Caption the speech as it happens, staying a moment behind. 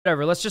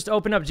Whatever, let's just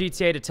open up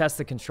GTA to test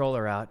the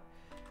controller out.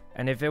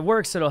 And if it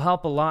works, it'll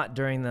help a lot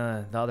during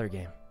the other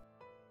game.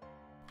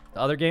 The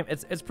other game,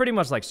 it's pretty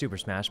much like Super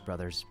Smash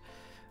Brothers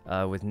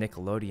with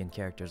Nickelodeon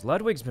characters.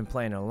 Ludwig's been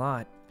playing a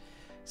lot.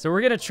 So we're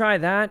going to try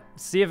that,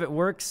 see if it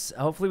works.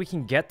 Hopefully we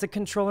can get the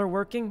controller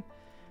working.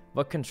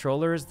 What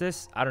controller is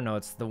this? I don't know.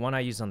 It's the one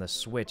I use on the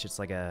Switch. It's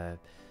like an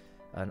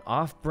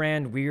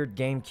off-brand weird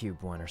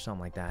GameCube one or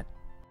something like that.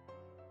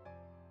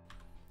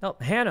 Oh,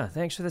 Hannah,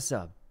 thanks for the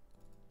sub.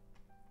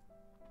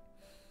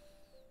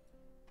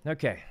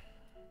 Okay.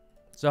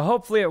 So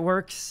hopefully it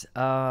works.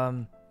 What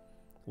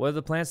are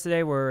the plans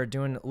today? We're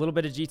doing a little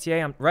bit of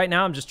GTA. Right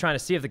now I'm just trying to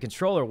see if the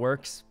controller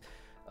works.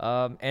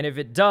 And if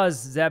it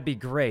does, that'd be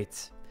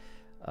great.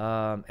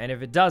 And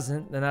if it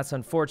doesn't, then that's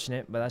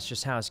unfortunate, but that's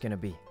just how it's going to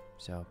be.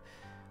 So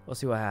we'll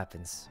see what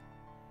happens.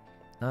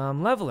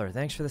 Leveler,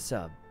 thanks for the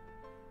sub.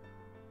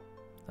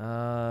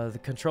 The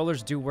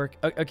controllers do work.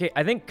 Okay,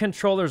 I think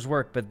controllers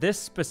work, but this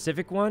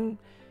specific one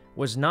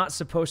was not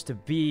supposed to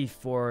be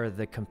for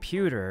the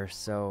computer,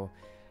 so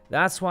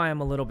that's why I'm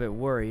a little bit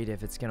worried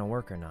if it's going to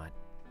work or not.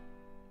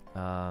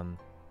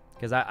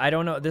 Because I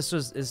don't know. This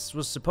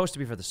was supposed to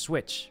be for the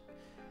Switch,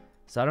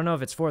 so I don't know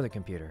if it's for the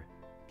computer.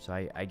 So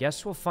I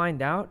guess we'll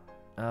find out.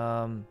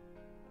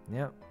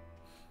 Yeah.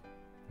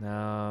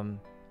 Yeah,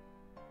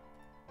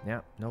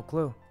 no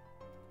clue.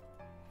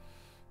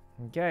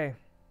 Okay.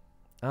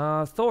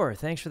 Thor,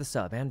 thanks for the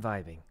sub and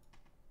vibing.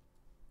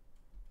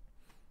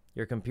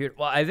 Your computer.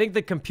 Well, I think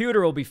the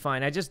computer will be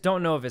fine. I just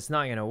don't know if it's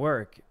not going to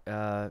work,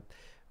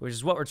 which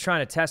is what we're trying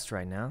to test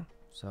right now.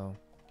 So,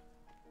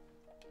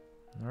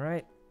 all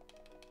right.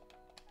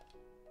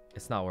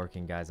 It's not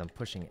working, guys. I'm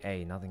pushing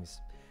A.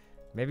 Nothing's...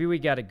 Maybe we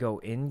got to go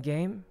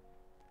in-game.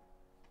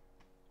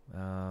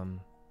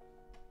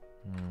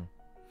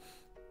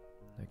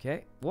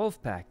 Okay.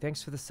 Wolfpack,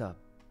 thanks for the sub.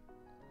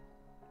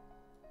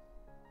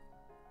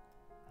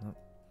 Oh.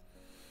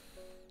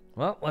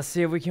 Well, let's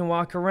see if we can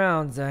walk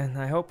around, and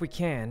I hope we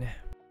can.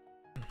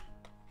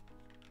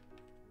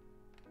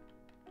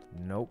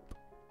 Nope.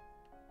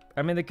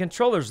 I mean, the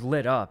controller's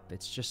lit up.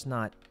 It's just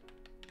not...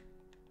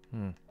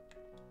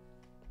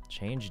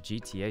 Change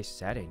GTA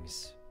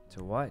settings.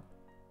 To what?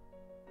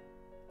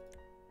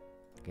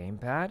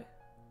 Gamepad?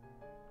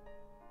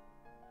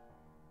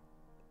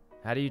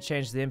 How do you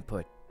change the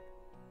input?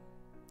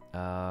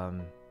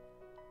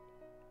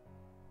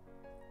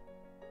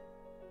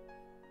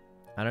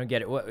 I don't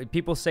get it. What,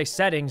 people say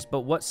settings,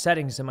 but what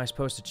settings am I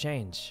supposed to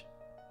change?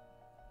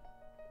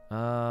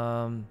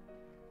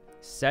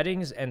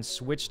 Settings and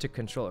switch to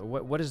controller.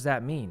 What does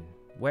that mean?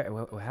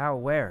 Where? How?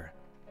 Where?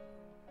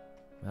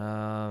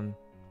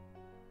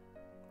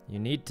 You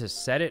need to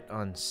set it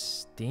on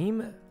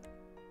Steam?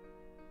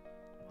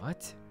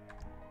 What?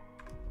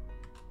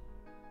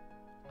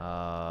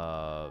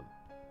 I'm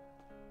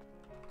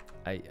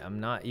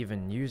not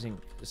even using...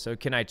 So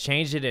can I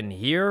change it in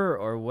here,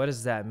 or what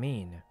does that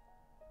mean?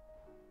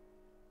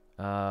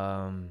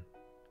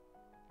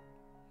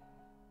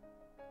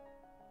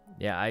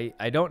 Yeah,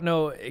 I don't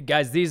know.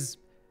 Guys, these...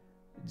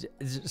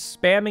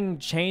 Spamming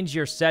change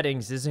your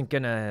settings isn't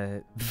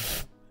gonna...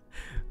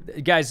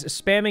 Guys,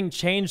 spamming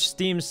change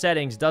Steam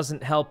settings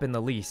doesn't help in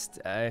the least,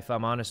 if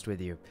I'm honest with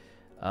you.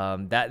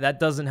 That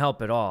doesn't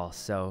help at all,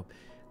 so...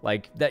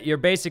 Like, that you're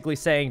basically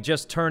saying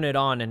just turn it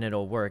on and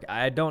it'll work.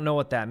 I don't know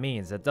what that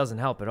means. That doesn't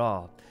help at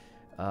all.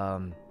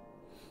 Yeah,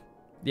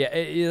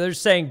 they're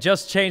saying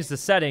just change the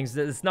settings.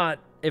 It's not...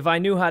 If I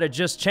knew how to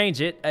just change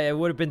it, it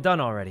would have been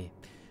done already.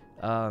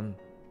 Let's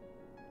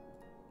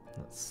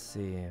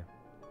see.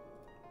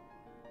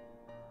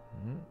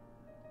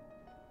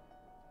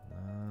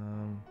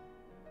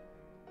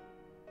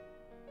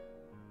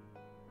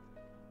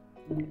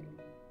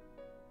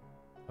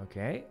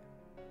 Okay.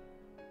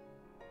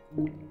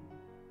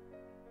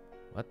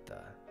 What the?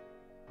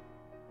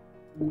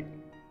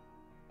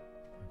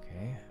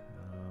 Okay.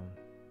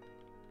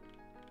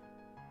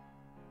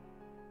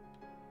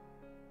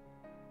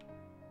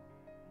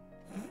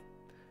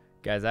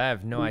 Guys, I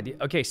have no idea.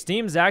 Okay,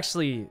 Steam's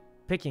actually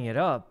picking it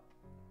up.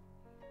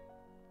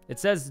 It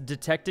says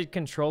detected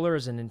controller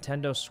is a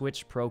Nintendo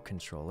Switch Pro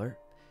controller.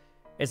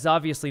 It's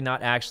obviously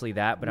not actually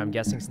that, but I'm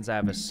guessing since I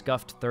have a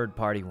scuffed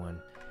third-party one,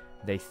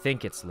 they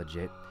think it's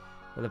legit.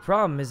 But the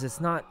problem is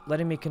it's not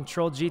letting me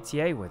control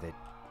GTA with it.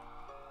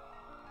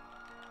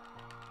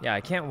 Yeah,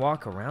 I can't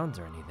walk around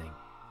or anything.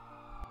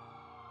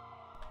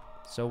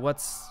 So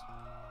what's...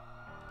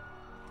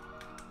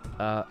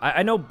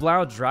 I know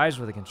Blau drives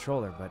with a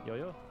controller, but...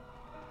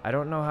 I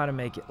don't know how to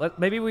make it.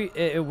 Maybe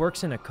it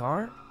works in a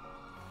car?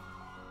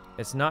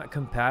 It's not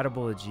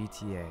compatible with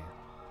GTA.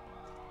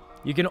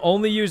 You can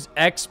only use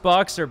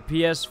Xbox or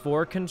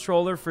PS4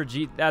 controller for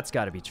That's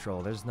gotta be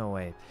troll. There's no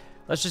way.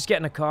 Let's just get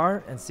in a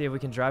car and see if we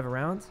can drive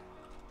around.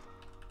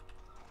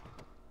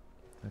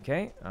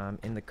 Okay,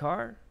 in the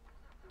car.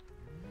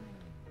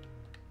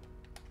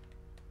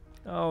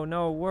 Oh,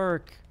 no,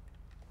 work.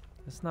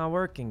 It's not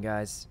working,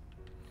 guys.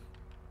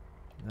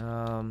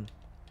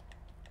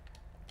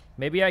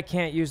 Maybe I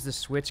can't use the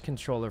Switch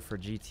controller for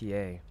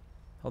GTA.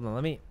 Hold on,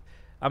 let me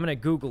I'm gonna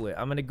Google it.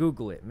 I'm gonna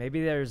Google it.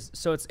 Maybe there's...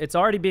 So it's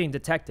already being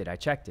detected. I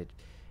checked it.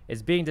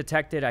 It's being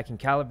detected. I can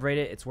calibrate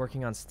it. It's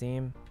working on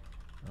Steam.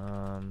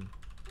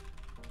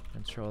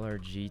 Controller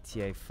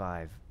GTA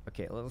 5.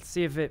 Okay, let's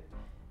see if it...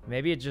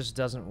 Maybe it just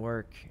doesn't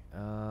work.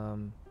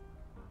 Let's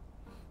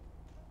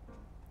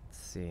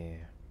see.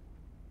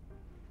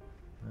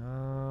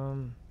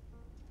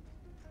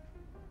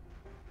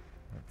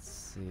 Let's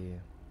see.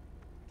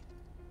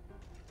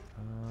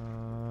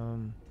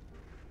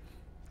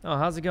 Oh,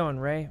 how's it going,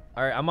 Ray?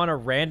 All right, I'm on a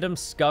random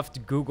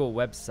scuffed Google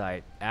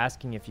website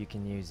asking if you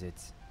can use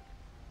it.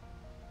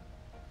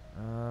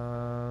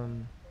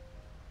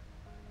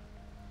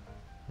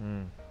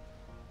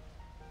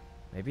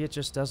 Maybe it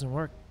just doesn't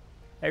work.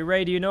 Hey,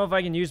 Ray, do you know if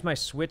I can use my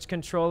Switch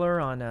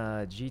controller on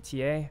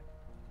GTA?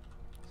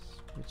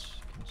 Switch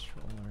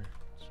controller,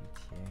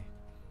 GTA.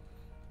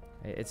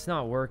 It's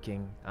not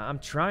working. I'm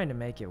trying to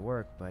make it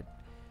work, but...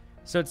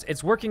 So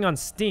it's working on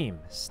Steam.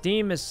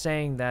 Steam is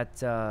saying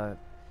that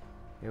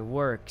it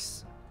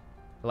works.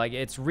 Like,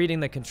 it's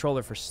reading the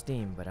controller for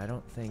Steam, but I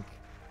don't think...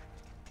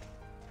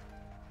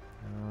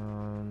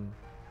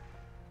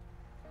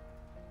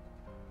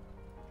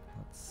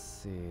 Let's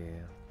see...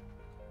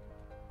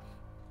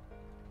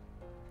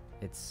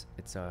 It's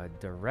a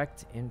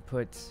direct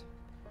input.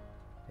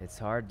 It's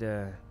hard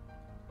to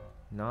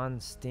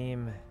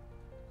non-Steam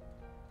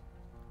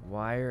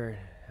wire,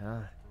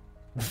 huh?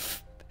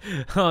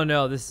 Oh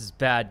no, this is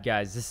bad,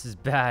 guys. This is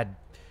bad.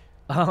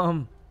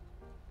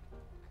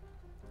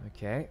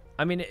 Okay.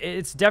 I mean,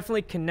 it's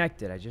definitely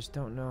connected. I just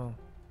don't know.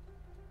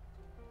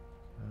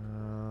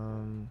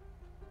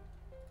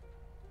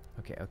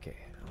 Okay.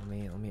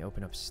 Let me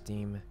open up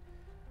Steam.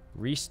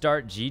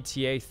 Restart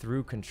GTA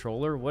through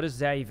controller? What does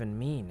that even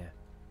mean?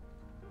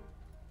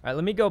 Alright,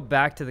 let me go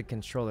back to the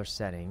controller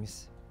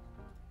settings.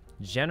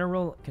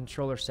 General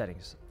controller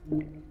settings.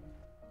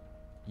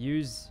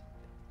 Use...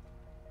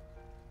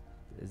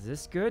 Is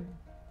this good?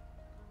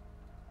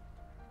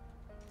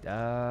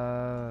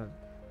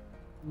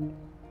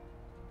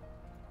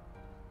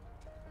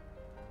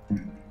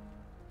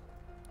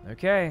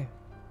 Okay.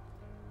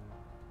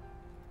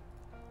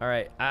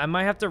 Alright, I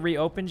might have to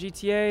reopen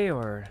GTA,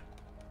 or...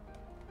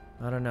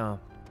 I don't know.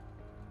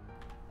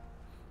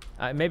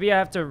 Maybe I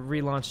have to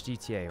relaunch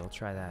GTA. We'll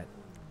try that.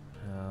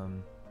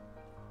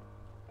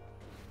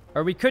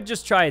 Or we could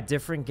just try a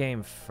different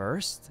game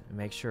first and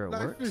make sure it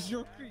works.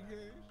 All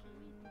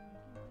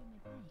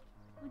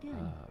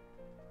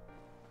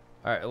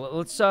right,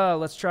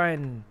 let's try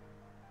and.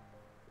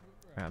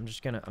 All right, I'm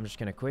just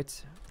gonna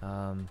quit.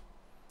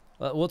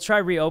 We'll try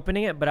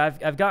reopening it, but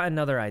I've got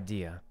another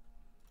idea.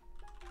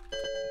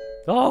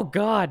 Oh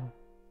God.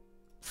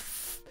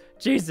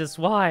 Jesus,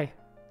 why?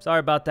 Sorry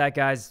about that,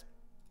 guys.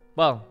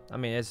 Well, I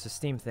mean, it's a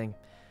Steam thing.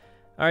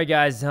 All right,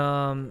 guys.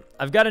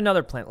 I've got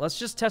another plan. Let's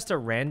just test a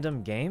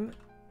random game,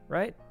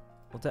 right?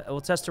 We'll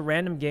test a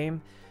random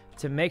game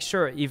to make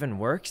sure it even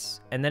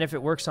works, and then if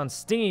it works on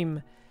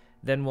Steam,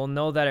 then we'll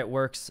know that it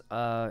works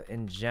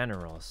in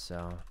general.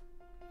 So,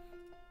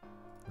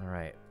 all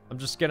right. I'm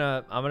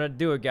gonna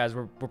do it, guys.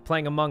 We're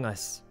playing Among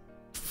Us.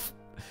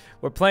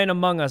 We're playing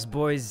Among Us,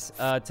 boys,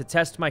 to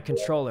test my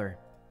controller.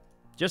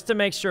 Just to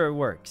make sure it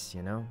works,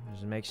 you know?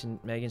 Just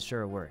making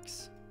sure it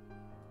works.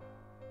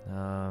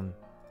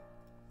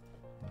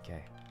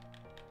 Okay.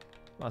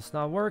 Well, it's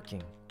not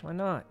working. Why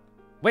not?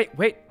 Wait.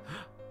 Wait,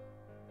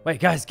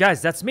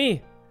 guys, that's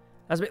me.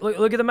 That's me.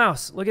 Look at the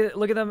mouse. Look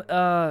at them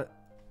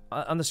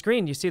on the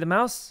screen. You see the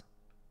mouse?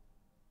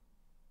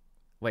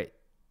 Wait,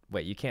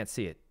 you can't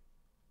see it.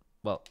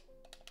 Well,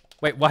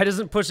 wait, why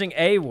doesn't pushing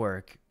A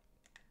work?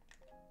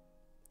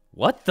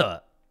 What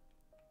the?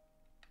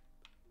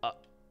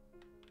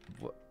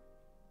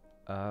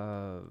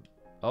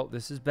 Oh,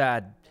 this is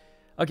bad.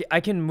 Okay, I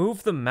can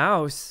move the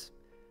mouse.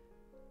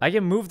 I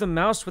can move the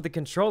mouse with the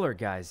controller,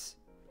 guys.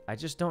 I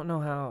just don't know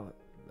how.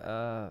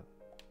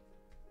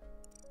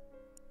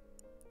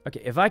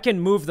 Okay, if I can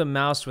move the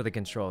mouse with a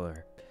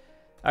controller.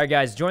 All right,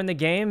 guys, join the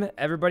game.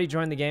 Everybody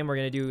join the game. We're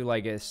going to do,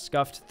 like, a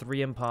scuffed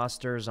 3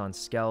 imposters on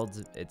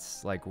Skeld.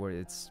 It's, like,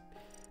 do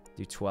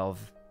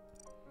 12.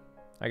 All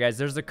right, guys,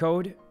 there's the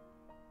code.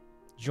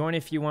 Join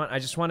if you want. I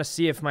just want to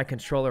see if my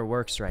controller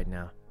works right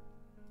now.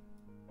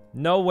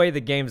 No way the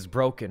game's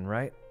broken,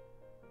 right?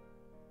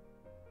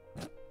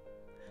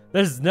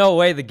 There's no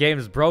way the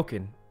game's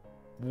broken.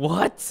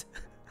 What?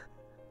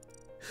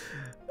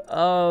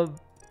 Let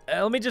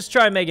me just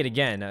try and make it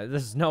again.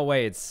 There's no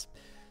way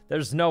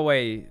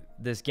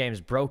this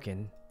game's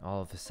broken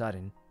all of a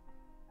sudden.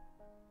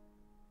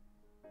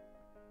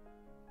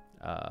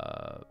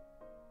 I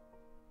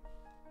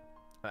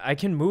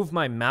can move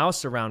my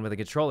mouse around with a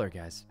controller,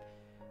 guys.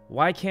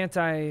 Why can't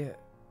I?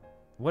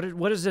 What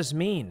does this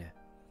mean?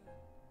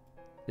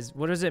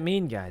 What does it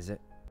mean, guys?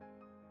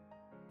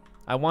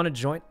 I want to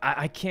join.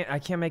 I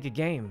can't make a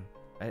game.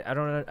 I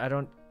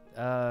don't.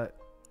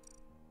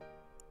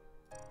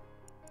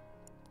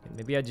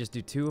 Maybe I just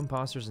do 2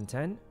 imposters and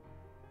 10.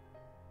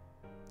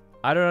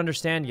 I don't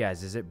understand,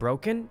 guys. Is it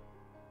broken?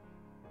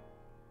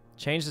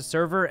 Change the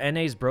server.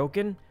 NA's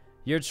broken.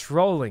 You're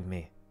trolling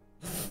me.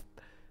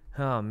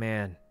 Oh,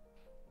 man.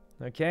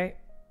 Okay.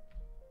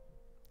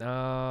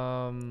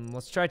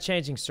 Let's try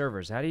changing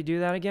servers. How do you do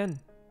that again?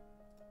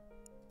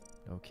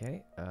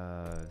 Okay.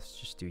 Let's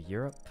just do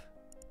Europe.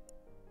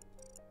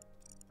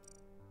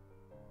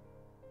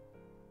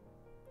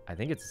 I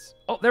think it's...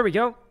 Oh, there we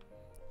go. All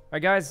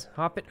right, guys.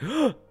 Hop it.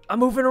 I'm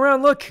moving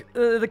around. Look.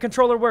 The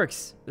controller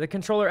works. The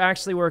controller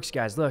actually works,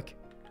 guys. Look.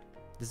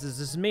 This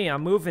is me.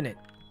 I'm moving it.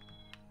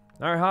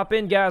 All right, hop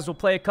in, guys. We'll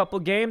play a couple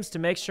games to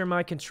make sure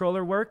my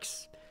controller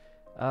works.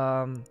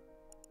 Now,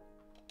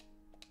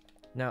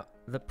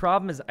 the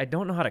problem is I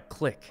don't know how to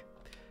click.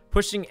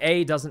 Pushing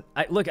A doesn't...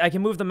 Look, I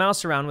can move the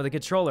mouse around with a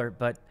controller,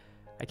 but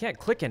I can't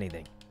click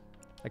anything.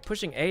 Like,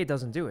 pushing A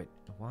doesn't do it.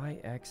 Y,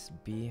 X,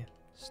 B,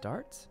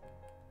 start?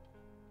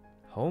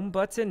 Home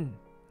button?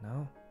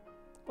 No.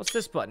 What's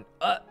this button?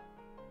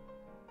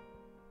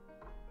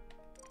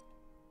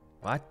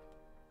 What?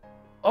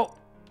 Oh!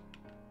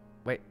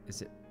 Wait,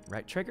 is it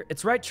right trigger?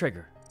 It's right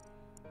trigger.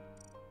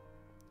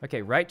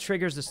 Okay, right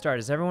trigger's the start.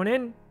 Is everyone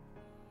in?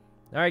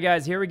 Alright,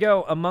 guys, here we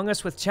go. Among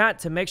Us with chat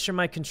to make sure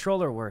my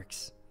controller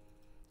works.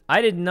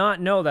 I did not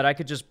know that I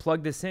could just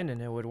plug this in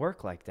and it would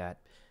work like that.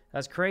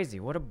 That's crazy.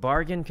 What a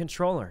bargain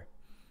controller.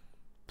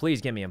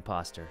 Please give me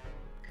imposter.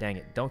 Dang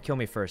it. Don't kill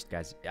me first,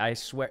 guys. I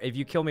swear, if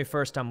you kill me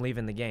first, I'm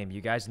leaving the game.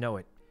 You guys know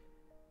it.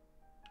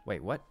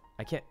 Wait, what?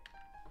 I can't...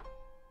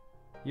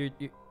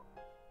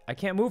 I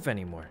can't move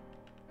anymore.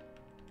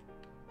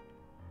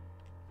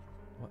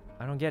 What?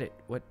 I don't get it.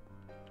 What?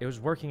 It was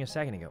working a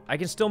second ago. I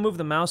can still move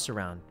the mouse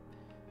around.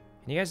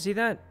 Can you guys see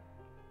that?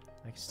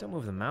 I can still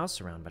move the mouse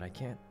around, but I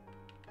can't...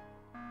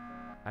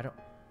 I don't...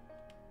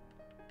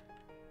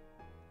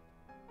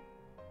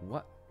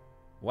 What?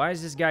 Why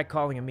is this guy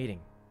calling a meeting?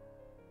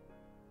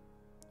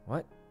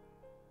 What?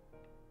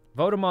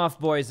 Vote him off,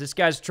 boys. This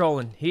guy's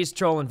trolling. He's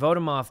trolling. Vote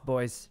him off,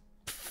 boys.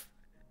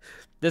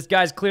 This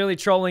guy's clearly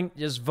trolling.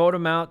 Just vote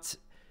him out.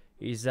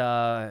 He's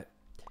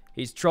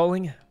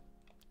trolling.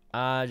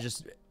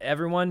 Just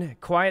everyone,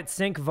 quiet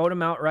sync. Vote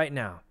him out right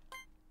now.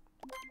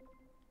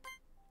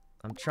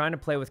 I'm trying to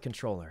play with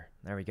controller.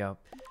 There we go.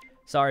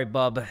 Sorry,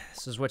 bub.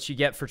 This is what you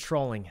get for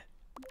trolling.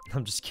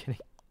 I'm just kidding.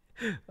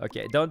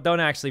 Okay, don't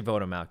actually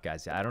vote him out,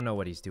 guys. I don't know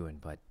what he's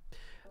doing, but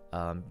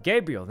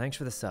Gabriel, thanks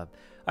for the sub.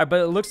 All right,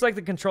 but it looks like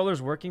the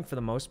controller's working for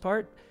the most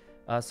part.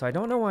 So I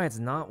don't know why it's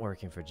not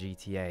working for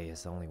GTA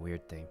is the only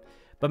weird thing.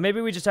 But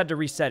maybe we just had to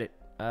reset it.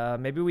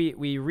 Maybe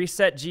we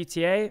reset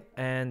GTA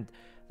and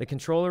the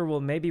controller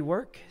will maybe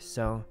work.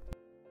 So,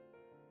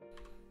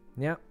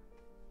 yeah.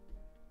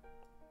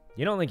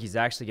 You don't think he's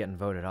actually getting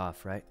voted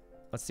off, right?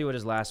 Let's see what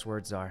his last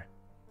words are.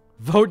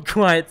 Vote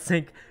Quiet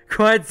Sync.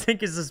 Quiet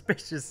Sync is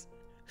suspicious.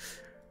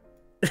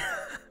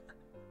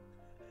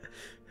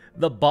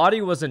 The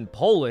body was in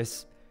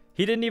Polis.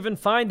 He didn't even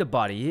find the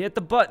body. He hit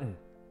the button.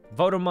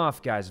 Vote him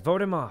off, guys.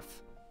 Vote him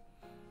off.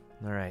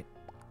 All right.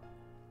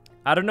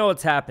 I don't know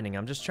what's happening.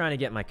 I'm just trying to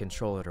get my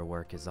controller to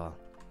work is all.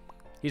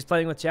 He's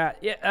playing with chat.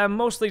 Yeah, I'm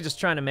mostly just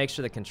trying to make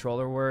sure the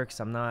controller works.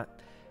 I'm not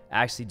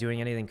actually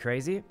doing anything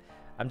crazy.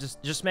 I'm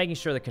just making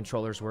sure the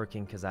controller's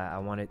working because I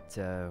want it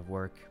to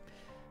work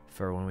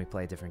for when we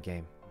play a different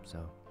game. So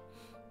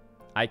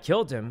I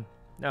killed him.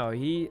 No,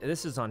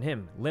 this is on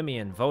him.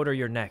 Limian, voter,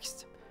 you're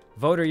next.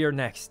 Voter, you're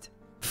next.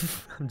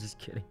 I'm just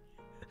kidding.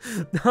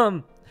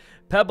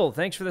 Pebble,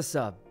 thanks for the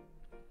sub.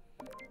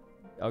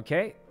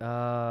 Okay.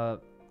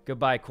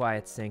 Goodbye,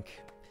 Quiet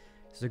Sync.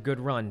 It's a good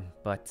run,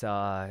 but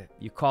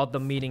you called the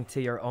meeting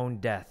to your own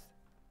death.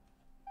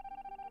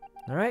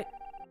 All right.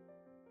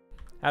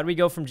 How do we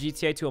go from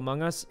GTA to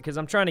Among Us? Because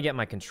I'm trying to get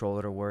my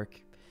controller to work.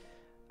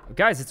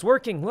 Guys, it's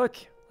working. Look.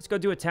 Let's go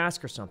do a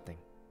task or something.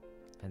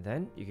 And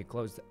then you can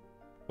close the...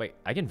 Wait,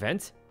 I can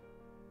vent?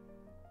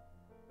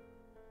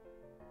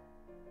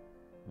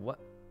 What?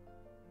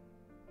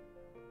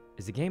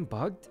 Is the game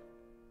bugged?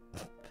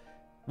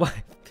 What?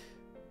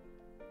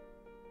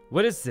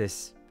 What is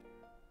this?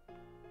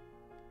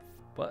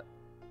 What?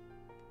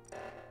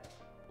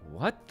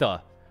 What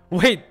the?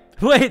 Wait,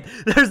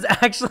 there's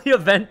actually a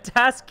vent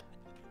task?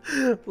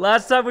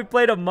 Last time we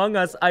played Among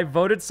Us, I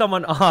voted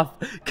someone off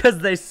because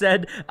they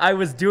said I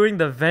was doing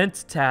the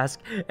vent task,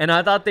 and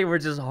I thought they were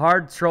just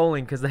hard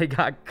trolling because they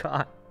got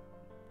caught.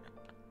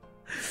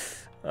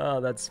 Oh,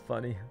 that's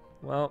funny.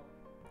 Well,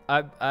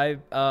 at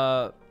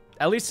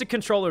least the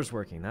controller's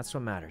working. That's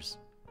what matters.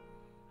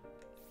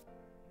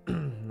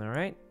 All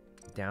right,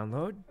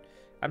 download.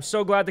 I'm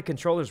so glad the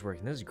controller's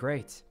working. This is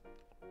great.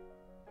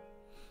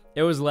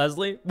 It was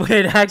Leslie?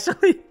 Wait,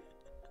 actually?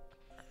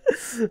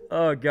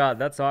 Oh, God,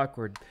 that's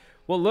awkward.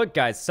 Well, look,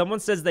 guys. Someone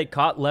says they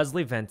caught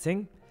Leslie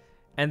venting.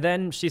 And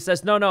then she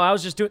says, no, I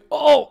was just doing...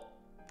 Oh!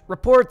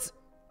 Reports!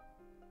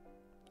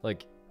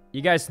 Like,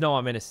 you guys know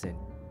I'm innocent.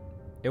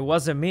 It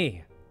wasn't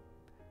me.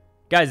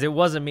 Guys, it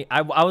wasn't me.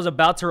 I was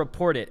about to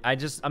report it.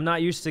 I'm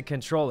not used to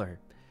controller.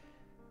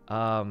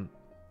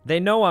 They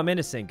know I'm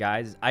innocent,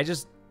 guys. I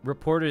just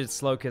reported it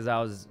slow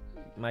because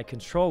my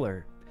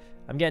controller.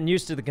 I'm getting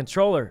used to the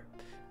controller.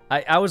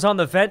 I was on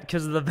the vent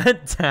because of the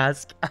vent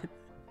task.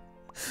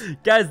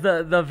 Guys,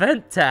 the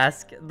vent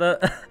task.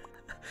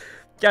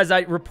 Guys,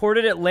 I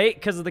reported it late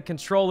because of the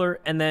controller,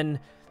 and then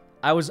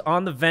I was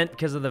on the vent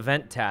because of the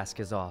vent task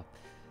is all.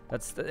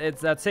 That's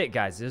it,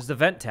 guys. There's the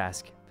vent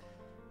task.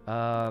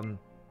 Vote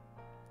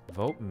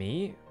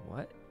me?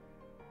 What?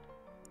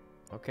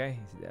 Okay.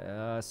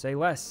 Say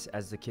less,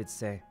 as the kids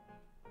say.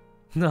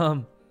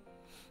 No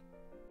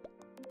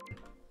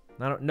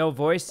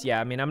voice?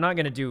 Yeah, I mean, I'm not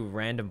gonna do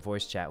random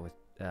voice chat with,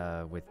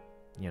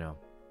 you know,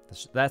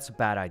 that's a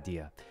bad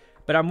idea.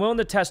 But I'm willing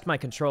to test my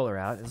controller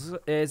out.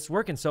 It's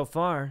working so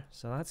far,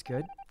 so that's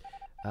good.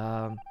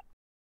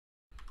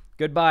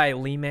 Goodbye,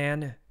 Lee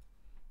Man.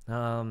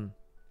 All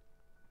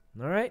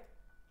right.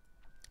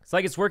 It's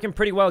like it's working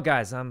pretty well,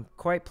 guys. I'm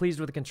quite pleased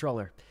with the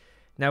controller.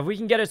 Now, if we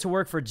can get it to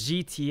work for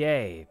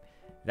GTA,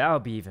 that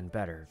would be even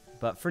better.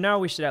 But for now,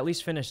 we should at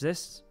least finish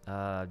this,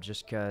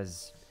 just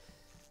because,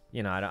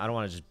 you know, I don't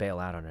want to just bail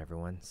out on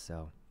everyone.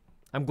 So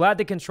I'm glad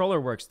the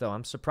controller works, though.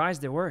 I'm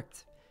surprised it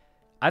worked.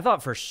 I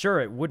thought for sure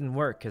it wouldn't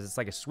work because it's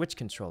like a Switch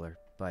controller,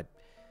 but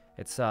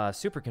it's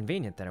super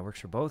convenient that it works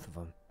for both of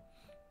them.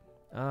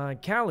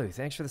 Kalu,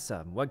 thanks for the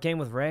sub. What game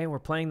with Ray? We're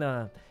playing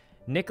the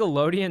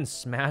Nickelodeon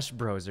Smash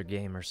Bros.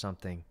 Game or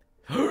something.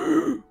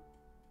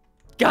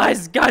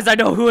 Guys, I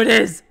know who it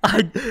is.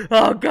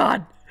 Oh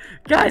God,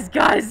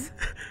 guys,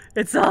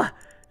 it's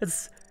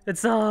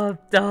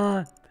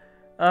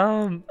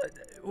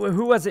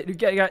who was it?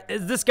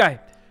 It's this guy.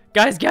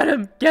 Guys, get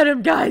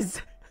him,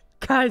 guys.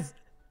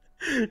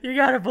 You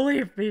gotta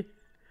believe me.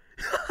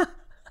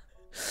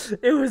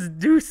 It was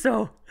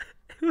Duso.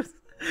 It was...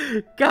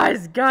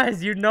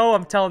 Guys, you know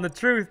I'm telling the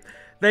truth.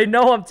 They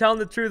know I'm telling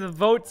the truth.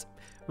 Vote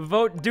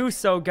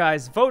Duso,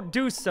 guys. Vote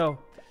Duso.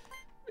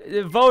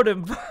 Vote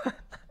him.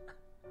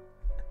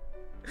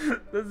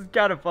 This is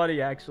kind of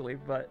funny, actually,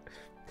 but...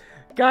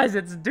 Guys,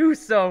 it's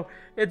Duso.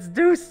 It's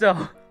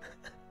Duso.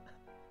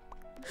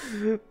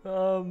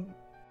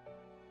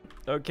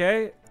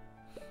 Okay.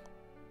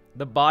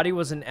 The body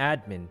was an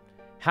admin.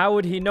 How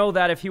would he know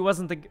that if he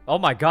wasn't the... Oh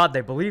my God,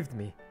 they believed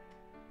me.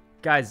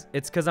 Guys,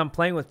 it's because I'm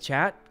playing with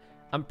chat.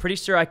 I'm pretty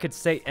sure I could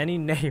say any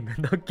name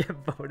and they'll get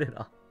voted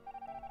off.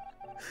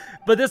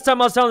 But this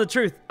time I was telling the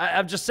truth.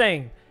 I'm just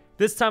saying.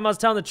 This time I was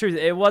telling the truth.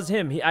 It was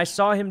him. I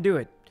saw him do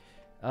it.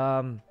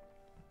 Alright,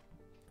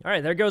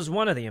 there goes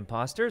one of the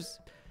imposters.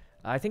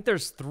 I think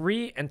there's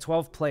 3 and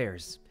 12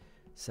 players.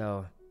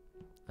 So,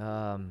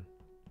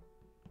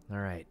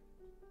 alright.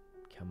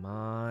 Come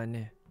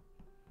on.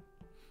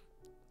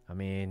 I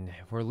mean,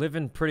 we're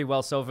living pretty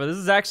well so far. This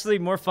is actually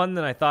more fun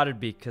than I thought it'd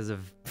be because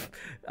of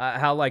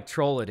how, like,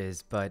 troll it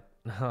is. But,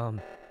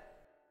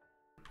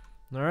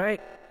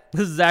 alright.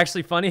 This is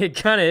actually funny. It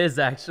kind of is,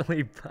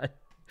 actually, but...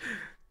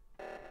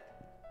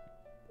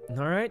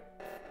 Alright.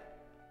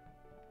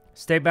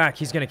 Stay back.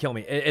 He's gonna kill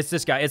me. It's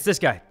this guy. It's this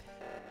guy.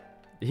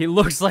 He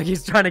looks like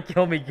he's trying to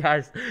kill me,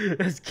 guys.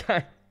 This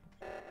guy.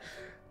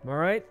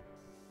 Alright.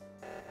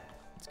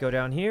 Let's go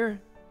down here.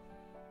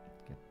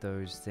 Get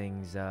those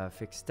things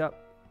fixed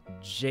up.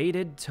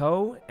 Jaded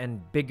Toe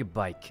and Big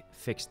Bike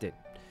fixed it.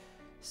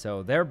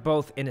 So they're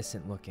both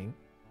innocent looking.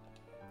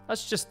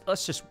 Let's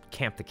just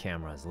camp the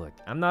cameras. Look,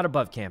 I'm not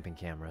above camping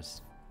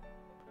cameras.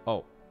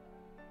 Oh.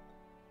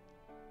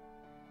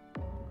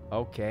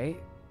 Okay.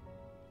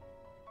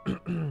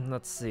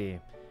 Let's see.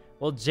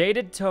 Well,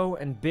 Jaded Toe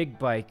and Big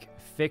Bike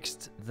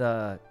fixed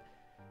the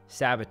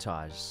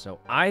sabotage. So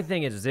I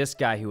think it's this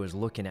guy who was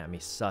looking at me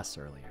sus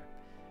earlier.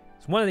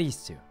 It's one of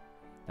these two.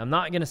 I'm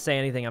not going to say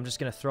anything. I'm just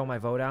going to throw my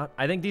vote out.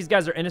 I think these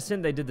guys are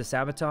innocent. They did the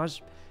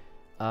sabotage.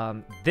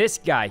 This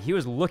guy, he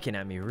was looking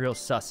at me real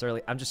sus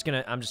earlier. I'm just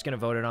going to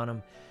vote it on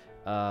him.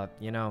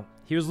 You know,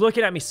 he was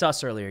looking at me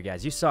sus earlier,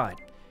 guys. You saw it.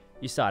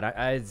 You saw it.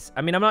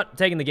 I mean, I'm not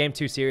taking the game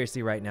too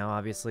seriously right now,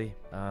 obviously.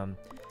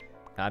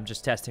 I'm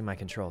just testing my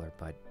controller,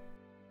 but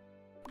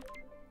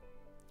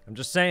I'm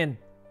just saying.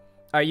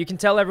 All right, you can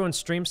tell everyone's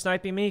stream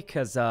sniping me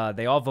because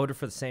they all voted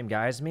for the same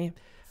guy as me.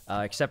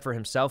 Except for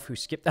himself, who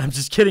skipped. I'm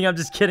just kidding.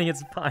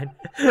 It's fine.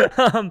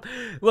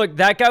 Look,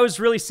 that guy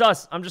was really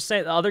sus. I'm just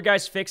saying, the other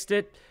guys fixed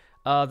it.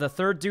 The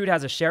third dude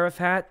has a sheriff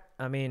hat.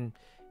 I mean,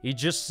 he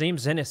just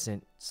seems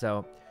innocent.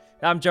 So,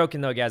 I'm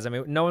joking, though, guys. I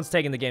mean, no one's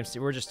taking the game.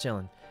 We're just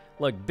chilling.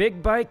 Look,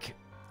 Big Bike.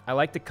 I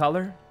like the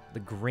color. The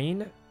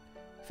green.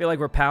 I feel like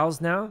we're pals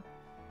now.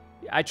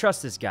 I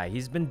trust this guy.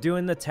 He's been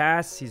doing the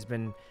tasks. He's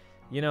been,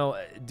 you know,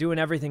 doing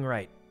everything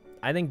right.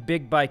 I think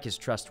Big Bike is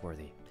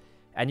trustworthy.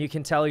 And you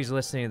can tell he's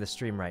listening to the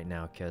stream right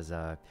now because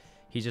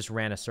he just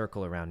ran a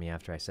circle around me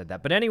after I said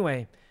that. But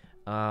anyway,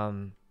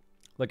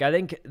 look, I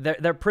think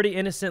they're pretty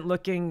innocent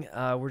looking.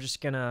 We're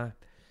just gonna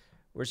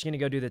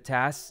go do the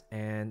tasks.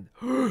 And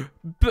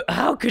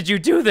how could you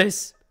do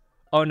this?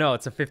 Oh no,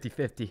 it's a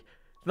 50-50.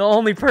 The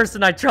only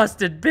person I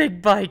trusted,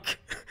 Big Bike,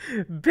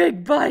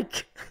 Big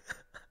Bike.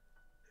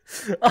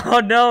 Oh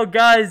no,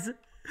 guys.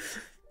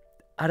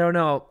 I don't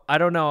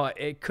know.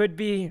 It could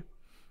be.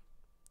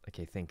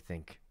 Okay,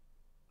 think.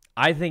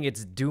 I think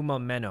it's Duma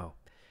Menno.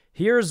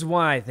 Here's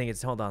why I think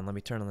it's... Hold on, let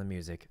me turn on the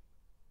music.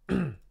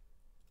 And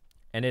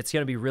it's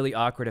going to be really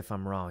awkward if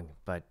I'm wrong.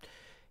 But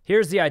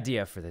here's the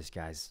idea for this,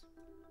 guys.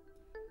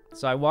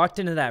 So I walked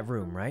into that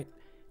room, right?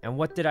 And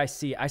what did I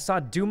see? I saw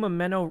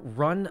Dumameno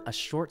run a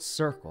short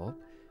circle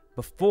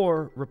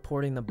before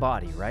reporting the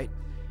body, right?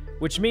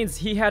 Which means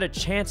he had a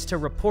chance to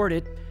report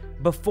it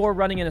before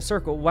running in a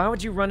circle. Why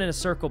would you run in a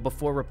circle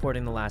before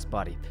reporting the last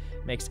body?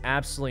 Makes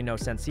absolutely no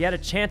sense. He had a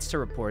chance to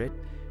report it,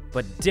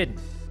 but didn't.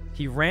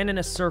 He ran in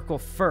a circle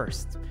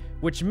first,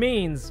 which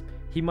means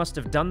he must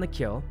have done the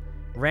kill,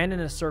 ran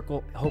in a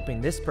circle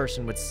hoping this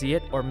person would see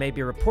it or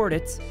maybe report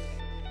it,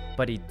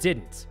 but he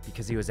didn't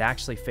because he was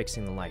actually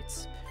fixing the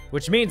lights.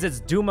 Which means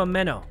it's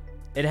Dumameno.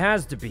 It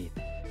has to be.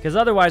 Because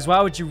otherwise,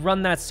 why would you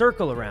run that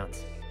circle around?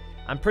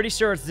 I'm pretty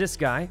sure it's this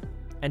guy.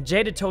 And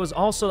Jadito is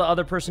also the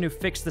other person who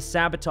fixed the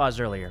sabotage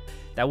earlier.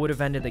 That would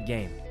have ended the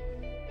game.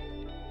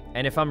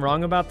 And if I'm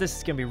wrong about this,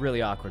 it's going to be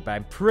really awkward. But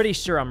I'm pretty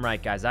sure I'm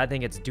right, guys. I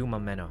think it's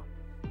Dumameno.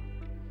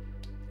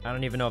 I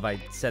don't even know if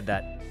I said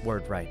that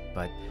word right.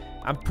 But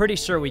I'm pretty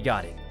sure we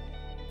got it.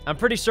 I'm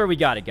pretty sure we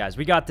got it, guys.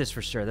 We got this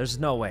for sure. There's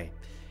no way.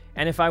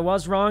 And if I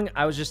was wrong,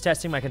 I was just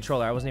testing my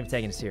controller. I wasn't even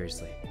taking it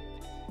seriously.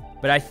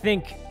 But I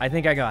think I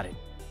got it.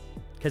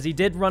 Because he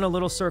did run a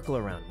little circle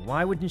around.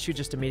 Why wouldn't you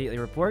just immediately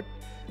report?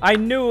 I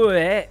knew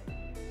it.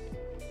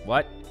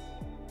 What?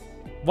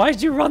 Why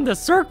did you run the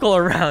circle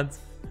around?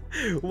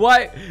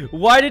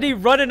 Why did he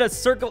run in a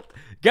circle?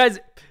 Guys,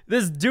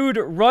 this dude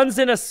runs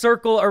in a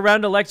circle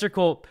around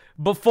electrical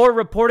before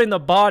reporting the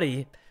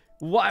body.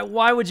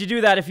 Why would you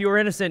do that if you were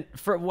innocent?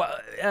 For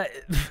what?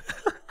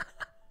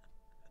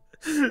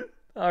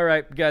 All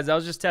right, guys, I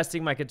was just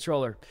testing my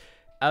controller.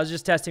 All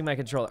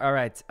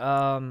right,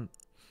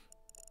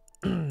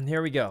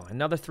 here we go.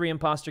 Another 3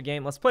 imposter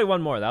game. Let's play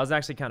one more. That was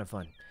actually kind of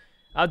fun.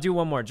 I'll do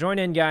one more. Join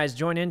in, guys.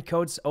 Join in.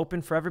 Code's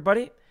open for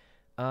everybody.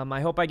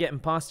 I hope I get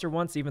imposter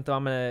once, even though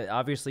I'm going to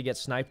obviously get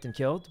sniped and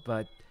killed,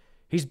 but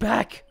he's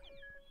back.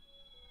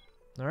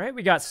 All right,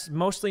 we got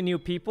mostly new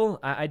people.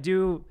 I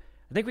think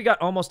we got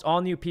almost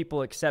all new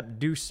people except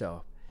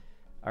Duso.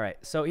 All right,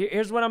 so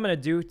here's what I'm going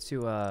to do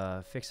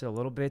to fix it a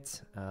little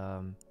bit.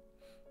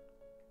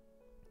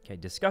 Okay,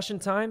 discussion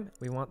time.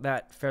 We want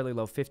that fairly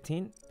low,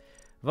 15.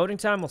 Voting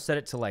time, we'll set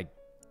it to, like,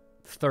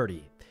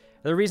 30.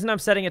 The reason I'm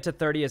setting it to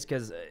 30 is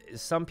because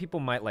some people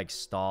might, like,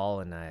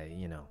 stall, and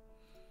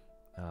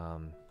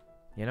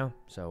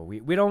so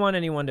we don't want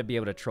anyone to be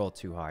able to troll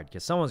too hard,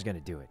 because someone's going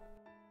to do it.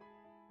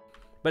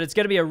 But it's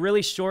going to be a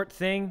really short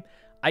thing.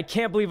 I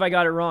can't believe I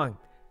got it wrong.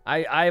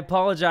 I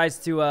apologize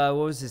to, what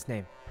was his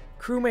name?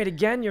 Crewmate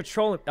again? You're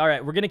trolling. All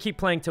right, we're going to keep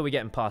playing till we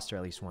get imposter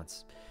at least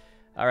once.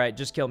 All right,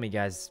 just kill me,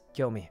 guys.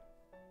 Kill me.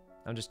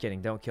 I'm just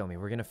kidding. Don't kill me.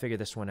 We're going to figure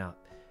this one out.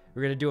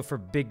 We're going to do it for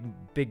big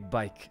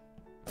bike.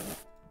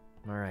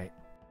 All right.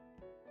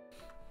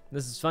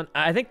 This is fun.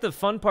 I think the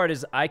fun part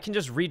is I can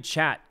just read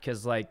chat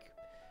because, like,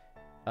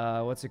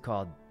 what's it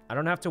called? I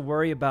don't have to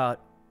worry about,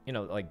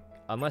 like,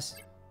 unless...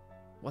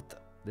 What the...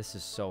 This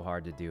is so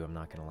hard to do, I'm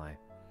not going to lie.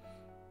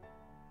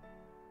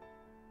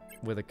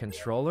 With a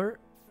controller?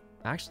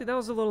 Actually, that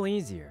was a little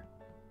easier.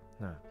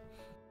 Huh.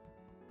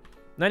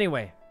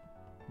 Anyway,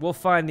 we'll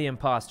find the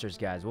imposters,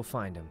 guys. We'll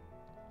find them.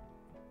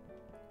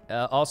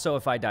 Also,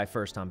 if I die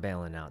first, I'm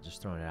bailing out.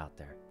 Just throwing it out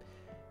there.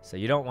 So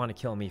you don't want to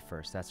kill me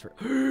first. That's for...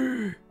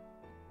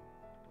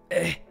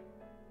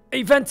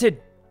 He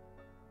vented!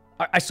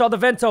 I saw the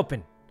vent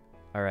open.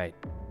 All right.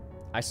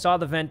 I saw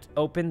the vent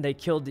open. They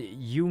killed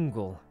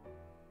Yungle.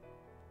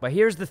 But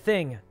here's the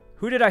thing.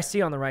 Who did I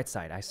see on the right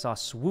side? I saw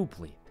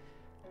Swooply.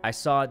 I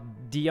saw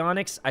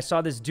Dionix. I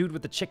saw this dude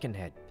with the chicken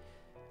head.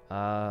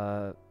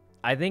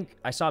 I think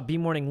I saw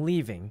B-Morning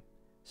leaving.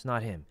 It's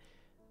not him.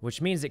 Which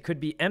means it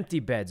could be empty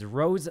beds.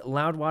 Rose,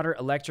 Loudwater,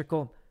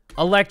 Electrical.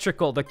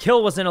 Electrical. The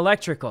kill was in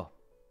Electrical.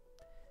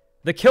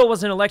 The kill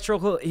was in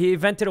Electrical. He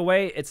vented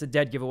away. It's a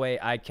dead giveaway.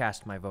 I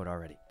cast my vote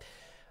already.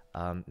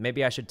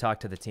 Maybe I should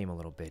talk to the team a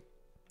little bit.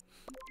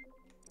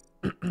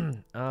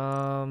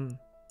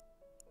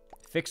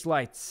 Fix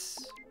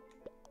lights.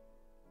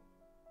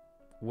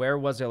 Where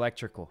was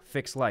Electrical?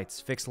 Fix lights.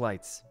 Fix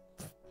lights.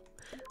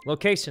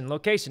 Location.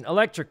 Location.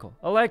 Electrical.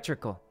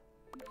 Electrical.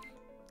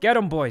 Get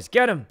him, boys.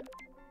 Get him.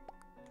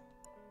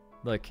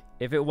 Look,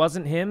 if it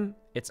wasn't him,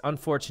 it's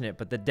unfortunate,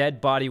 but the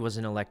dead body was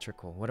in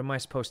Electrical. What am I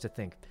supposed to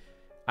think?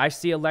 I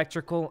see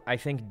Electrical. I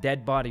think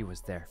dead body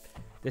was there.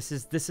 This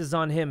is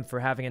on him for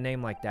having a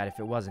name like that if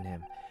it wasn't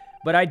him.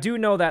 But I do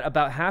know that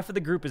about half of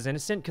the group is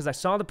innocent because I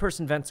saw the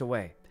person vents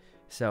away.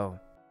 So,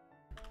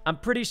 I'm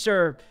pretty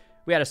sure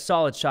we had a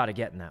solid shot at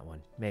getting that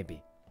one.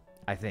 Maybe.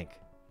 I think.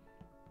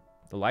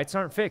 The lights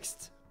aren't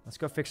fixed. Let's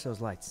go fix those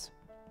lights.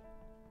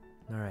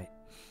 Alright.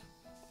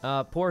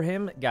 Poor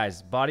him.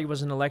 Guys, body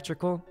was an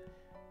Electrical.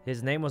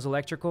 His name was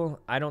Electrical.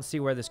 I don't see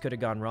where this could have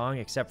gone wrong,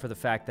 except for the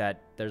fact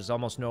that there's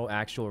almost no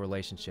actual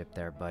relationship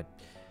there. But,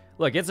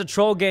 look, it's a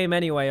troll game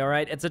anyway,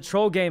 alright? It's a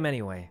troll game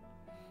anyway.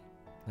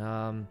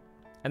 And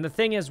the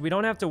thing is, we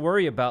don't have to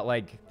worry about,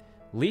 like,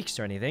 leaks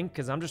or anything,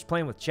 because I'm just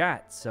playing with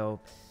chat, so...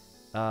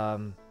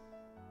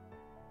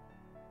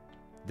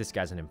 This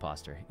guy's an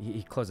imposter.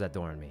 He closed that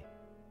door on me.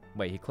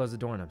 Wait, he closed the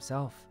door on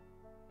himself?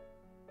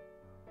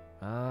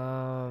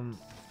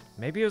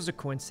 Maybe it was a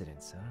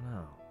coincidence.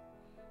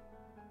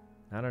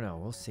 I don't know.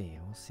 We'll see.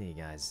 We'll see,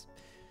 guys.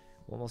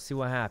 Well, we'll see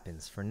what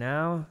happens. For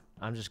now,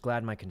 I'm just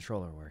glad my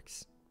controller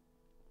works.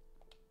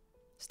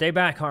 Stay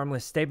back,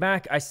 Harmless. Stay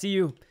back. I see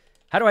you.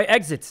 How do I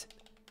exit?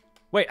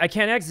 Wait, I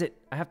can't exit.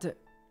 I have to...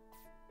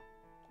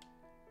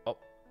 Oh,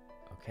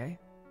 okay.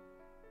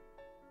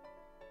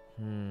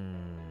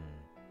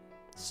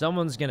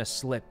 Someone's gonna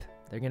slip.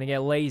 They're gonna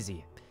get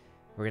lazy.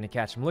 We're gonna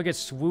catch him. Look at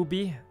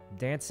Swooby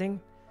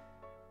dancing.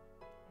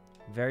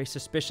 Very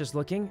suspicious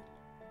looking.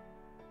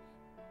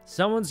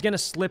 Someone's gonna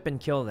slip and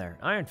kill there.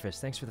 Iron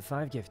Fist, thanks for the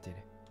 5 gifted.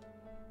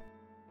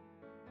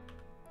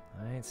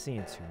 I ain't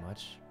seeing too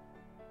much.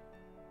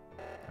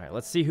 Alright,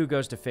 let's see who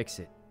goes to fix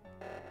it.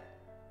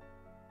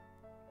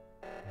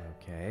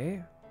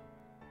 Okay.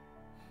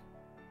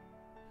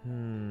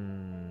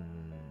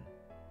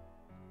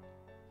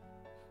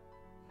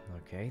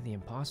 Okay, the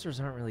imposters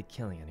aren't really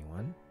killing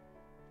anyone.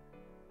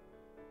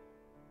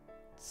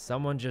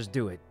 Someone just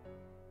do it.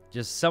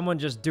 Someone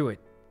just do it.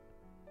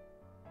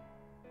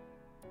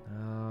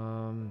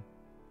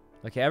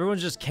 Okay,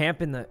 everyone's just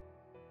camping the...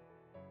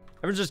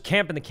 Everyone's just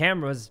camping the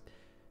cameras.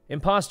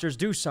 Imposters,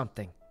 do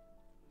something.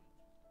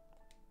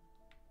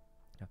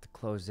 Have to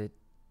close it.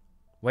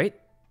 Wait.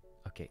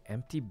 Okay,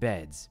 empty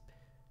beds.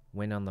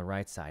 Went on the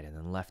right side and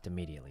then left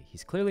immediately.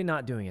 He's clearly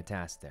not doing a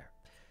task there.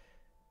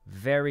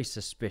 Very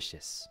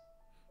suspicious.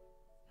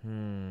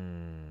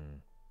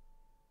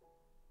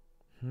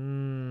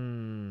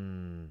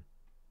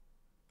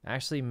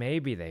 Actually,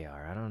 maybe they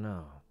are. I don't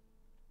know.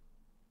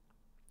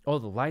 Oh,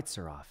 the lights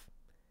are off.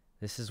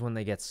 This is when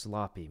they get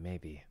sloppy,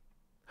 maybe.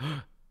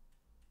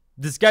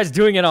 This guy's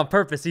doing it on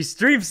purpose. He's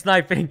stream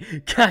sniping.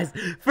 Guys,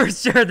 for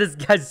sure this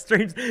guy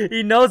streams.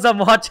 He knows I'm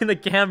watching the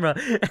camera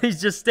and he's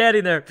just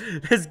standing there.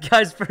 This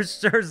guy's for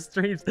sure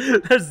streams.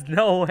 There's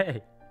no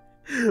way.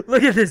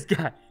 Look at this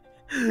guy.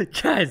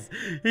 Guys,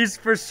 he's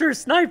for sure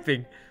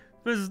sniping.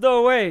 There's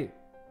no way.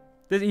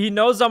 He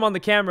knows I'm on the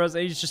cameras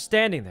and he's just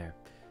standing there.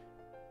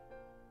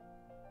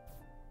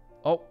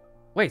 Oh,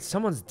 wait,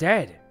 someone's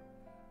dead.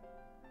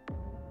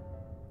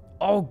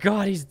 Oh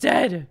god, he's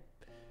dead.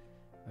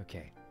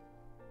 Okay.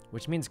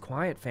 Which means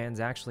Quiet Fan's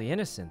actually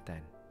innocent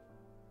then.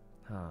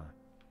 Huh.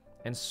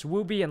 And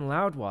Swooby and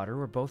Loudwater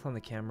were both on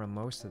the camera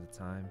most of the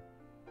time.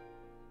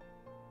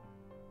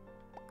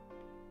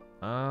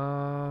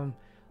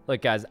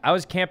 Look guys, I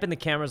was camping the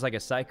cameras like a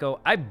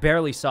psycho. I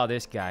barely saw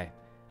this guy.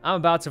 I'm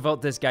about to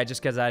vote this guy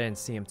just because I didn't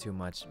see him too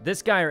much.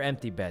 This guy or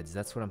empty beds,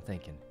 that's what I'm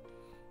thinking.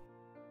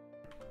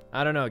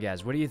 I don't know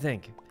guys, what do you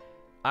think?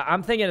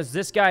 I'm thinking it's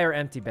this guy or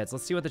empty beds.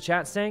 Let's see what the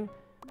chat's saying.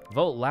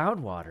 Vote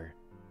Loudwater.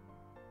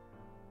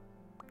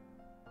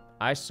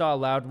 I saw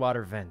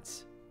Loudwater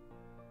vent.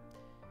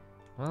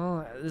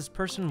 Well, this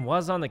person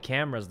was on the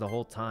cameras the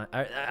whole time.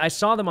 I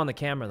saw them on the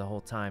camera the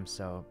whole time,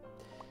 so...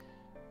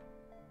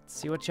 Let's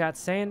see what chat's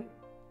saying.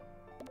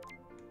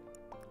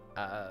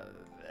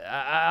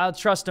 I'll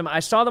trust them. I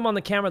saw them on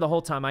the camera the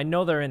whole time. I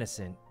know they're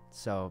innocent,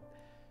 so...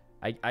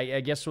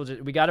 I guess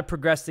we gotta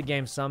progress the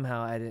game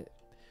somehow.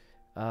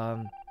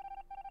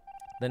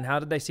 Then how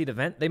did they see the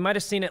vent? They might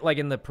have seen it like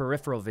in the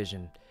peripheral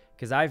vision,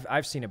 because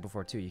I've seen it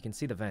before too. You can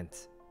see the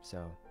vent,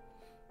 so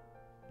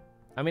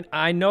I mean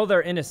I know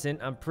they're innocent.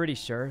 I'm pretty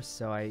sure,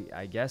 so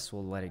I guess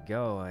we'll let it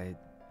go.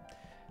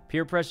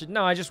 Peer pressure?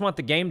 No, I just want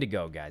the game to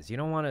go, guys. You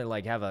don't want to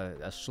like have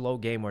a slow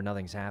game where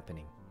nothing's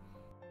happening.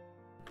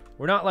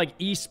 We're not like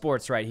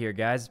esports right here,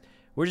 guys.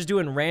 We're just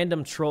doing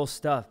random troll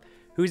stuff.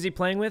 Who's he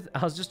playing with?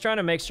 I was just trying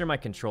to make sure my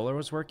controller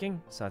was working,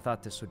 so I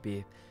thought this would be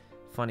a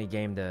funny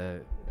game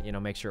to, you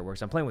know, make sure it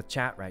works. I'm playing with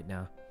chat right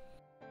now.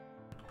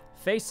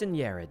 Face and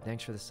Yared,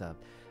 thanks for the sub.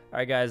 All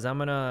right, guys, I'm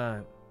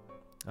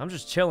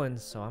just chilling,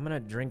 so I'm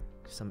gonna drink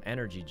some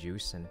energy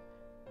juice and...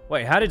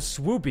 Wait, how did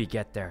Swoopy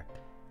get there?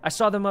 I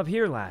saw them up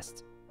here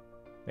last.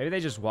 Maybe they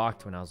just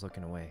walked when I was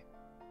looking away.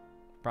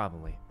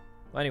 Probably.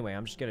 Well, anyway,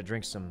 I'm just gonna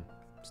drink some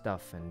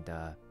stuff and,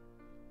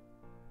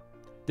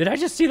 Did I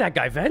just see that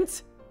guy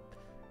vent?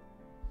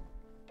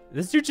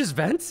 This dude just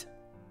vent?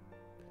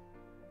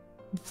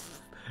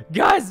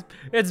 Guys,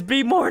 it's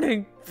B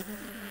morning.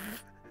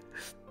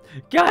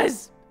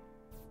 Guys.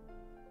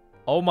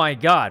 Oh my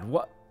god,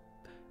 what?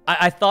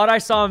 I thought I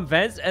saw him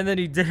vent and then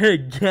he did it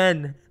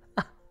again.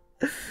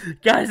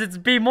 Guys, it's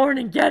B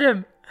morning, get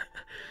him.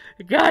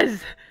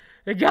 Guys.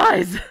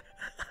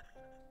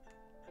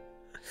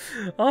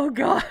 Oh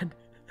god.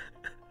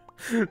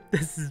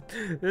 This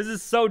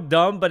is so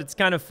dumb, but it's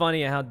kind of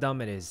funny at how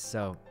dumb it is,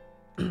 so...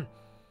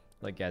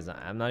 Look, guys,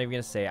 I'm not even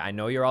gonna say it. I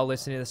know you're all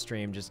listening to the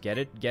stream. Just get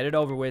it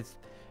over with.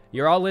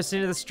 You're all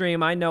listening to the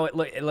stream. I know it.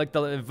 Look,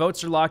 the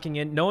votes are locking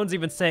in. No one's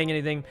even saying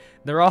anything.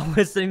 They're all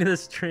listening to the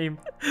stream.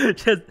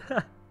 Just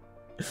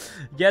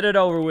get it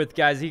over with,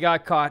 guys. He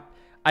got caught.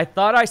 I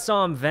thought I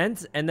saw him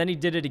vent, and then he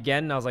did it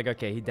again, and I was like,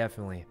 okay, he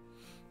definitely.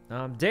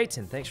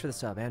 Dayton, thanks for the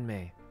sub, and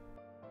May.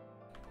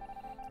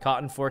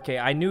 Caught in 4K.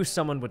 I knew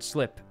someone would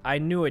slip. I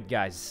knew it,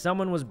 guys.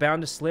 Someone was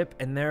bound to slip,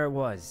 and there it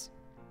was.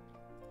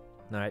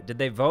 All right, did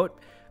they vote?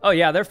 Oh,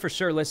 yeah, they're for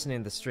sure listening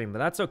to the stream, but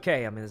that's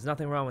okay. I mean, there's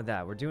nothing wrong with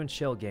that. We're doing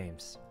chill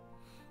games.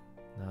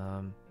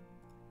 All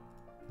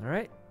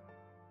right.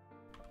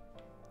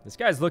 This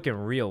guy's looking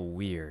real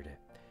weird.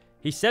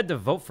 He said to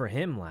vote for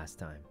him last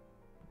time.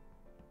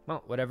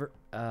 Well, whatever.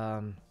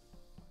 All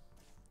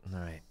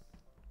right.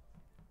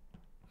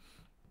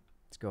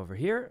 Let's go over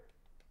here.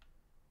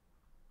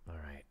 All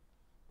right.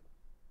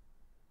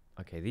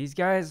 Okay, these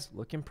guys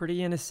looking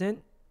pretty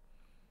innocent.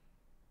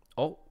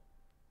 Oh.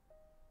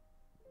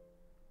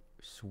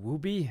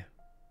 Swoopy.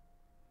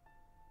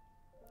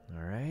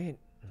 All right.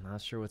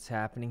 Not sure what's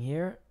happening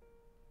here.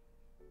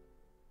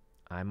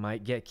 I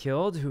might get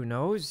killed. Who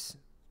knows?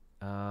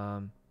 Look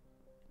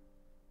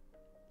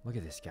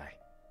at this guy.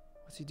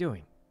 What's he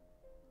doing?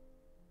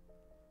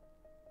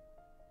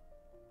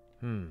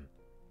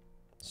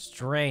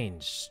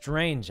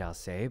 Strange, I'll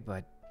say,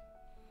 but...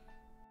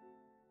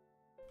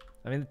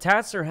 I mean, the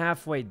tasks are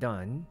halfway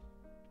done.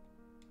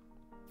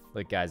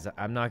 Look, guys,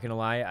 I'm not gonna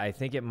lie. I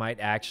think it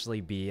might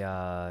actually be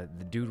the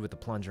dude with the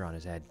plunger on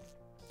his head.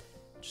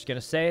 Just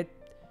gonna say it.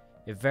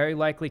 It very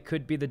likely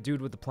could be the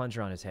dude with the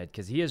plunger on his head,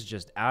 because he is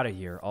just out of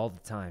here all the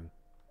time.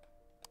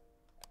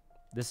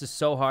 This is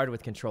so hard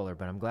with controller,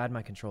 but I'm glad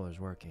my controller's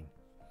working.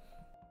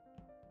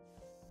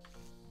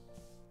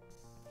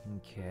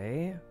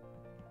 Okay.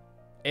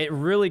 It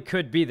really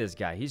could be this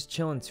guy. He's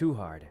chilling too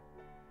hard.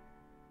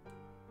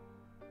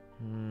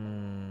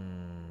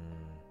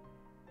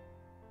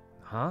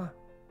 Huh?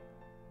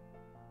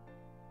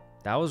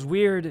 That was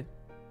weird.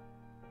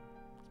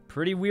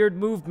 Pretty weird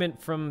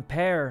movement from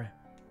Pear.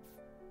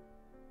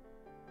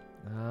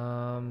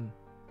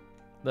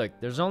 Look,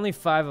 there's only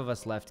 5 of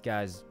us left,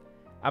 guys.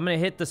 I'm gonna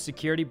hit the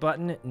security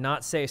button,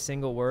 not say a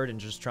single word, and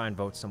just try and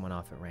vote someone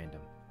off at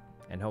random.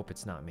 And hope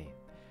it's not me.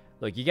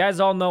 Look, you guys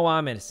all know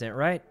I'm innocent,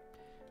 right?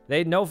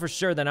 They know for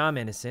sure that I'm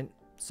innocent.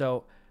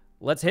 So,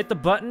 let's hit the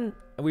button,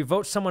 and we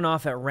vote someone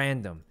off at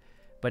random.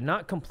 But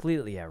not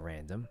completely at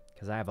random,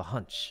 because I have a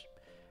hunch.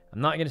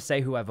 I'm not gonna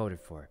say who I voted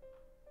for.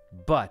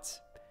 But,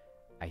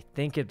 I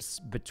think it's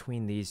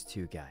between these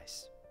 2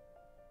 guys.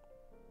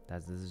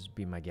 This would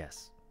be my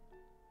guess.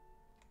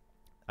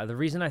 The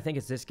reason I think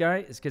it's this guy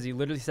is because he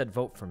literally said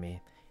vote for me,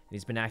 and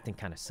he's been acting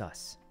kind of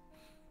sus.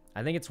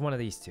 I think it's one of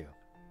these 2.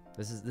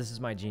 This is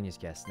my genius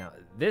guess. Now,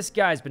 this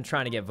guy's been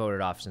trying to get voted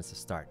off since the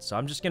start, so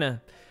I'm just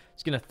gonna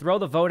throw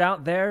the vote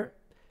out there,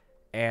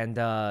 and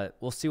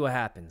we'll see what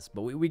happens.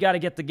 But we got to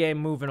get the game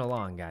moving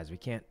along, guys. We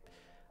can't.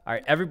 All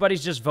right,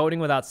 everybody's just voting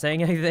without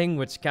saying anything,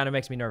 which kind of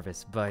makes me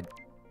nervous. But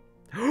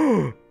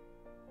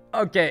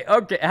okay.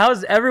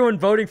 How's everyone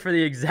voting for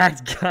the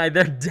exact guy?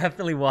 They're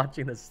definitely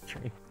watching the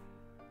stream.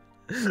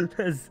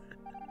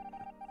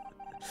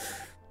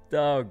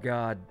 Oh,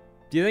 God.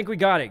 Do you think we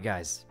got it,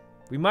 guys?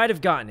 We might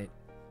have gotten it.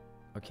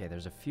 Okay,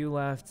 there's a few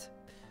left.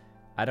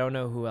 I don't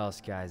know who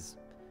else, guys.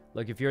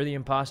 Look, if you're the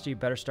imposter, you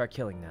better start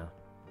killing now.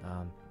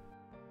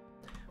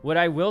 What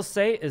I will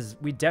say is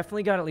we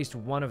definitely got at least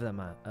one of them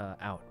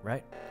out,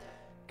 right?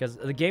 Because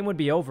the game would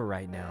be over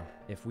right now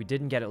if we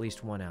didn't get at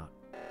least one out.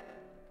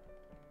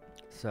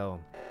 So,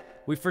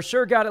 we for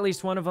sure got at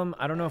least one of them.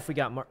 I don't know if we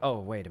got more. Oh,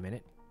 wait a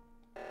minute.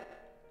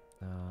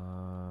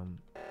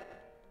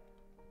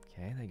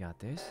 Okay, they got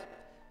this.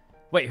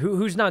 Wait,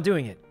 who's not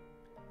doing it?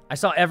 I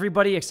saw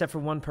everybody except for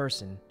one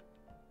person.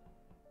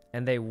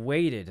 And they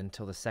waited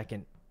until the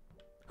second.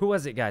 Who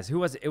was it, guys? Who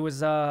was it? It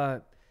was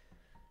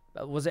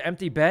it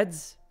Empty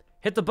Beds?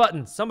 Hit the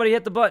button. Somebody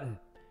hit the button.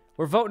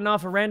 We're voting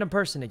off a random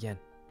person again.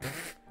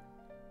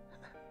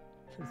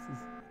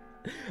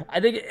 I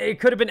think it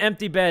could have been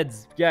Empty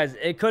Beds. Guys,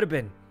 it could have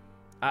been.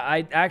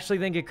 I actually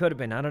think it could have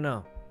been. I don't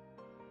know.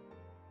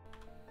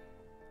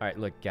 All right,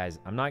 look, guys.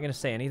 I'm not going to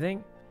say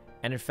anything.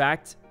 And in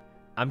fact,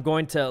 I'm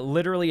going to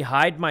literally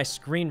hide my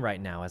screen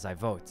right now as I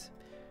vote.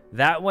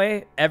 That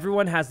way,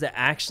 everyone has to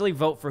actually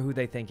vote for who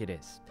they think it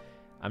is.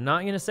 I'm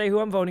not going to say who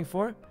I'm voting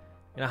for. I'm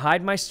going to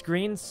hide my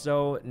screen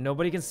so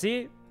nobody can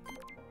see.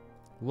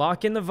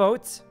 Lock in the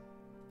vote.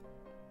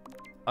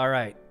 All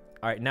right.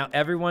 All right, now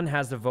everyone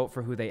has to vote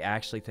for who they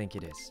actually think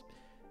it is.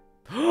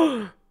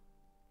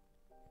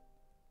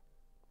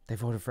 They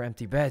voted for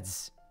Empty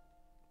Beds.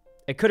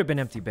 It could have been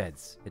Empty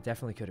Beds. It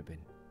definitely could have been.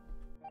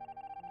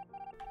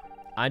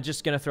 I'm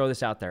just going to throw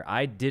this out there.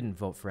 I didn't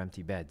vote for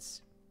Empty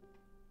Beds.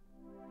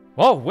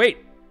 Whoa, wait.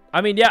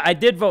 I mean, yeah, I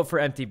did vote for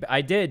Empty Beds.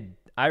 I did.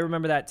 I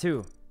remember that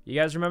too. You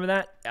guys remember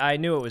that? I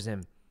knew it was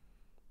him.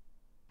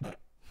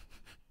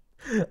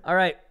 All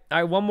right. All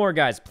right, one more,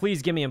 guys.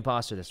 Please give me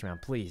imposter this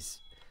round, please.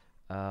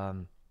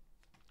 All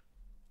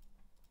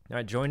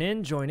right, join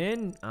in, join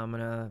in. I'm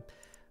going to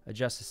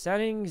adjust the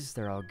settings.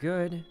 They're all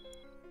good.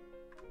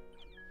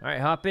 All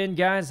right, hop in,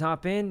 guys.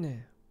 Hop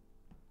in.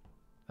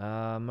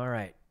 All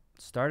right.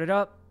 Start it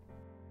up.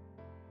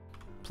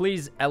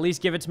 Please, at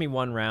least give it to me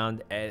one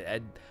round.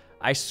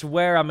 I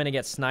swear I'm going to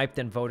get sniped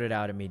and voted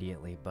out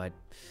immediately, but...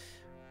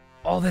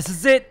 Oh, this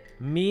is it!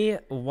 Me,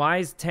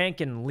 Wise,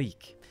 Tank, and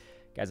Leak.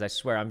 Guys, I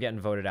swear I'm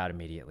getting voted out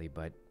immediately,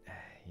 but...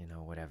 You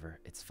know, whatever.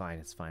 It's fine,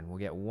 it's fine. We'll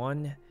get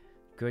one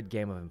good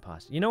game of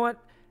imposter. You know what?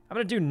 I'm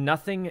going to do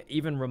nothing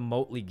even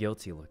remotely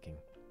guilty looking.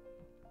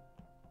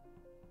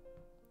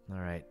 All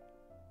right.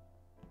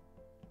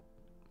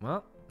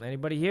 Well,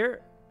 anybody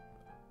here?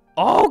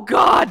 Oh,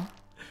 God!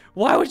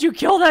 Why would you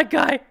kill that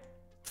guy?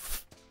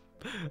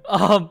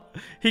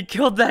 He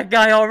killed that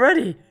guy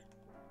already.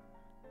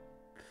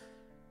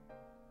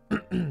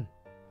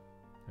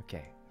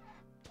 Okay.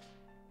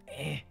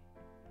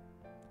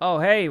 Oh,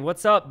 hey,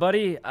 what's up,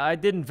 buddy? I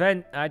didn't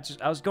vent. I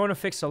was going to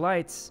fix the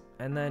lights,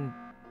 and then...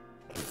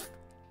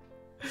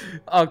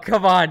 Oh,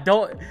 come on.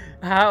 Don't...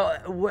 How...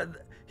 What?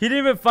 He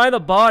didn't even find the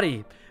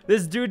body.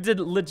 This dude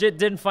legit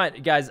didn't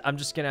find... Guys, I'm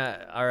just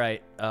gonna... All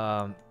right.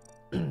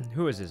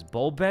 Who is this?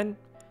 Bolben?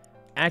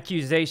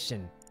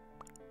 Accusation.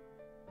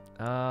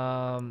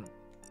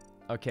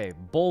 Okay,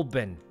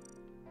 Bolben.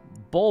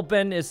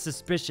 Bolben is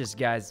suspicious,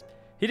 guys.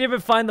 He didn't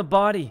even find the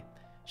body.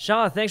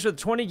 Shaw, thanks for the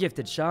 20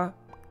 gifted, Shaw.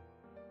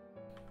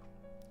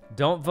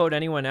 Don't vote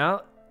anyone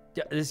out.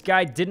 This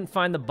guy didn't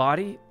find the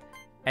body,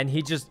 and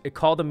he just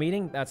called a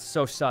meeting. That's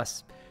so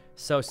sus.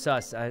 So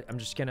sus. I'm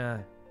just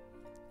gonna...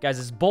 Guys,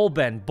 it's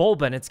Bolben.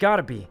 Bolben, it's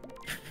gotta be.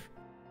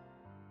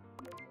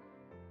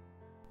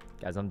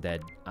 Guys, I'm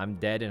dead. I'm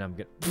dead, and I'm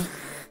gonna...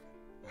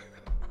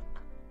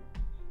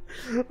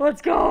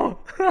 Let's go.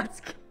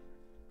 Let's go.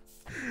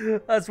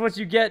 That's what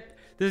you get.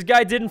 This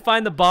guy didn't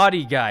find the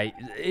body, guy.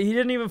 He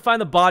didn't even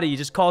find the body. He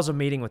just calls a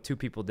meeting with 2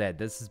 people dead.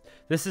 This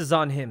is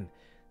on him.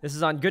 This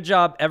is on... Good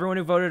job. Everyone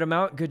who voted him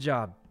out, good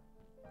job.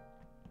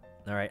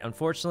 All right.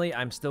 Unfortunately,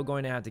 I'm still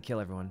going to have to kill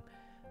everyone.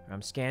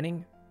 I'm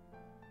scanning.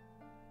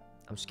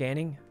 I'm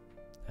scanning.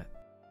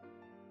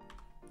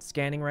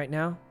 Scanning right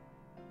now.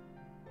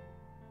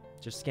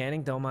 Just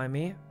scanning. Don't mind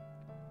me.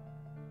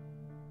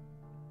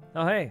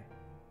 Oh, hey.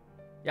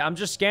 Yeah, I'm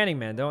just scanning,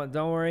 man. Don't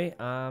worry.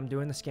 I'm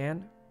doing the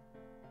scan.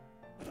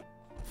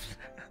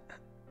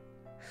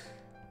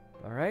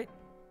 All right.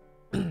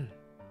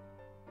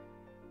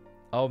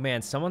 Oh,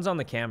 man. Someone's on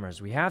the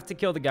cameras. We have to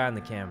kill the guy on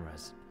the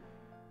cameras.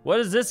 What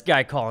is this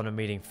guy calling a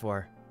meeting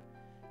for?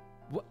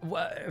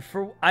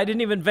 I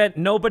didn't even vent.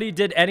 Nobody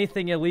did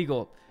anything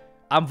illegal.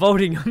 I'm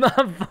voting him.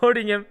 I'm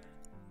voting him.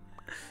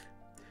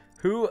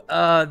 Who?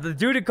 The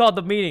dude who called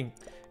the meeting.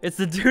 It's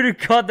the dude who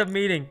called the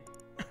meeting.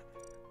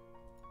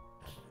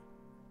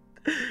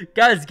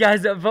 Guys,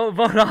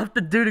 vote off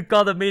the dude who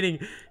called the meeting.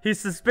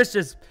 He's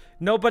suspicious.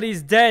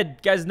 Nobody's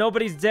dead. Guys,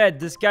 nobody's dead.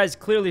 This guy's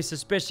clearly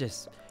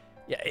suspicious.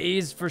 Yeah,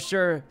 he's for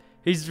sure.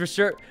 He's for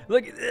sure.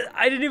 Look,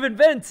 I didn't even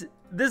vent.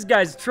 This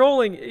guy's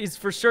trolling. He's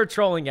for sure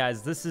trolling,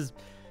 guys. This is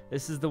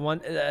the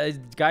one.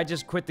 Guy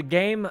just quit the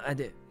game.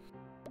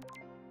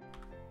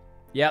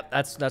 Yep,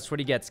 that's what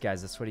he gets,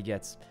 guys. That's what he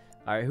gets.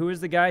 All right, who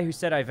is the guy who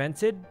said I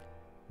vented?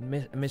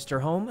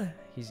 Mr. Home?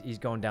 He's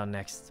going down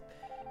next.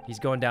 He's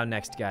going down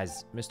next,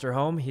 guys. Mr.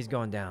 Home, he's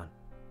going down.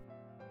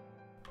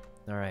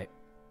 All right.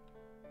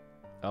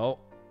 Oh,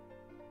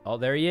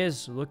 there he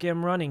is. Look at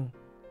him running.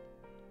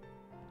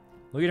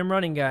 Look at him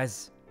running,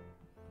 guys.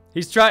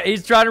 He's trying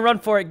to run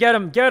for it. Get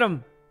him, get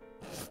him.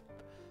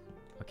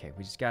 Okay,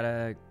 we just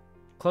gotta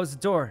close the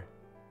door.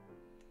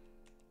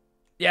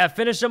 Yeah,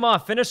 finish him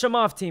off,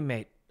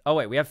 teammate. Oh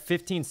wait, we have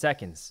 15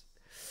 seconds.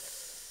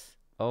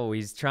 Oh,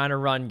 he's trying to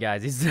run,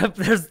 guys.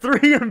 There's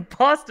 3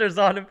 imposters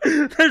on him.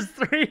 There's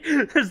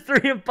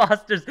three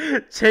imposters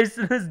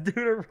chasing this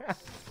dude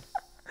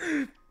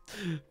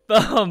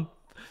around.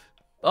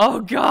 Oh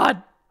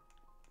god.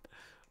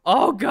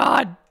 Oh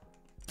god.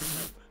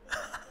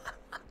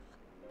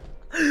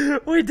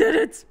 We did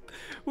it.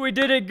 We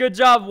did it. Good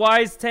job,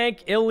 Wise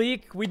Tank,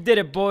 Illik. We did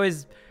it,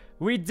 boys.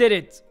 We did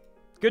it.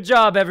 Good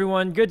job,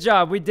 everyone. Good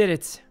job. We did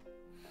it.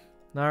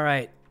 All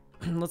right.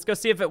 Let's go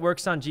see if it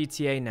works on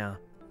GTA now.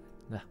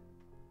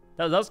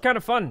 That was kind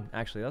of fun,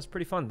 actually. That was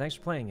pretty fun. Thanks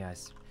for playing,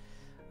 guys.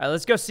 All right,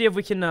 let's go see if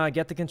we can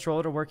get the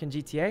controller to work in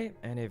GTA.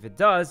 And if it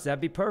does, that'd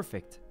be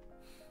perfect.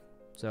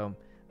 So,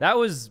 that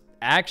was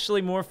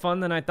actually more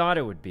fun than I thought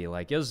it would be.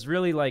 Like, it was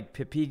really like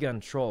PP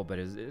gun troll, but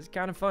it was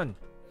kind of fun.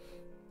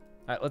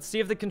 All right, let's see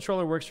if the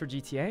controller works for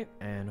GTA.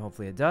 And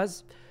hopefully it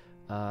does.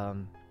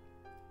 And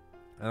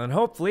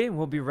hopefully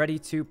we'll be ready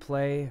to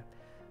play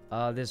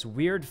this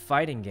weird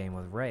fighting game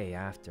with Ray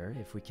after.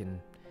 If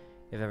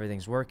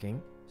everything's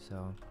working.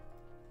 So...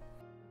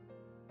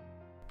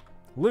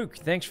 Luke,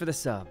 thanks for the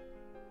sub.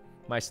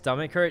 My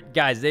stomach hurt.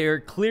 Guys, they are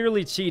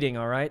clearly cheating,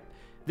 all right?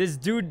 This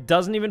dude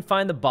doesn't even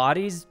find the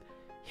bodies,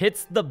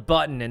 hits the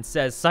button and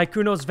says,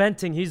 Sykkuno's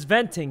venting. He's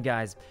venting,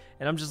 guys.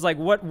 And I'm just like,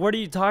 what are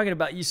you talking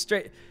about?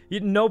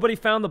 Nobody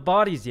found the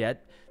bodies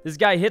yet. This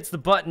guy hits the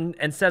button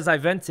and says I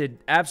vented.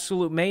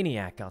 Absolute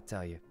maniac, I'll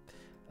tell you.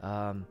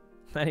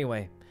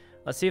 Anyway,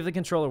 let's see if the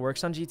controller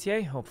works on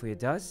GTA. Hopefully it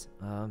does.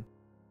 All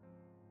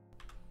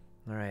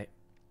right.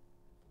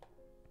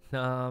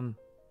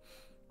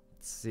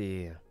 Let's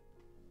see.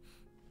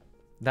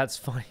 That's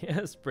funny.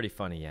 It's pretty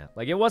funny, yeah.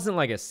 Like, it wasn't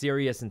like a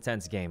serious,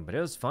 intense game, but it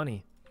was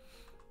funny.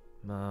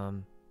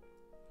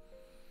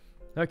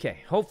 Okay,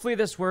 hopefully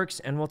this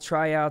works, and we'll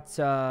try out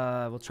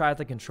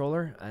the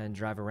controller and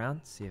drive around,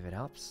 see if it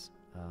helps.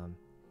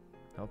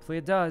 Hopefully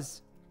it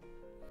does.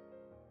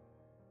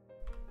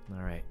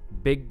 All right,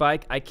 Big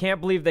Bike. I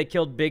can't believe they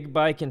killed Big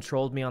Bike and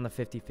trolled me on the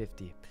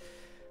 50-50.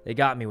 They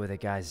got me with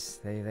it, guys.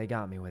 They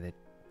got me with it.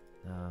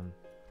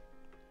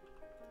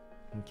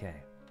 Okay.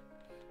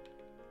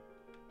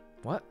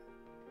 What?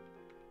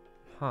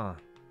 Huh.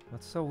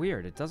 That's so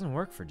weird. It doesn't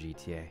work for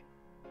GTA.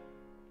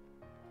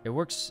 It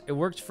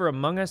worked for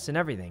Among Us and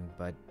everything,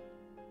 but...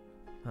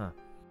 Huh.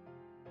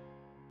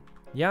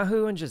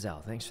 Yahoo and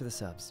Giselle, thanks for the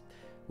subs.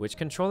 Which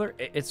controller?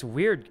 It's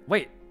weird.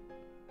 Wait.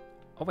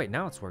 Oh, wait,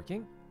 now it's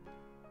working.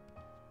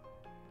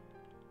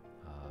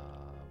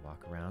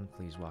 Walk around.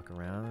 Please walk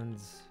around.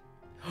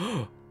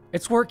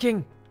 It's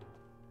working!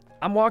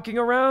 I'm walking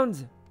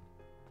around!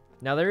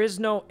 Now, there is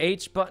no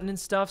H button and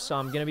stuff, so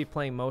I'm going to be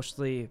playing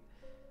mostly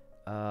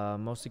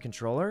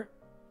controller,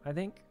 I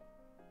think.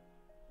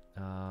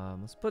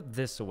 Let's put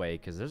this away,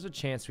 because there's a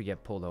chance we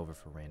get pulled over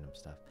for random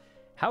stuff.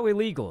 How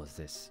illegal is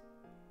this?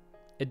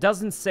 It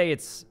doesn't say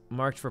it's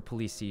marked for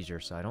police seizure,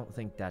 so I don't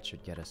think that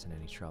should get us in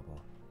any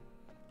trouble.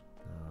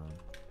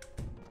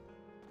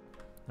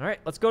 Alright,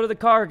 let's go to the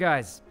car,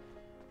 guys.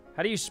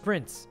 How do you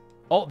sprint?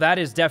 Oh, that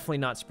is definitely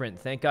not sprint.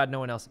 Thank God no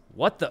one else...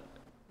 What the...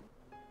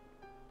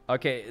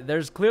 Okay,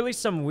 there's clearly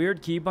some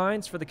weird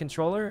keybinds for the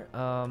controller.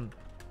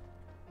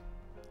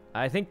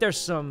 I think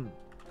there's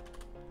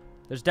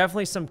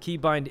definitely some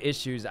keybind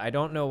issues. I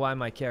don't know why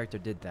my character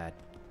did that.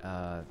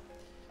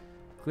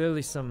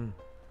 Clearly some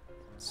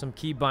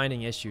key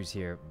binding issues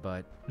here,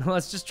 but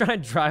let's just try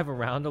and drive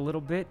around a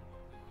little bit.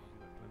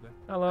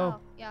 Hello.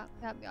 Oh, yeah.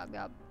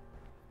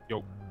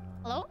 Yo.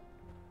 Hello?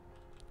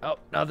 Oh,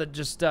 nothing.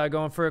 Just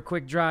going for a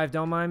quick drive.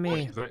 Don't mind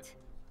me.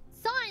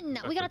 Son,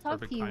 we gotta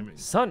talk to you. Timing.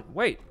 Son,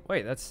 wait.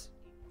 That's...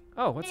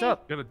 Oh, what's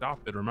up? Get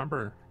adopted,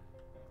 remember?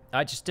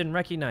 I just didn't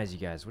recognize you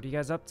guys. What are you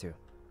guys up to?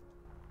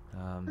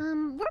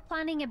 We're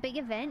planning a big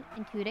event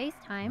in 2 days'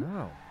 time.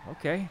 Oh,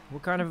 okay.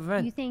 What kind of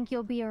event? You think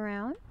you'll be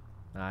around?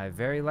 I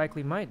very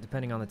likely might,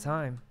 depending on the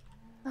time.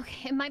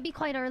 Okay, it might be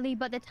quite early,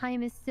 but the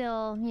time is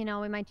still, you know,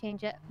 we might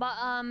change it. But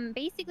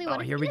basically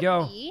what here we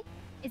go.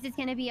 It's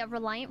gonna be a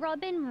Reliant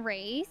Robin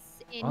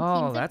race in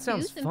Oh, teams that of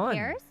sounds two fun. In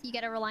pairs. You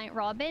get a Reliant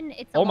Robin.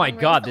 It's a Oh my long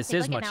race. God, It'll this take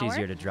is like much an hour.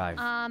 easier to drive.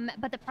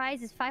 But the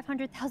prize is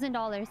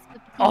 $500,000.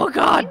 Oh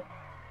God!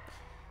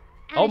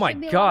 Oh my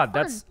God,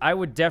 God, I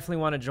would definitely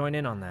want to join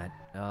in on that.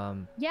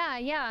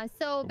 Yeah.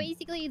 So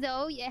basically,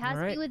 though, it has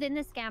to be within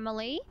the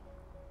Scamily.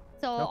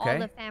 So all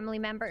the family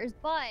members.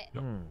 But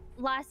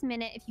last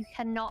minute, if you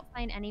cannot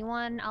find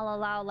anyone, I'll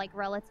allow like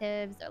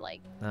relatives or like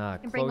you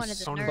can bring one of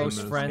the close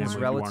nerds. friends,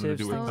 relatives,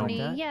 things like Tony,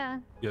 that. yeah.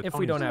 If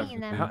we don't have,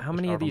 how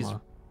many of these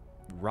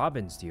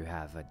Robins do you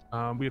have?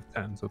 We have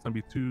 10, so it's gonna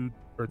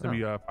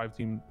be 5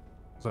 teams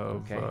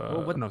of. Okay.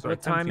 Well,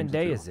 what time and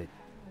day is it?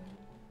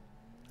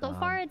 So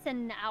far, it's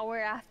an hour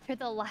after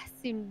the last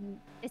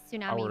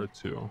tsunami. Hour or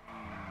two.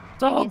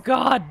 Oh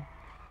God!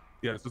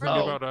 Yeah, so it's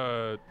gonna be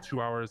about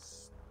 2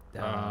 hours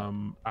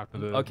after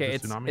the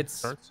tsunami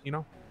starts. You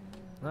know.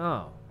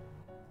 Oh.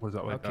 Was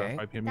that like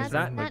 5 p.m.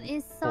 That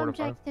is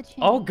subject to change.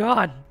 Oh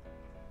God!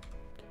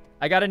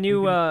 I got a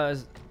new.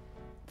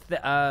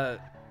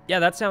 Yeah,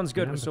 that sounds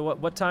good. So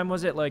what time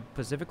was it? Like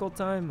Pacifical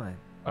time?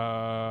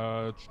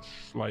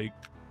 Like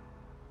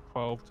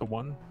 12 to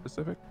 1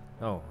 Pacific.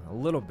 Oh, a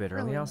little bit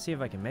early. I'll see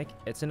if I can make it.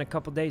 It's in a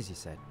couple days, you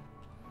said.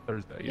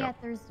 Thursday, yeah.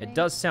 Thursday. It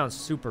does sound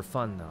super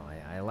fun, though.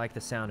 I like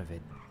the sound of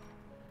it.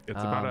 It's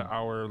about an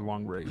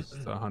hour-long race.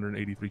 It's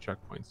 183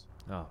 checkpoints.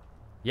 Oh,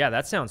 yeah,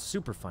 that sounds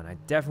super fun.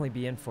 I'd definitely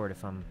be in for it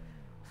if I'm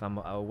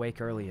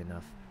awake early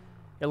enough.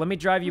 Yeah, let me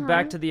drive you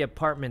back to the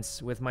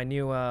apartments with my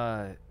new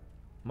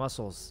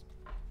muscles.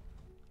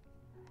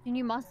 Your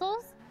new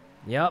muscles?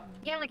 Yep.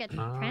 Yeah, like a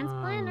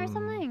transplant or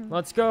something.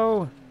 Let's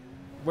go.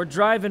 We're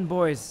driving,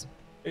 boys.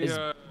 Is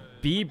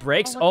B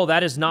brakes? Oh,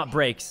 that is not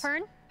brakes.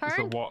 Turn.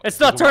 It's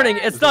not turning.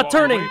 It's not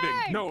turning.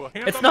 No,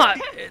 it's not.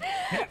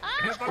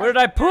 Where did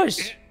I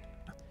push?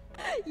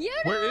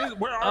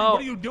 What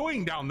are you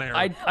doing down there?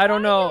 I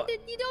don't know.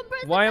 You don't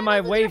press Why am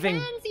I waving?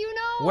 Hands, you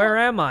know? Where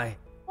am I?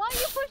 Why are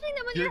you pushing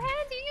them with your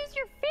hands? You use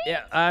your feet.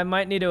 Yeah, I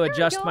might need to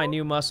adjust my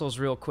new muscles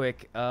real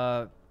quick.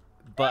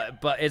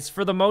 But it's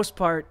for the most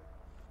part.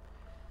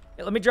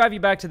 Let me drive you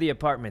back to the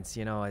apartments,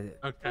 you know.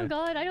 Okay. Oh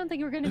God, I don't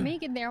think we're gonna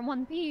make it there in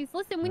one piece.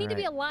 Listen, we need to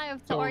be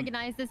alive to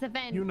organize this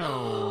event. You know.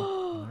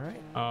 All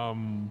right.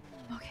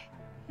 Okay.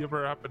 You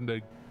ever happen to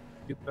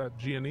get that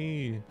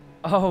G&E?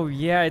 Oh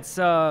yeah, it's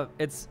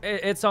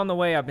on the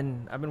way. I've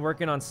been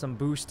working on some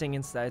boosting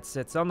and stuff.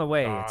 It's on the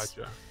way.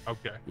 Gotcha.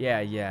 Okay.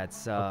 Yeah.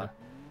 It's how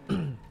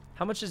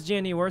much is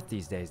G&E worth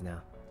these days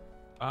now?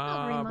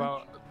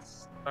 About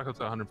back up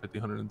to 150,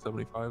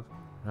 175.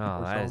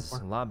 Oh, that is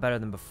a lot better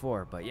than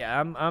before. But yeah,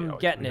 I'm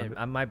getting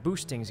it. My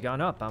boosting's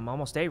gone up. I'm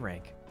almost A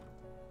rank.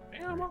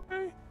 Damn,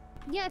 okay.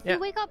 Yeah, if you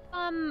wake up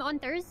on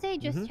Thursday,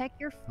 just check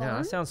your phone. Yeah,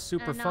 that sounds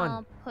super fun.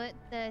 I'll put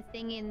the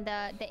thing in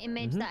the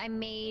image that I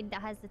made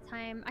that has the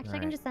time. Actually, I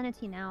can just send it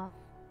to you now.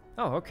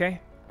 Oh, okay.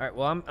 All right.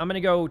 Well, I'm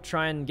gonna go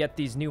try and get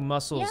these new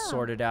muscles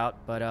sorted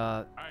out. But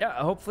yeah,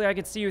 hopefully I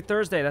can see you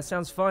Thursday. That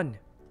sounds fun.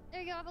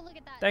 There you go. Have a look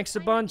at that. Thanks a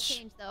bunch.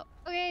 Change, though.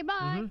 Okay,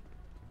 bye. All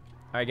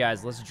right,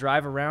 guys, let's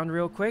drive around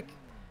real quick.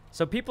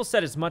 So people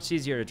said it's much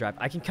easier to drive.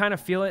 I can kind of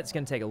feel it. It's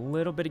going to take a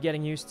little bit of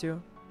getting used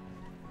to.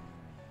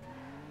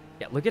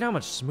 Yeah, look at how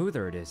much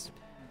smoother it is.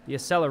 The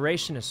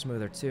acceleration is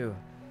smoother, too.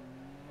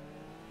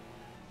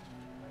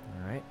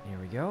 All right, here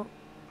we go.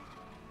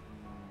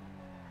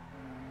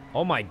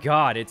 Oh my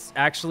god, it's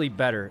actually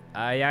better.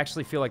 I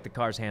actually feel like the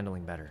car's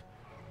handling better.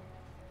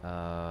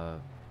 Yeah,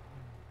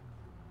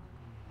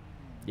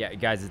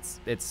 guys,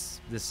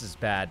 this is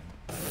bad.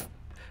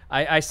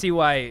 I see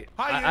why.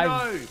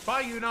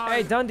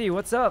 Hey, Dundee,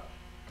 what's up?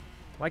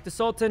 Like the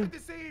Sultan? Good to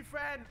see you,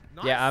 friend.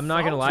 Yeah, I'm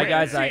not gonna lie,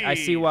 guys. I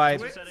see why.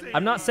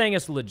 I'm not saying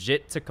it's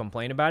legit to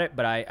complain about it,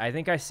 but I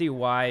think I see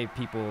why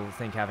people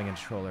think having a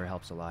controller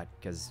helps a lot.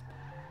 Because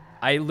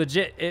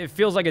it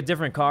feels like a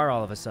different car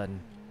all of a sudden.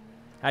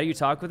 How do you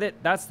talk with it?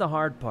 That's the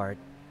hard part.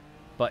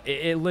 But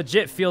it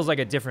legit feels like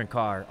a different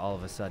car all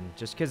of a sudden.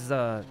 Just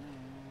because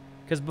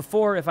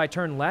before, if I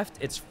turn left,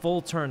 it's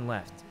full turn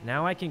left.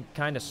 Now I can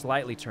kind of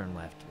slightly turn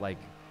left. Like,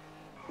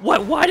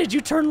 what? Why did you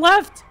turn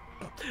left?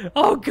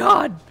 Oh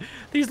God,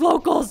 these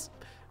locals.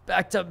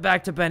 Back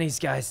to Benny's,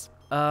 guys.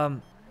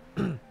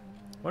 Wonder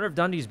if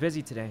Dundee's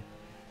busy today.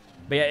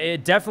 But yeah,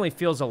 it definitely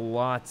feels a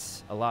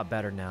lot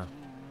better now.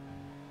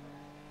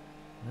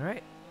 All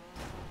right.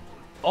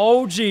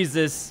 Oh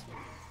Jesus.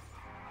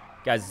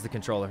 Guys, it's the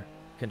controller.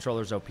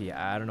 Controller's OP.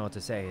 I don't know what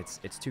to say.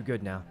 It's too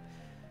good now.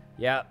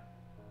 Yeah.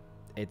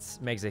 It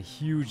makes a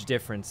huge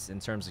difference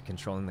in terms of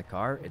controlling the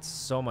car. It's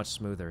so much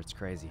smoother. It's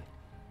crazy.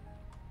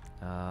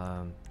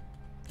 All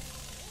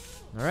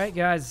right,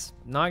 guys.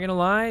 Not gonna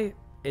lie,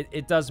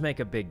 it does make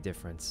a big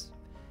difference.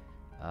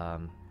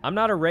 I'm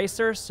not a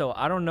racer, so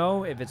I don't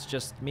know if it's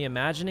just me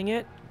imagining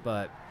it,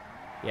 but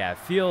yeah, it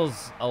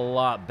feels a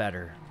lot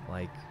better.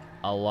 Like,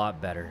 a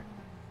lot better.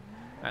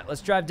 All right,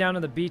 let's drive down to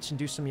the beach and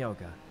do some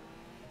yoga.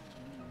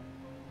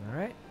 All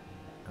right,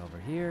 over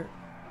here.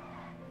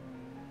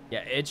 Yeah,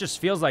 it just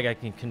feels like I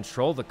can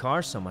control the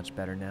car so much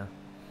better now.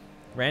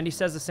 Randy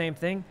says the same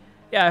thing.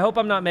 Yeah, I hope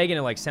I'm not making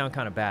it like sound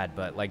kind of bad,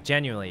 but like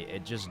genuinely,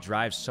 it just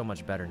drives so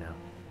much better now.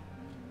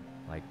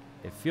 Like,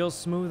 it feels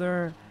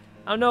smoother.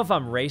 I don't know if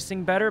I'm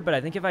racing better, but I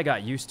think if I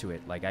got used to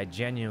it, like I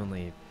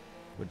genuinely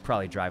would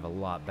probably drive a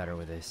lot better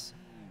with this.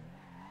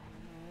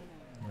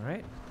 All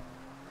right.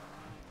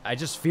 I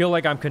just feel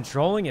like I'm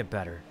controlling it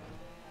better.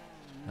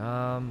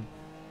 Oh,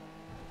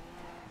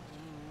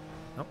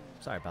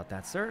 sorry about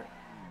that, sir.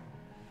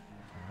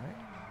 All right.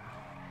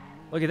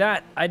 Look at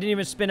that. I didn't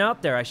even spin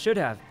out there. I should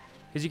have.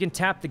 Because you can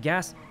tap the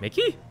gas.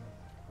 Mickey?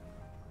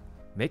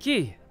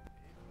 Mickey?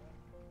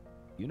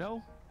 You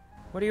know?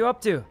 What are you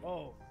up to?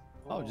 Oh,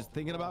 just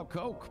thinking about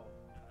Coke.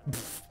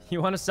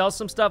 You want to sell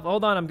some stuff?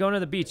 Hold on, I'm going to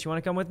the beach. You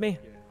want to come with me?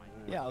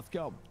 Yeah, let's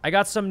go. I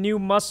got some new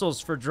muscles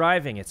for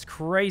driving. It's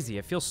crazy.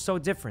 It feels so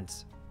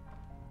different.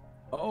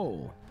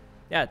 Oh.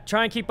 Yeah,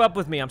 try and keep up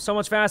with me. I'm so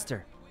much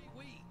faster.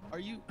 Wait. Are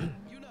you...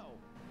 you know...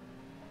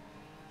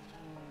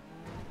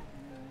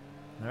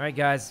 All right,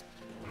 guys.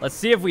 Let's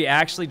see if we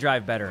actually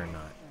drive better or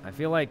not. I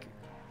feel like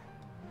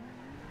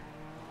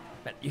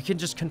you can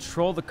just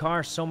control the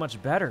car so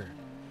much better.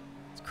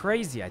 It's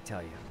crazy, I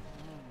tell you.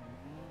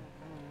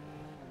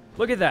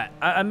 Look at that.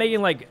 I'm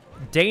making like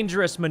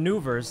dangerous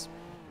maneuvers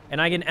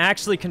and I can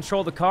actually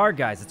control the car,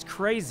 guys. It's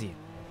crazy.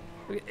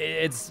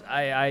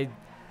 I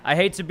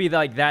hate to be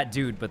like that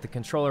dude, but the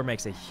controller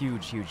makes a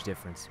huge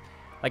difference.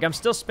 Like, I'm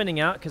still spinning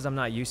out because I'm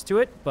not used to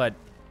it, but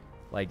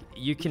like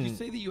you can... Would you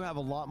say that you have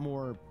a lot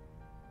more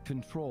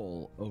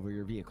control over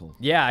your vehicle?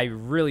 Yeah, I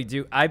really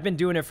do. I've been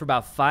doing it for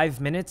about 5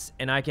 minutes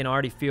and I can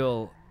already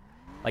feel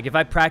like if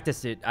I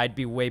practice it, I'd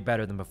be way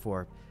better than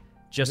before.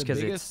 Just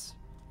because it's...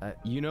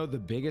 you know, the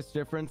biggest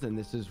difference, and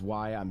this is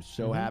why I'm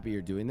so happy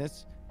you're doing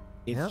this,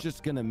 it's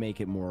just going to make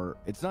it more...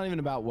 It's not even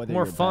about whether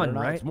more you're fun, better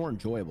or not. right? It's more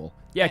enjoyable.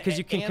 Yeah, because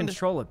you can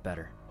control it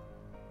better.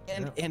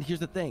 And here's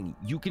the thing.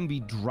 You can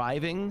be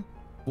driving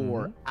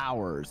for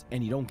hours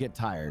and you don't get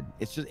tired.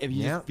 It's just if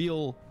you just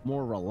feel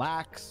more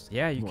relaxed.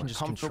 Yeah, you can just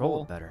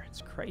control it better.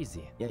 It's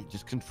crazy. Yeah, you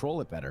just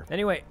control it better.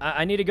 Anyway,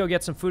 I need to go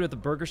get some food at the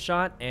burger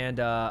shot, and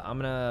I'm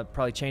gonna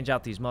probably change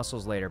out these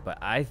muscles later, but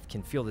I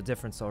can feel the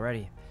difference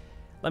already.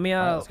 Let me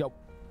let's go.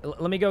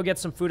 Let me go get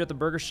some food at the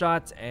burger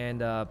shot and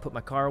put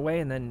my car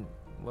away, and then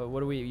what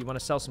do we? You want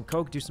to sell some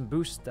Coke? Do some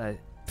Boost?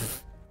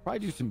 Probably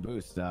do some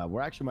Boost.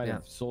 We're actually might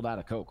have sold out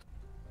of Coke.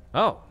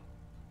 Oh,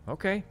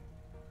 okay.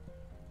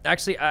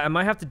 Actually, I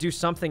might have to do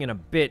something in a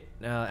bit,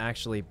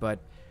 actually, but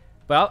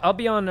I'll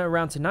be on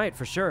around tonight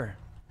for sure.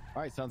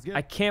 All right, sounds good.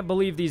 I can't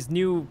believe these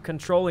new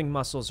controlling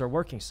muscles are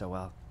working so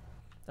well.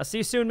 I'll see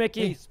you soon,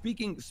 Mickey. Hey,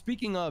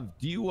 speaking of,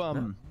 do you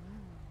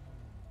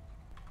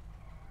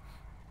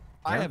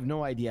I have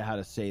no idea how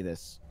to say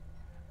this.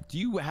 Do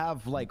you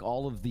have like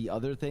all of the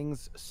other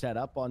things set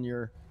up on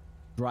your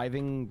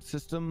driving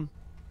system?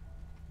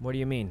 What do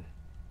you mean?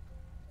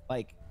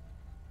 Like,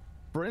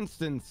 for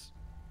instance,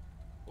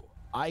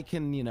 I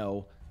can, you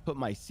know, put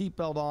my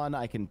seatbelt on.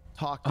 I can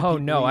talk to Oh,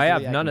 no, I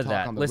have easily. none of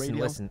that.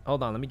 Listen.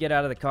 Hold on. Let me get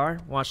out of the car.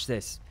 Watch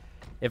this.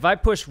 If I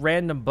push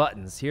random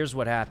buttons, here's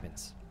what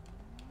happens.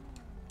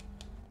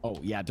 Oh,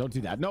 yeah, don't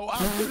do that. No.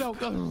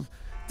 No.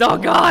 Oh,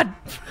 God.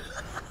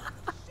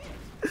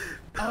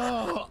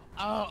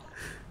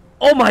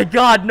 Oh, my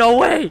God. No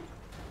way.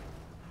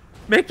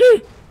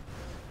 Mickey?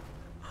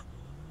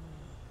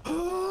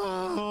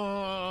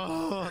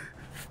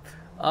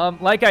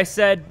 Like I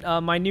said,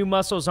 my new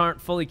muscles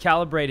aren't fully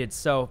calibrated,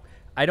 so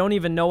I don't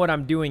even know what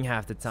I'm doing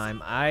half the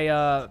time.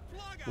 I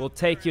will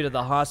take you to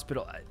the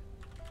hospital.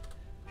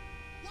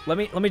 Let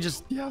me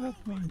just. Yeah, that's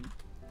fine.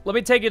 Let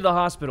me take you to the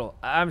hospital.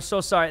 I'm so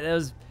sorry. That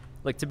was,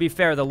 like, to be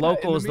fair, the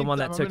local is the one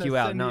that took you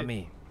out, not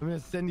me. I'm gonna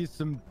send you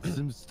some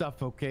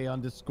stuff, okay,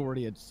 on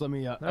Discordia. Just let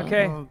me.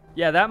 Okay.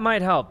 Yeah, that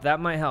might help. That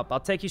might help. I'll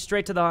take you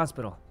straight to the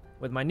hospital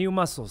with my new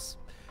muscles.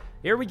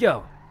 Here we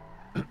go.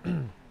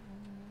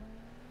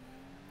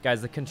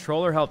 Guys, the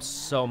controller helps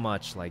so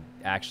much. Like,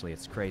 actually,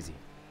 it's crazy.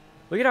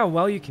 Look at how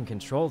well you can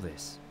control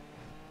this.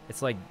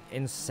 It's, like,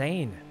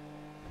 insane.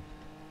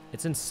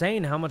 It's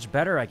insane how much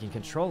better I can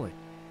control it.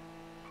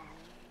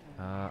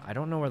 I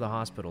don't know where the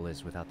hospital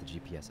is without the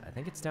GPS. I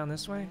think it's down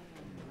this way.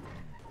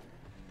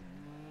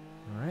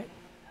 All right.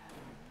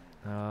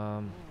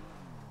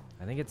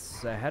 I think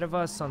it's ahead of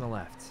us on the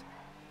left.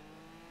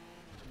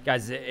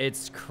 Guys,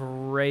 it's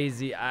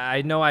crazy.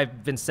 I know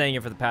I've been saying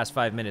it for the past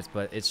 5 minutes,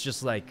 but it's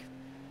just, like,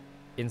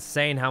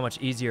 insane how much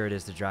easier it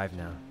is to drive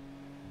now.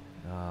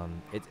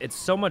 It's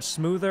so much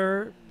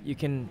smoother. You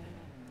can,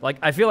 like,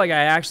 I feel like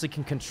I actually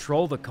can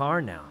control the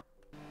car now.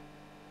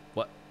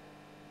 What?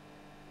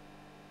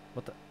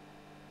 What the?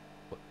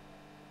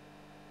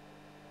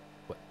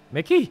 What?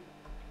 Mickey?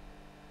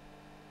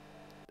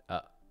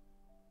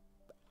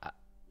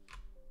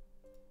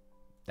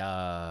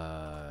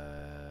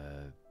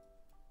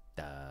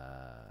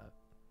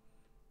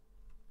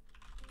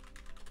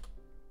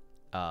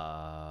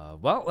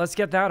 Well, let's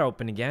get that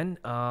open again.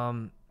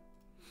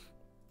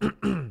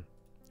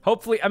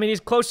 Hopefully, I mean,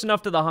 he's close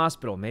enough to the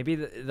hospital. Maybe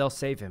they'll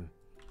save him.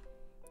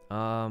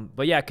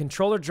 But yeah,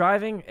 controller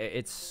driving,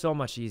 it's so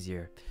much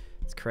easier.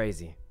 It's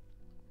crazy.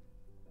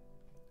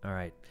 All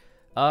right.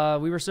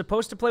 We were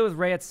supposed to play with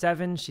Ray at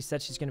 7. She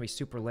said she's going to be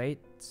super late,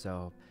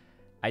 so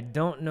I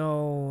don't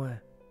know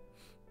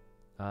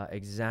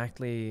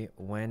exactly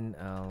when.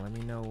 Let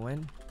me know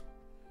when.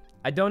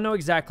 I don't know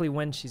exactly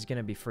when she's going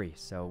to be free,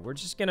 so we're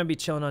just going to be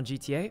chilling on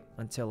GTA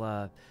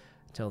until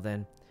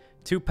then.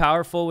 Too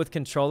powerful with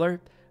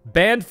controller.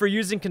 Banned for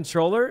using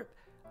controller?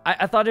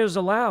 I thought it was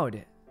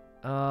allowed.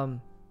 I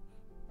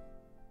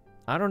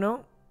don't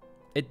know.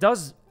 It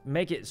does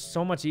make it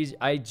so much easier.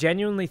 I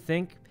genuinely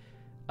think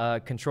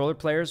controller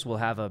players will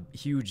have a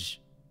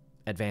huge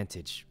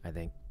advantage, I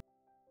think.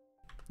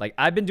 Like,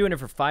 I've been doing it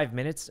for 5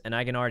 minutes, and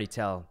I can already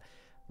tell,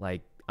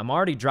 like, I'm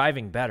already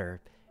driving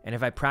better. And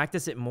if I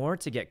practice it more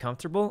to get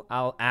comfortable,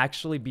 I'll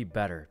actually be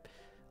better.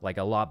 Like,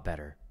 a lot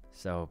better.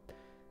 So,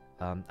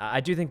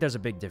 I do think there's a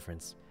big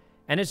difference.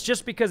 And it's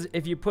just because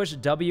if you push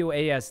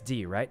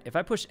WASD, right? If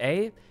I push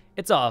A,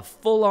 it's a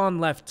full-on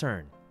left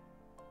turn.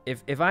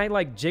 If I,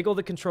 like, jiggle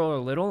the controller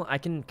a little, I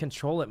can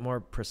control it more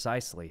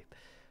precisely.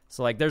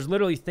 So, like, there's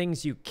literally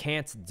things you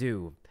can't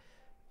do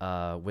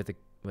with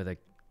a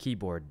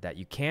keyboard that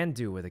you can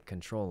do with a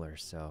controller.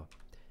 So,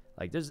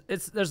 like,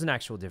 there's an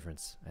actual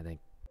difference, I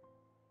think.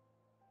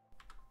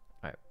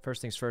 All right,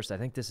 first things first. I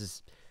think this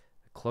is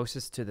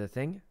closest to the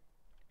thing.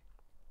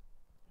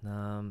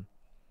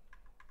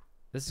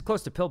 This is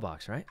close to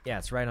Pillbox, right? Yeah,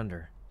 it's right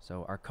under.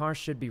 So our car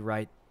should be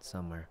right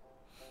somewhere.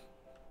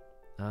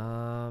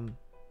 A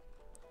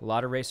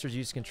lot of racers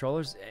use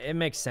controllers. It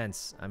makes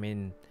sense. I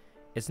mean,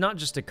 it's not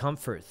just a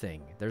comfort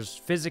thing. There's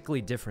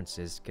physically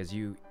differences because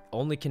you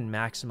only can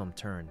maximum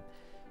turn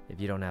if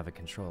you don't have a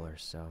controller.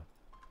 So,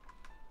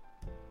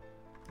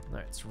 all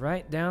right, it's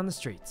right down the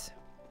street.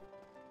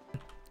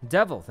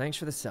 Devil, thanks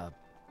for the sub.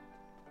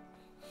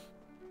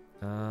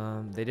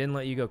 They didn't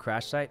let you go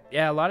crash site?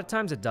 Yeah, a lot of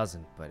times it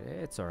doesn't, but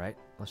it's all right.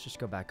 Let's just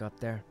go back up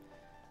there.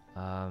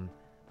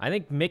 I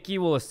think Mickey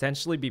will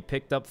essentially be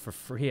picked up for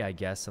free, I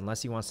guess,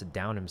 unless he wants to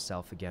down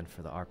himself again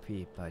for the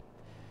RP, but...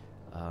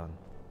 all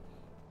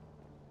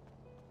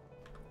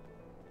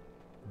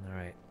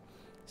right.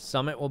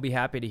 Summit will be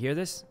happy to hear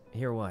this.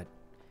 Hear what?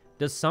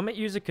 Does Summit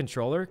use a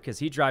controller? Because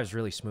he drives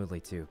really smoothly,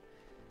 too.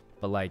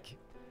 But, like...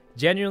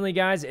 Genuinely,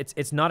 guys,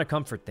 it's not a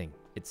comfort thing.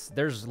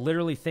 There's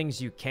literally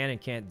things you can and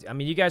can't do. I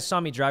mean, you guys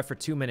saw me drive for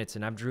 2 minutes,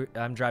 and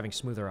I'm driving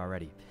smoother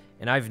already.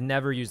 And I've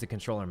never used a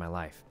controller in my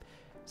life.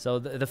 So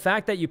the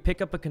fact that you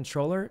pick up a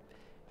controller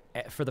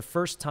for the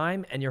first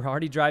time and you're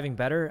already driving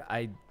better,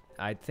 I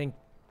think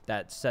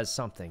that says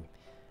something,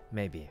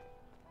 maybe.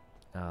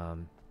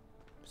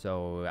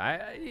 So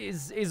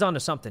he's onto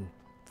something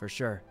for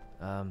sure.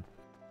 All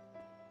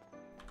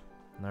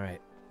right.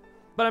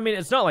 But, I mean,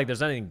 it's not like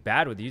there's anything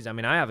bad with these. I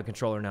mean, I have a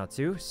controller now,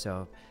 too.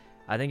 So,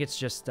 I think it's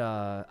just...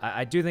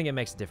 I do think it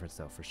makes a difference,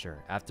 though, for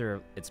sure. After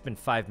it's been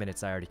 5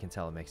 minutes, I already can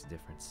tell it makes a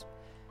difference.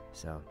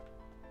 So.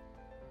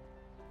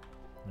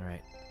 All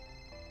right.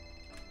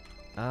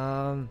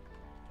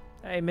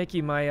 Hey,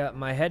 Mickey,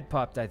 my head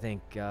popped, I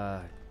think.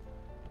 Yep,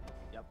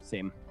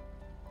 same.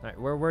 All right,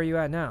 where are you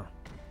at now?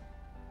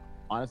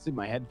 Honestly,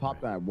 my head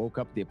popped and I woke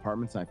up at the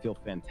apartments and I feel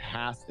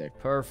fantastic.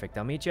 Perfect.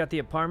 I'll meet you at the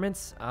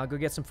apartments. I'll go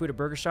get some food at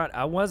Burger Shot.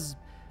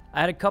 I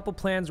had a couple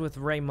plans with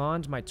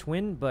Raymond, my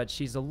twin, but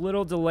she's a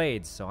little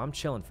delayed, so I'm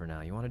chilling for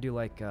now. You want to do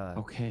like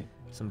okay,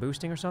 some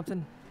boosting or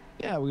something?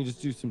 Yeah, we can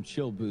just do some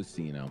chill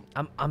boosting, you know.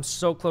 I'm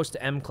so close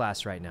to M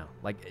class right now.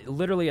 Like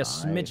literally a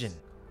smidgen.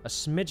 A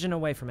smidgen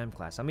away from M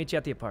class. I'll meet you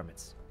at the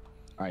apartments.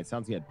 All right,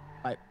 sounds good.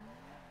 Bye.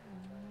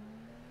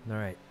 All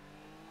right.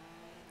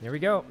 There we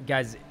go.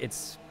 Guys,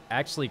 it's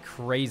actually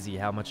crazy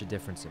how much a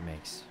difference it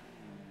makes.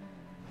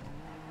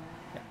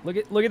 Yeah,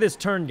 look at this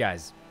turn,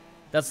 guys.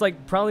 That's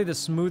like probably the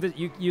smoothest.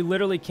 You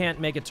literally can't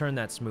make a turn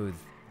that smooth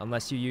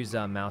unless you use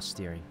mouse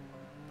steering.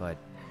 But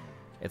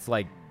it's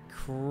like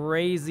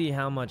crazy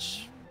how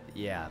much.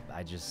 Yeah,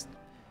 it's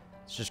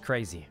just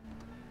crazy.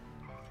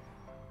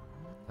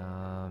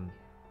 All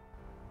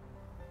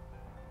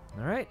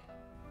right.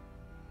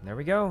 There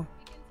we go.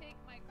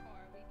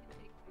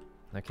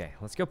 Okay,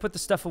 let's go put the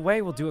stuff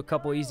away. We'll do a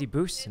couple easy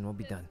boosts and we'll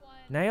be done.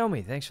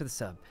 Naomi, thanks for the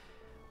sub.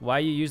 Why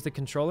you use the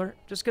controller?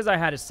 Just because I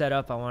had it set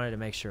up, I wanted to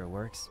make sure it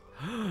works.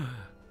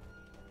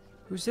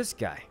 Who's this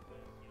guy?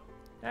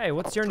 Hey,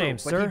 what's your name,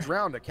 sir? But he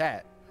drowned a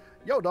cat.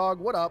 Yo, dog,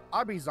 what up?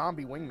 I be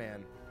zombie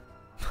wingman.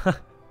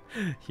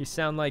 You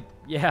sound like,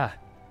 yeah.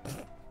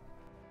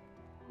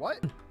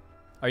 What?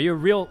 Are you a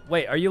real,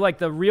 wait, are you like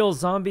the real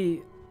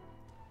zombie?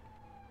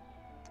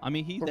 I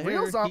mean, he's the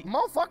real zombie.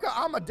 Motherfucker,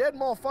 I'm a dead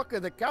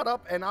motherfucker that got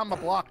up and I'm a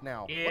block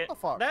now. Yeah, what the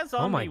fuck? That's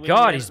oh my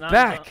god, he's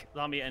back.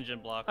 Zombie engine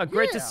block. Oh,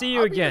 great to see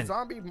you again.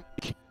 Zombie.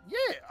 Yeah,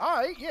 all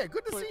right. Yeah,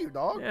 good to see you,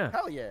 dog. Yeah.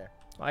 Hell yeah.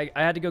 I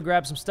had to go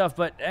grab some stuff,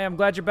 but hey, I'm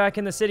glad you're back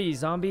in the city,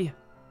 zombie.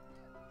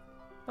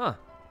 Huh.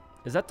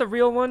 Is that the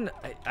real one?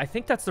 I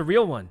think that's the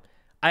real one.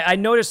 I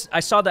noticed, I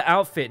saw the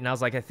outfit and I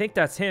was like, I think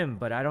that's him,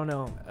 but I don't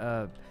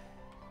know.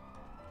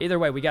 Either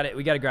way, we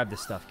gotta grab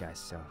this stuff, guys,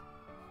 so.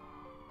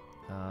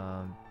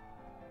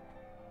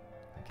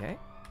 Okay.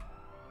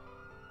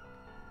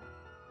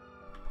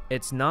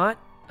 It's not.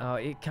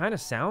 It kind of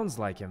sounds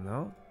like him,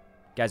 though.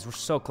 Guys, we're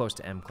so close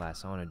to M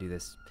class. I want to do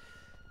this.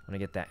 I want to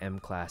get that M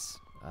class.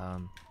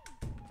 All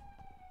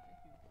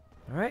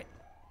right.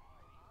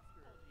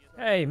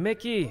 Hey,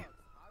 Mickey.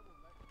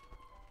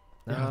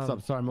 Yeah, what's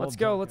up? Sorry, let's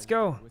go. Let's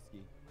go.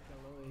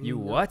 You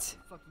what?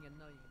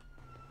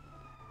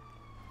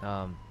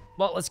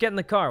 Well, let's get in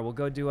the car. We'll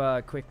go do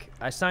a quick.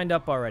 I signed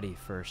up already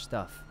for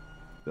stuff.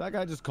 Did that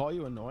guy just call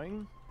you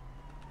annoying?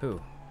 Who?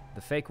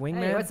 The fake wingman?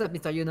 Hey, what's up,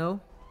 Mr. You know?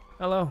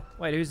 Hello.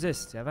 Wait, who's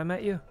this? Have I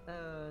met you?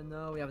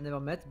 No, we have never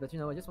met, but you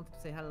know, I just wanted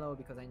to say hello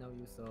because I know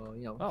you, so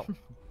you know. Oh.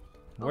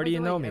 Where do you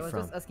know me from? I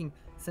was just asking,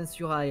 since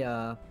you're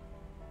a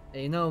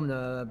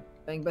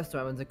bankbuster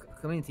around the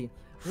community,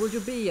 would you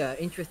be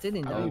interested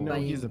in buying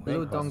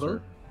blue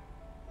dongle?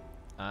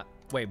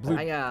 Wait, blue?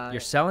 You're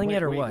selling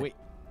it or what? Wait,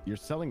 you're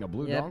selling a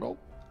blue dongle?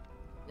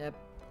 Yep.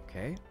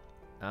 Okay.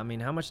 I mean,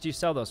 how much do you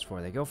sell those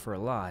for? They go for a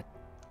lot.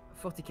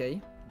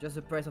 40k, just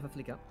the price of a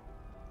flicker.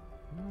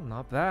 Oh,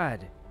 not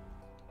bad.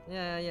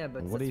 Yeah,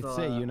 but what do you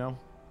say, you know?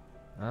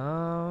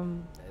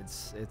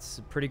 It's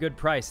a pretty good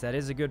price. That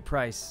is a good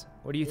price.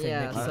 What do you think,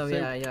 Mickey? So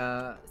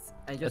yeah.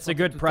 I just that's a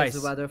good price.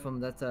 The weather from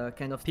that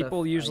kind of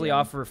people stuff. usually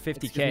offer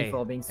 50k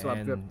for being so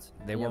and abrupt.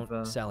 they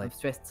won't sell it. I'm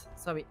stressed.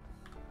 Sorry.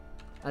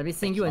 I'll be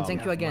seeing you and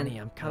thank you again.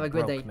 Have a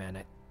great day.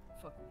 Man.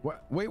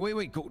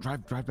 Wait. Go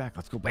drive back.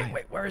 Let's go back.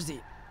 Wait. Where is he?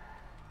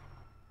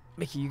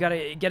 Mickey, you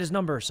gotta get his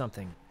number or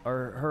something,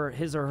 or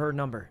his or her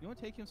number. You want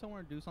to take him somewhere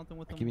and do something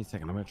with him? Give me a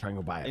second. I'm gonna try and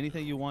go buy it.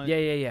 Anything you want.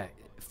 Yeah.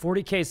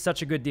 40k is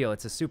such a good deal.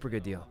 It's a super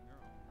good deal.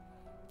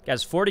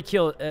 Guys,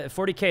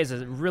 40k is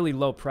a really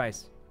low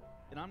price.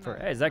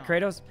 Hey, is that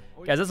Kratos?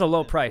 Guys, that's a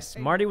low price.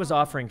 Marty was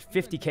offering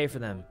 50k for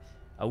them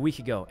a week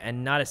ago,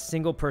 and not a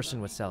single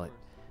person would sell it.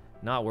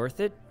 Not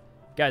worth it?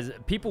 Guys,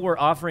 people were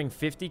offering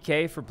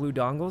 50k for blue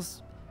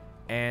dongles,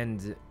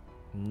 and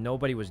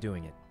nobody was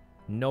doing it.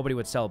 Nobody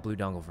would sell a blue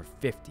dongle for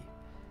 50.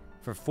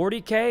 For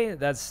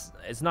 40k,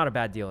 it's not a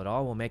bad deal at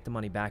all. We'll make the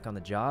money back on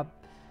the job.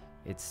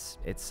 It's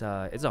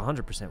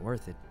 100%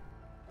 worth it.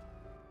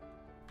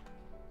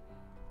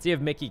 See if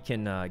Mickey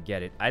can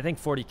get it. I think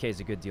 40k is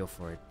a good deal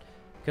for it.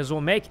 Because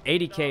we'll make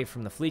 80k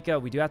from the Fleeca.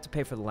 We do have to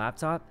pay for the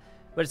laptop.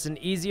 But it's an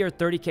easier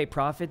 30k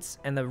profits.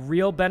 And the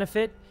real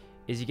benefit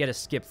is you get a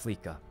skip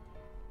Fleeca.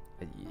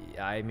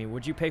 I mean,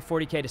 would you pay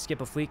 40k to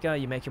skip a Fleeca?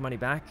 You make your money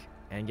back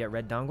and get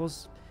red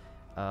dongles?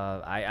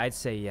 I'd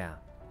say yeah.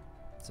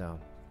 So,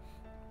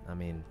 I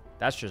mean,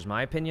 that's just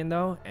my opinion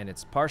though. And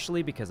it's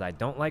partially because I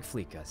don't like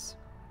Fleecas.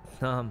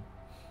 All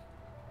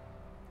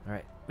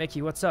right.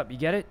 Mickey, what's up? You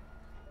get it?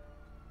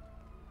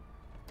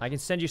 I can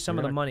send you some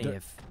of the money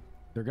if...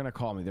 They're going to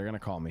call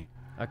me.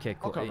 Okay,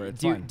 cool.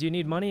 Do you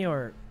need money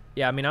or...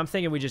 Yeah, I mean, I'm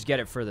thinking we just get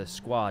it for the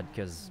squad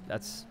because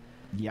that's...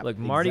 Yep, look,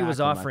 Marty was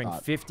offering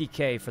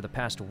 50k for the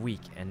past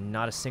week and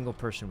not a single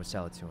person would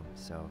sell it to him.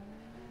 So,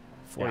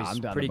 40's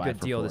a pretty good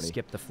deal to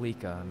skip the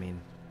Fleeca. I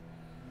mean...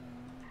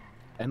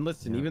 And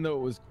listen, even though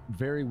it was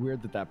very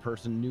weird that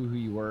person knew who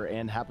you were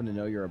and happened to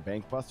know you're a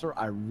bank buster,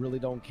 I really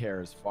don't care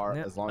as long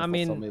as I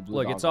mean,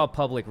 look, it's all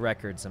public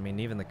records. I mean,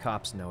 even the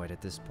cops know it at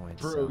this point.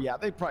 True, so. Yeah,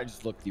 they probably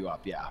just looked you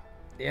up, yeah.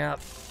 Yeah.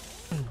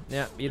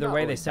 Either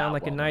way, they sound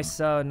like a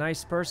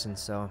nice person,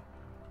 so.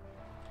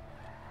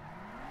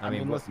 I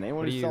mean, listen,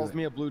 anyone who sells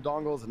me a blue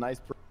dongle is a nice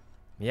person.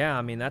 Yeah,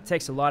 I mean, that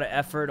takes a lot of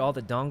effort. All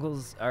the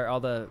dongles, or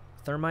all the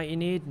thermite you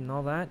need and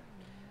all that.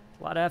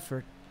 A lot of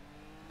effort.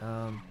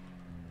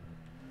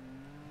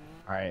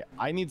 All right,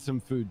 I need some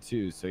food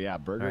too. So yeah,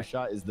 Burger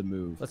Shot is the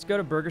move. Let's go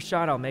to Burger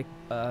Shot. I'll make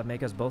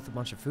us both a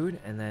bunch of food,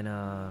 and then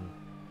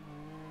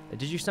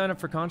did you sign up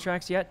for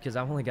contracts yet? Because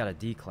I've only got a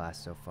D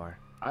class so far.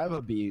 I have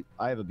a B.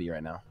 I have a B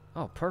right now.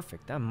 Oh,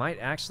 perfect. That might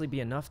actually be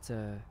enough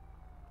to.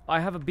 Oh, I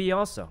have a B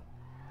also. All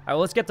right,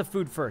 well, let's get the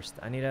food first.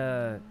 I need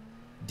a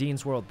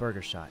Dean's World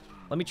Burger Shot.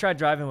 Let me try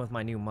driving with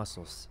my new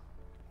muscles.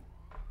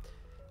 All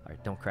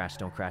right, don't crash,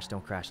 don't crash,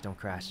 don't crash, don't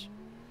crash.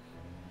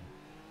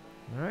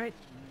 All right.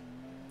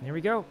 Here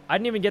we go. I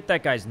didn't even get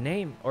that guy's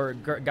name, or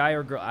guy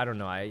or girl. I don't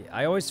know.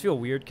 I always feel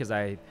weird because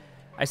I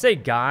say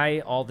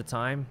guy all the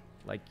time.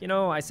 Like, you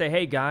know, I say,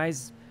 hey,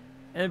 guys.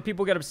 And then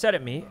people get upset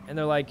at me. And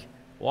they're like,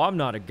 well, I'm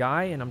not a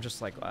guy. And I'm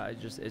just like, well,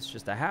 it's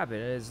just a habit.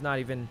 It's not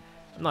even,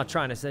 I'm not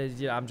trying to say,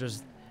 yeah, I'm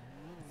just,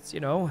 you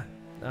know.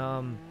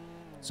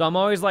 So I'm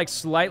always like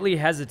slightly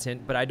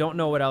hesitant, but I don't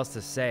know what else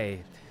to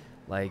say.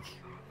 Like,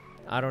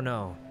 I don't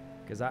know.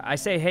 Because I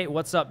say, hey,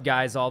 what's up,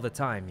 guys, all the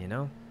time, you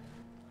know.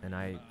 And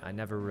I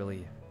never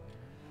really...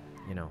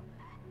 You know.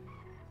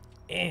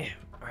 All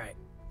right.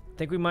 I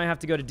think we might have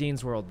to go to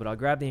Dean's World, but I'll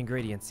grab the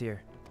ingredients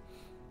here.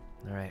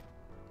 All right.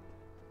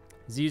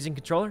 Is he using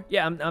controller?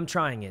 Yeah, I'm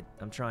trying it.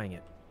 I'm trying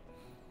it.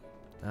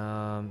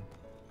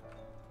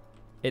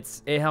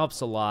 It helps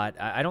a lot.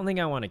 I don't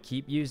think I want to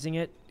keep using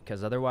it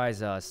because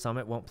otherwise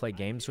Summit won't play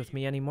games with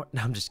me anymore.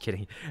 No, I'm just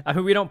kidding. I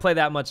mean, we don't play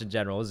that much in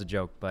general. It was a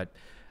joke, but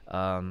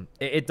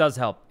it does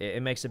help.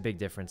 It makes a big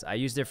difference. I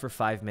used it for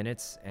 5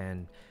 minutes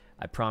and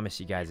I promise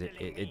you guys,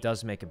 it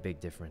does make a big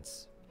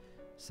difference.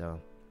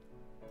 So,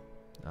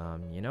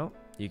 you know,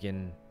 you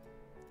can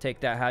take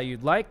that how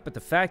you'd like, but the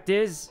fact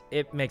is,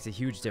 it makes a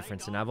huge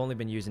difference, and I've only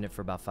been using it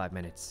for about 5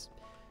 minutes.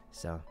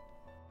 So,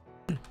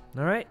 all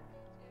right.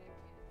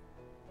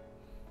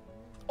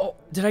 Oh,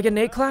 did I get an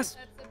A class?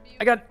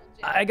 I got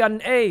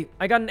an A.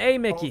 I got an A,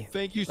 Mickey. Oh,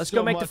 thank you. Let's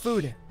go make the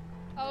food.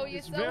 Oh,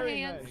 you're so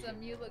handsome.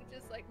 Nice. You look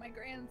just like my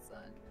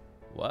grandson.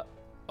 What?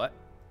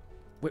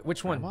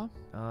 Which one?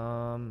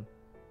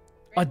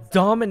 A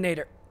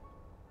Dominator.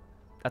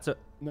 That's a.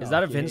 No, is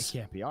that a Vince? It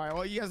can't be. All right.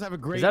 Well, you guys have a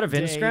great. Is that a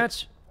Vince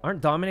scratch?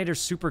 Aren't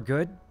Dominators super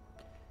good?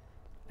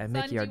 And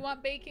Mickey, do you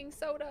want baking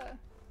soda?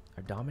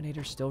 Are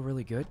Dominators still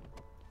really good?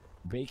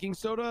 Baking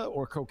soda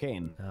or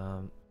cocaine?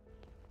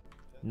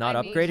 Not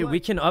upgraded. We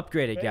can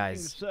upgrade it,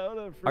 guys.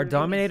 Are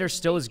Dominators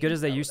still as good as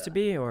they used to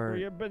be, or?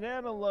 Your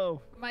banana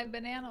loaf. My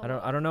banana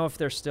loaf. I don't know if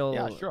they're still.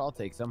 Yeah, sure. I'll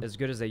take some. As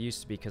good as they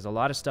used to be, because a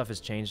lot of stuff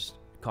has changed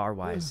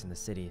car-wise in the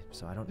city.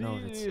 So I don't know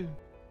if it's.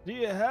 Do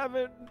you have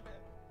it?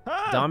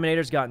 Huh?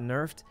 Dominators got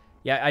nerfed.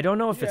 Yeah, I don't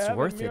know if it's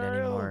worth it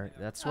anymore.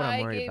 That's what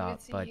I'm worried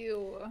about. But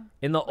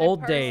in the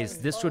old days,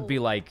 this would be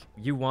like,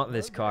 you want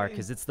this car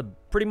because it's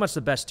pretty much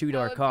the best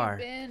two-door car.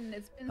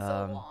 It's been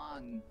so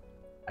long.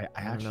 I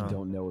actually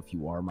don't know if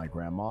you are my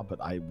grandma,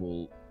 but I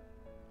will.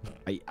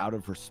 Out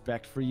of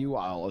respect for you,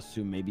 I'll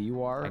assume maybe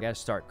you are. I gotta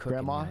start cooking,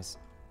 grandma. Guys.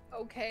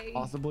 Okay.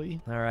 Possibly.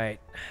 All right.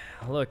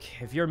 Look,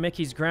 if you're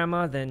Mickey's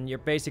grandma, then you're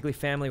basically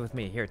family with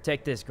me. Here,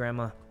 take this,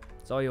 grandma.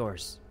 It's all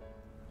yours.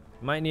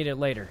 You might need it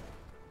later.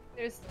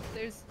 There's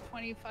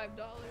 $25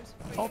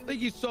 for you. Oh,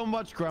 thank you so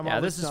much, Grandma. Yeah,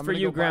 this is for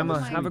you, Grandma.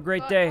 Have a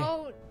great day.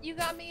 Oh, you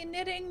got me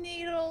knitting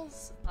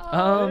needles.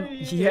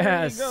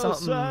 Yeah,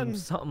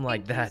 something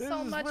like that. Thank you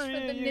so much for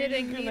the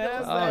knitting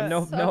needles. Oh,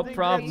 no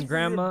problem,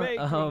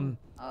 Grandma.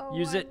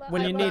 Use it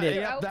when you need it.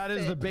 Yeah, that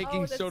is the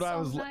baking soda I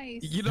was.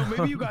 Nice. You know,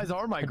 maybe you guys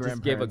are my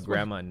grandparents. Just gave a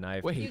grandma a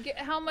knife. Wait.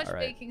 How much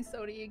baking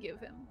soda you give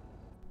him?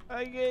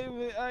 I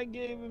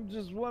gave him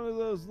just one of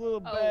those little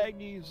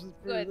baggies.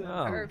 Good,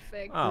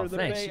 perfect. Oh,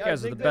 thanks. You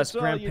guys are the best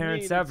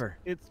grandparents ever.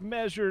 It's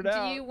measured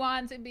out. Do you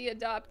want to be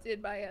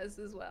adopted by us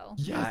as well?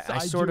 Yes, I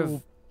sort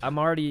of. I've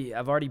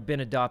already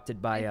been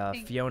adopted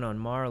by Fiona and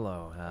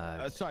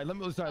Marlo. Sorry, let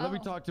me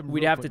talk to them.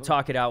 We'd have to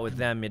talk it out with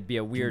them. It'd be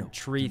a weird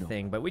tree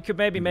thing, but we could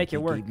maybe make it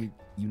work.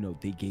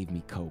 They gave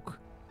me Coke.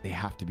 They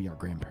have to be our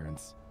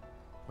grandparents.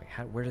 Wait,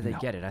 where do they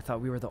get it? I thought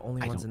we were the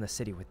only ones in the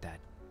city with that.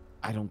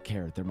 I don't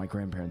care. They're my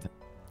grandparents.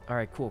 All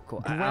right, cool.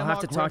 I'll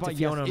have to talk to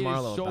Fiona and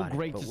Marlo about it. It's so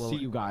great to see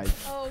you guys.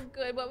 Oh,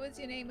 good. What was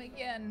your name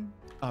again?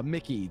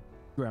 Mickey.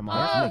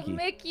 Grandma. Oh,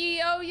 Mickey.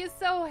 Oh, you're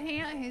so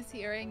his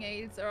hearing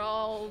aids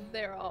are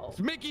they're all. It's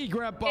Mickey,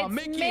 Grandpa. It's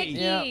Mickey.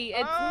 Yeah.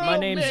 It's my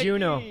name's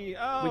Juno. We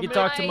could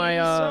talk to my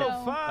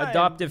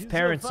adoptive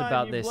parents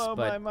about this,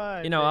 but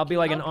I'll be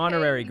like an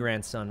honorary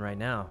grandson right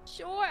now.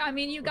 Sure. I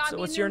mean, you got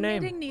me new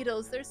knitting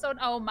needles. They're so.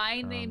 Oh,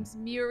 my name's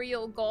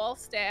Muriel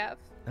Gallstaff.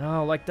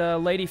 Oh, like the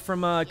lady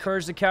from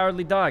Courage the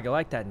Cowardly Dog. I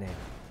like that name.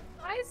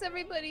 Why does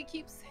everybody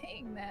keep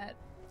saying that?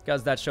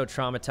 Because that show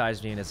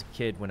traumatized me as a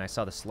kid when I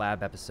saw the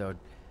Slab episode.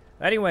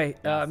 Anyway,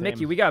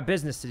 Mickey, we got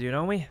business to do,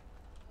 don't we?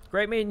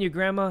 Great meeting you,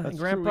 Grandma and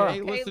Grandpa.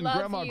 Hey, listen,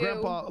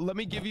 Grandpa, let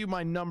me give you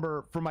my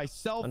number for my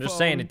cell phone. I'm just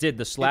saying, it did.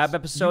 The Slab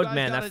episode,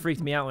 man, that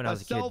freaked me out when I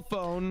was a kid. Cell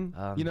phone,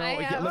 let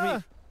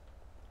me...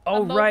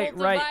 Oh,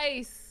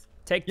 right.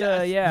 Take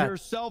your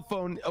cell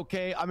phone.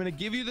 Okay, I'm going to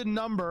give you the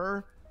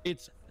number.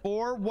 It's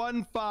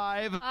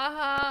 415.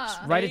 Just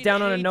write it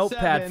down on a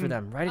notepad for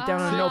them. Write it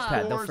down on a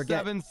notepad. They'll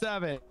forget.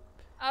 477.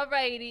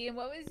 Alrighty, and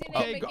what was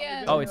your name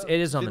again? Oh, it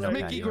is on the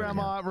notepad. Mickey,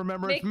 Grandma.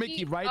 Remember, Mickey? it's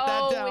Mickey. Write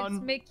that down. Oh, it's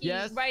Mickey.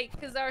 Yes. Right,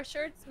 because our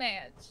shirts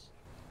match.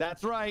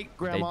 That's right,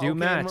 Grandma. They do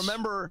match. And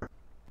remember,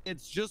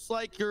 it's just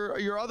like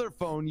your other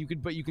phone. You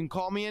can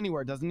call me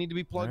anywhere. It doesn't need to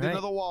be plugged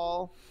into the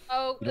wall.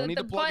 Oh, you don't need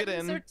to plug it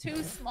in. The buttons are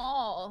too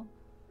small.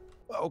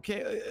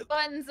 Okay.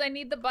 Buttons. I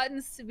need the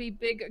buttons to be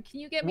bigger. Can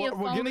you get me a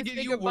phone with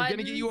bigger buttons? We're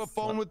gonna get you a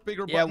phone with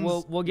bigger yeah,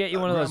 buttons. we'll get you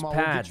one of those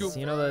pads.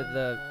 You know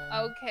the.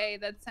 Okay,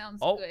 that sounds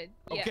good.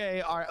 Yeah.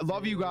 Okay. All right.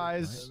 Love you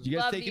guys. You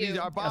guys take it easy.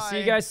 Bye. I'll see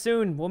you guys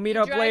soon. We'll meet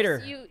up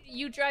later.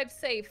 You drive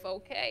safe,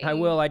 okay? I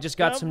will. I just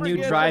got some new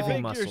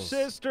driving muscles. Don't forget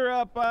your sister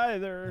up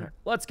either.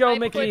 Let's go,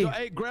 Mickey.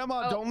 Hey,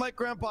 Grandma, don't let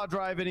Grandpa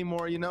drive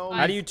anymore. You know.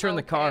 How do you turn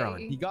the car on?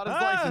 He got his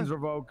license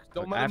revoked.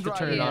 Don't let him drive. I have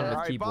to turn it on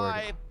with the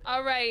keyboard.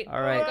 All right.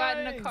 All right. Got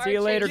in a car. See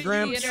you later,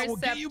 Gramps.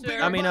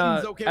 I mean,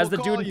 as the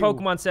dude in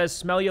Pokemon says,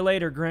 smell you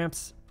later,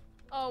 Gramps.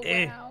 Oh,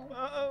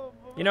 wow.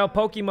 You know,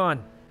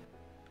 Pokemon.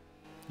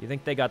 You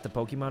think they got the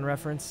Pokemon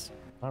reference?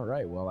 All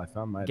right, well, I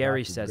found my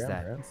Gary says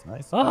that.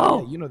 Nice.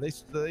 Oh! Yeah, you know, they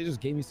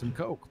just gave me some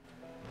Coke.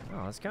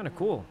 Oh, that's kind of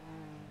cool.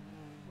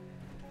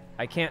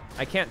 I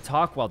can't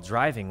talk while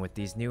driving with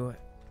these new...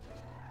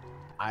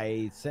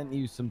 I sent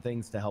you some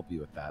things to help you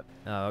with that.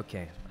 Oh,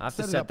 okay. I'll have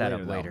to set that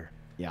up later.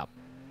 Yeah.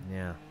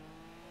 Yeah.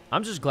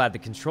 I'm just glad the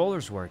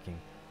controller's working.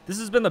 This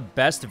has been the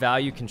best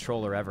value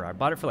controller ever. I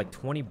bought it for like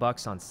 20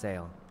 bucks on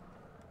sale.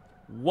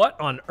 What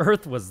on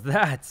earth was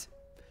that?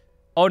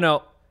 Oh,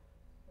 no.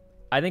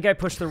 I think I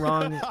pushed the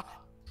wrong...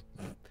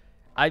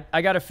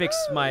 I gotta fix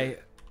my...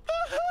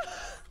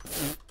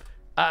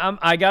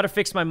 I gotta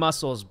fix my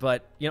muscles,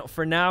 but, you know,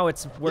 for now,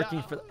 it's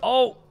working for...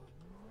 Oh!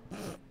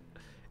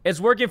 It's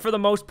working for the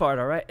most part,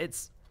 all right?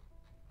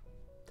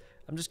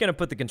 I'm just gonna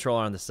put the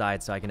controller on the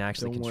side so I can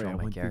actually control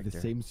my character. Through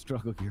the same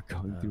struggle you're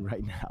going through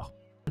right now.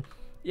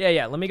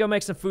 Yeah. Let me go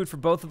make some food for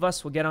both of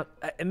us. We'll get on...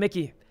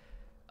 Mickey.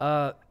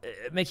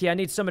 Mickey, I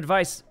need some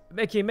advice.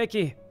 Mickey.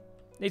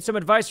 Need some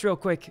advice real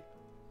quick.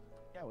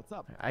 Yeah, what's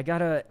up? I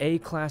got a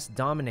A-class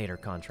Dominator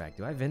contract.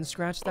 Do I Vin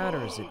scratch that,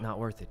 or is it not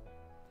worth it?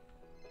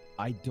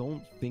 I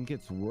don't think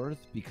it's worth,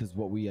 because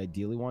what we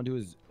ideally want to do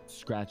is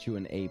scratch you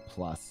an A+.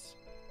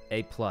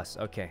 A+,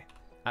 okay.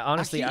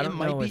 Honestly, I don't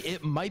know if...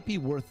 It might be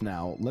worth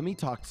now. Let me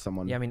talk to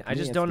someone. Yeah, I mean, I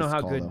just don't know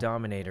how good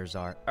Dominators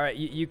are. All right,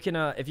 you can,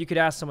 if you could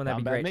ask someone,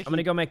 that'd be great. I'm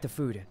gonna go make the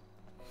food.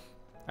 All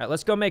right,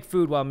 let's go make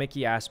food while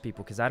Mickey asks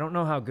people, because I don't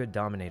know how good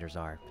Dominators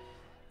are.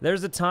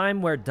 There's a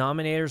time where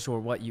Dominators were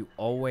what you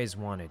always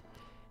wanted,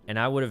 and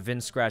I would have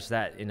Vin scratched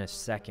that in a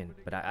second,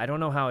 but I don't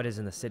know how it is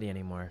in the city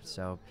anymore,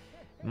 so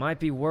it might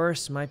be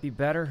worse, might be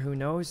better, who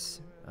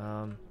knows?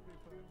 All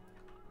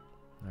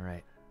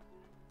right.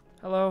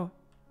 Hello.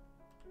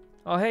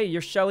 Oh, hey,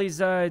 you're Shelly's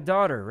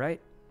daughter,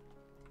 right?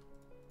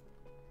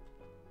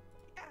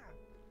 Yeah.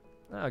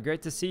 Oh,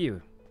 great to see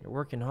you. You're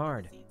working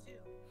hard. See you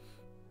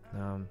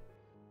too.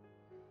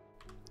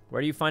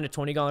 Where do you find a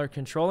 $20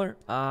 controller?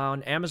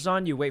 On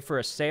Amazon, you wait for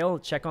a sale,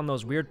 check on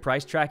those weird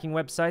price tracking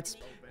websites,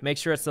 make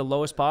sure it's the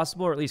lowest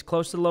possible, or at least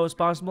close to the lowest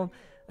possible,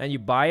 and you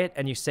buy it,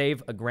 and you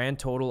save a grand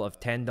total of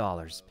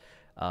 $10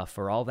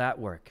 for all that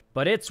work.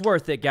 But it's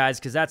worth it, guys,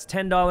 because that's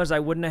 $10 I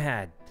wouldn't have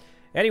had.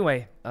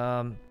 Anyway,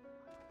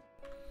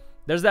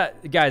 there's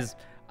that, guys,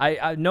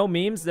 I no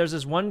memes. There's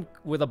this one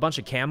with a bunch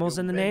of camels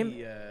in the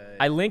name.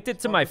 I linked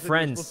it to my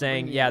friends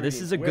saying, yeah, this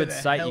is a good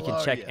site. You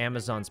can check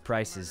Amazon's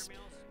prices.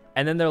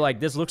 And then they're like,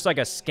 this looks like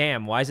a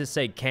scam. Why does it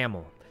say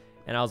camel?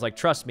 And I was like,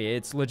 trust me,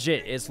 it's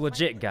legit. It's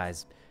legit,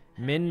 guys.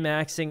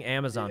 Min-maxing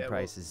Amazon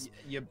prices.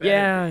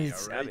 Yeah,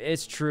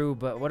 it's true,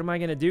 but what am I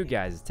going to do,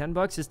 guys? 10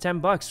 bucks is 10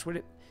 bucks.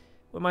 What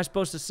am I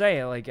supposed to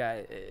say? Like,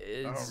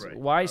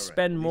 why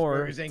spend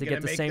more to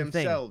get the same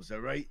thing? All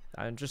right?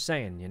 I'm just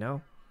saying, you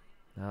know?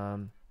 I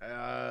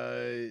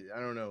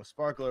don't know.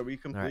 Sparkle, are we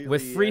completely... Right.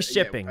 With free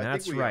shipping,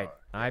 that's right.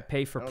 I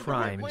pay for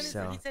Prime,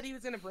 so... He said he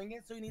was going to bring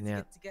it, so he needs to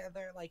get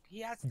together. Like,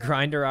 he has to...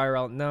 Grinder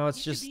IRL. No,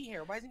 it's just...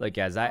 Look,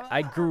 guys,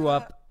 I grew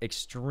up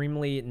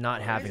extremely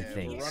not having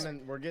things.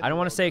 I don't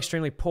want to say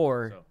extremely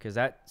poor, because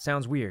that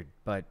sounds weird,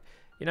 but,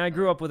 you know, I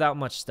grew up without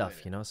much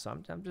stuff, you know, so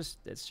I'm just...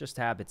 It's just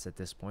habits at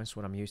this point. It's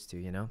what I'm used to,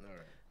 you know?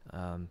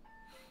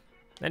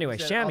 Anyway,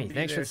 Shammy,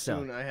 thanks for the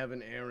sub. I have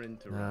an errand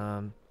to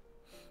run.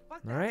 All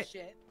right.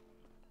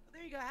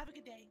 There you go. Have a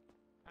good day.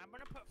 I'm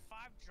gonna put 5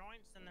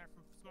 joints in there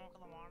from smoke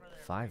in the water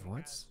there. 5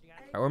 what?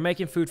 Alright, we're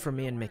making food for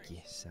me and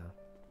Mickey, so...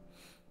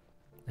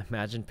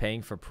 Imagine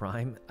paying for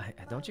Prime.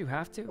 Don't you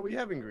have to? We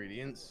have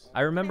ingredients.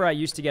 I remember I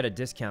used to get a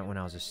discount when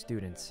I was a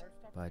student,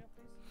 but...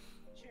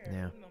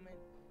 Yeah.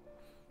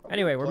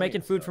 Anyway, we're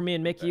making food for me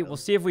and Mickey. We'll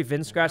see if we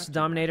Vin scratch the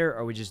Dominator,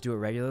 or we just do it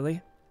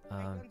regularly.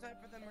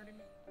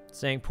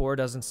 Saying poor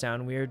doesn't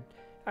sound weird.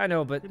 I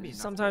know, but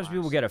sometimes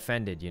people get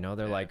offended, you know?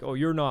 They're like, oh,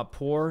 you're not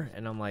poor.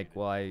 And I'm like,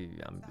 well,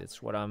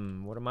 it's what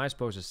am I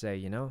supposed to say,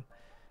 you know?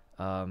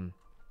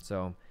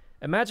 So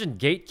imagine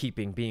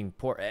gatekeeping being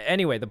poor.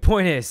 Anyway, the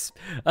point is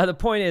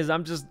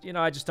I'm just, you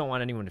know, I just don't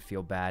want anyone to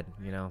feel bad,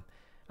 you know?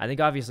 I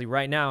think obviously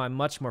right now I'm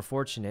much more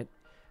fortunate.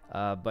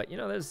 But, you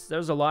know,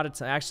 there's a lot of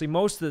time. Actually,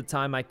 most of the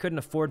time I couldn't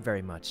afford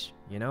very much,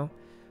 you know?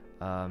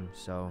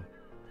 So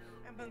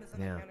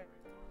Yeah.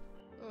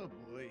 Oh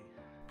boy.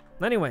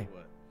 Anyway.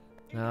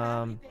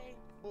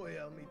 Boy,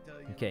 let me tell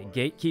you. Okay,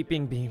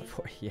 gatekeeping being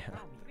for yeah.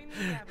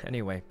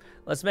 Anyway,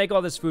 let's make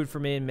all this food for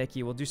me and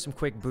Mickey. We'll do some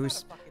quick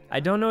boosts. I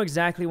don't know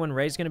exactly when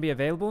Ray's gonna be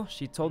available.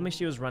 She told me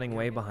she was running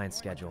way behind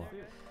schedule,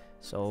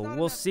 so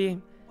we'll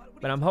see.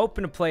 But I'm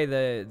hoping to play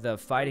the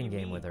fighting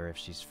game with her if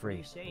she's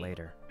free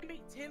later.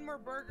 Make 10 more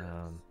burgers.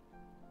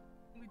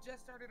 We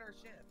just started our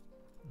shift.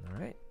 All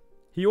right.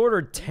 He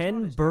ordered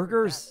 10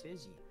 burgers.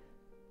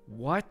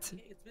 What?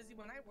 It's busy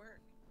when I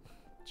work.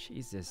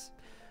 Jesus.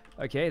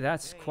 Okay,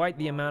 that's quite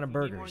the amount of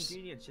burgers.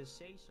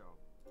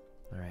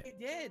 All right. It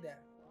did.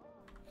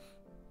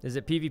 Is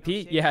it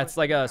PvP? Yeah, it's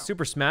like a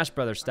Super Smash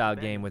Brothers style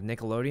game with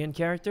Nickelodeon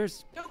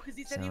characters. No, because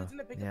he said he was going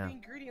to pick up the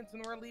ingredients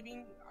when we're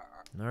leaving.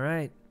 All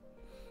right.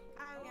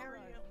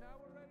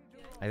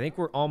 I think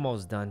we're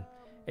almost done.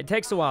 It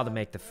takes a while to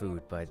make the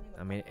food, but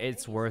I mean,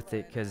 it's worth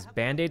it because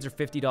Band-Aids are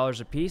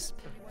 $50 a piece.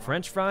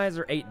 French fries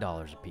are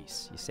 $8 a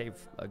piece. You save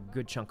a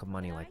good chunk of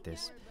money like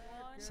this.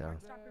 So,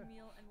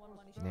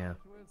 yeah.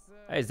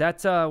 Hey, is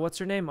that, what's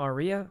her name?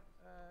 Aria?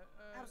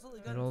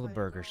 Middle of the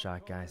burger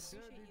shot, guys.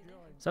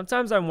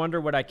 Sometimes I wonder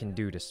what I can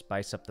do to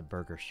spice up the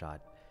burger shot,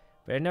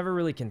 but I never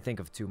really can think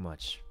of too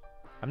much.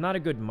 I'm not a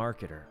good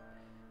marketer.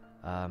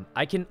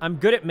 I'm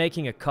good at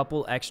making a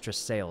couple extra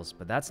sales,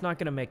 but that's not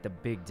going to make the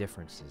big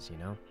differences, you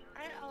know?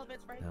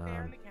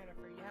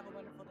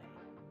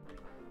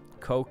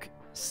 Coke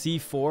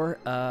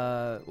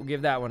C4, we'll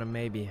give that one a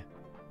maybe.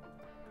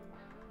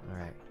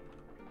 Alright.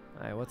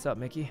 Alright, what's up,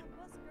 Mickey?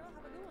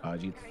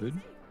 Did you get the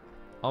food?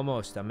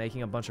 Almost. I'm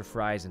making a bunch of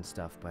fries and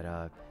stuff,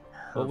 but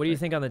what do you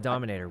think on the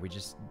Dominator? We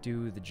just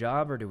do the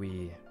job, or do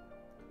we...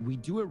 We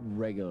do it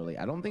regularly.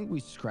 I don't think we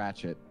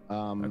scratch it.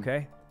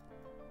 Okay.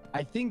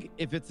 I think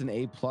if it's an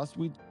A+,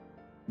 we'd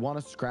want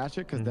to scratch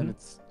it, because then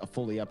it's a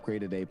fully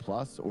upgraded A+,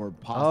 or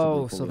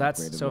possibly so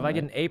that's... So if I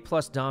get an A+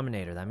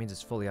 Dominator, that means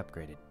it's fully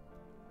upgraded.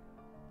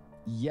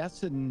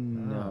 Yes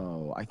and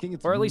no. I think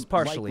it's... Or at least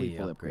partially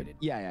upgraded.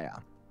 Yeah.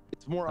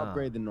 It's more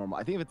upgrade than normal.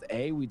 I think if it's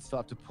A, we'd still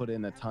have to put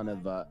in a ton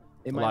of...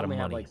 It might lot of only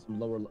money. have like some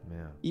lower...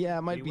 Yeah,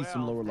 it might be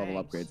some lower level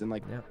upgrades. And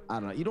like, I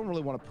don't know. You don't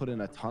really want to put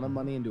in a ton of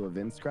money into a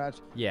Vin scratch.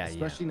 Yeah,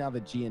 especially now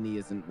that G&E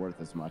isn't worth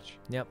as much.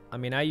 Yep. I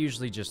mean, I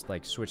usually just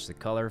like switch the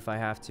color if I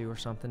have to or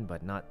something,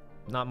 but not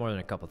more than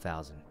a couple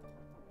thousand.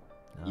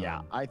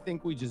 Yeah, I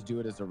think we just do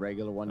it as a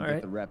regular one.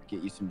 Get the rep,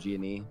 get you some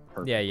G&E.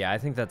 Perfect. Yeah. I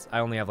think that's... I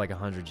only have like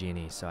 100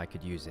 G&E, so I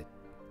could use it.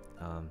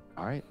 All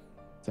right.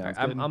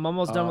 I'm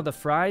almost done with the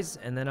fries,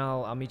 and then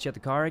I'll meet you at the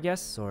car, I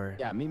guess, or...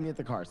 Yeah, meet me at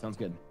the car. Sounds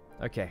good.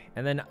 Okay,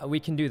 and then we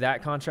can do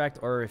that contract,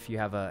 or if you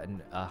have a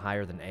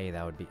higher than A,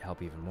 that would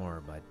help even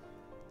more, but...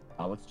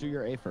 let's do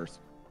your A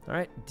first. All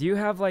right. Do you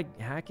have, like,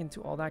 hacking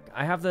tool, all that?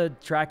 I have the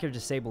tracker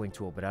disabling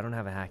tool, but I don't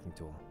have a hacking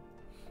tool.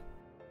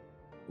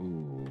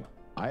 Ooh.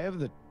 I have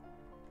the...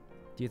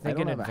 Do you think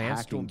an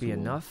advanced will be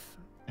enough?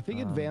 I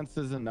think advanced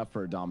is enough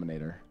for a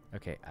Dominator.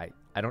 Okay,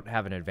 I don't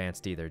have an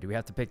advanced either. Do we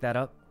have to pick that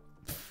up?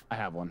 I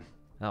have one.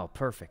 Oh,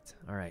 perfect.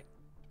 All right.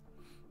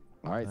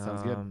 All right,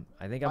 sounds good.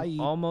 I think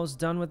I'm almost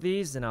done with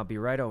these, and I'll be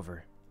right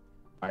over.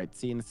 All right,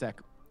 see you in a sec.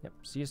 Yep,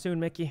 see you soon,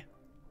 Mickey.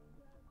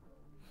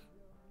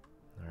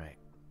 All right.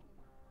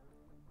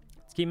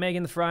 Let's keep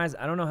making the fries.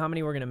 I don't know how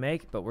many we're going to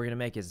make, but we're going to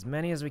make as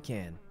many as we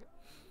can.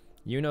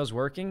 Yuno's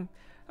working.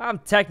 I'm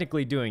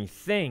technically doing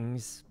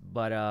things,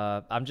 but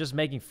I'm just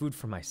making food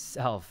for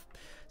myself.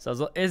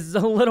 So it's a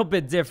little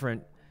bit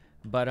different,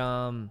 but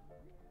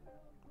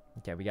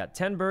okay, we got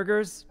 10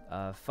 burgers,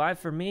 5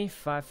 for me,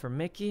 5 for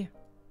Mickey.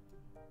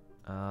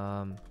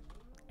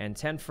 And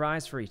 10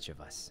 fries for each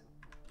of us.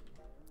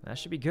 That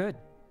should be good.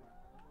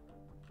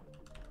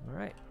 All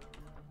right.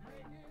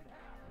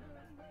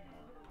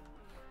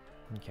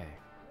 Okay.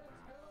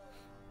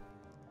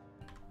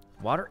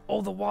 Water?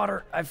 Oh, the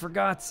water! I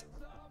forgot!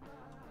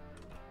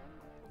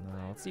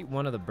 Let's eat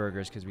one of the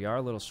burgers because we are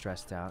a little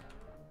stressed out.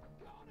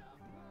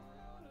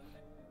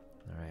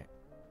 All right.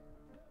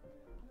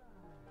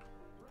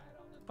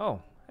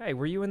 Oh, hey,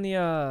 were you in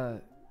the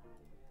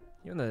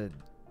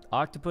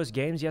Octopus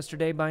games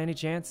yesterday by any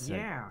chance?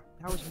 Yeah,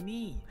 that was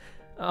me.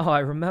 Oh, I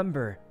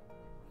remember.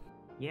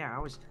 Yeah,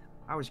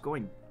 I was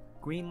going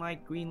green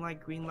light, green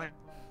light, green light.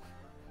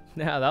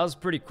 Yeah, that was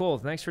pretty cool.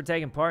 Thanks for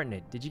taking part in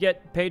it. Did you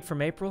get paid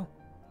from April?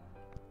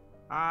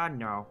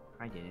 No,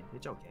 I didn't.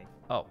 It's okay.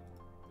 Oh,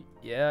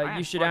 yeah,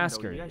 you should ask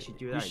her. You guys should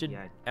do that. You should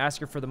ask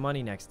her for the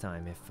money next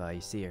time if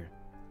you see her.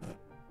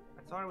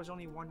 I thought it was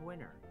only one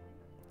winner.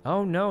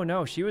 Oh,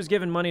 no. She was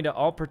giving money to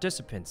all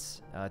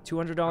participants.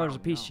 $200 a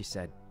piece, she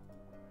said.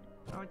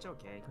 No, it's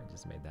okay. I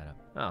just made that up.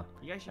 Oh,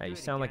 you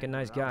sound like a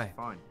nice guy. That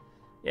was fun.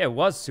 Yeah, it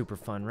was super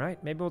fun,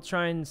 right? Maybe we'll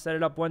try and set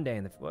it up one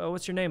day. Well,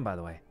 what's your name, by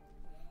the way?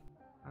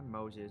 I'm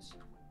Moses.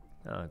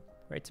 Oh,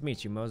 great to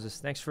meet you, Moses.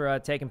 Thanks for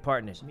taking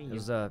part in it. It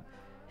was a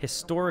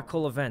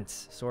historical event,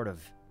 sort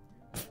of.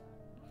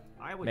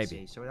 I would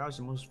say so. That was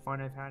the most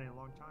fun I've had in a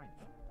long time.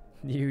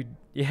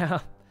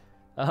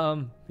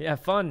 Yeah,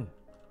 fun.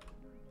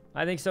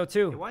 I think so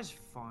too. It was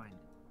fun.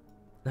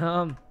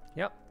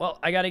 Yep. Well,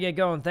 I gotta get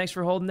going. Thanks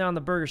for holding down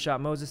the burger shop,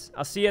 Moses.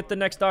 I'll see you at the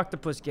next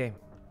Octopus game.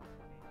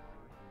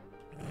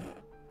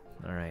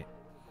 All right.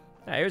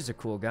 Yeah, here's a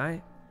cool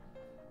guy.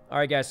 All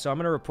right, guys. So I'm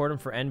gonna report him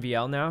for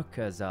NVL now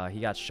because he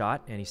got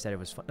shot and he said it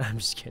was fun. I'm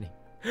just kidding.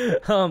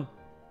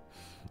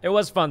 It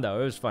was fun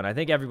though. It was fun. I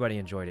think everybody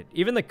enjoyed it.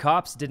 Even the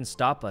cops didn't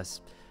stop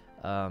us,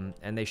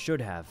 and they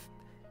should have.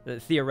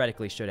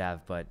 Theoretically should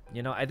have, but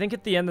you know, I think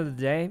at the end of the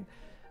day,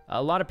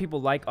 a lot of people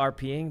like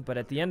RPing, but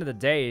at the end of the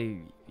day,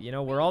 you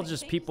know, we're all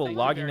just people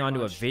logging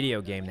onto a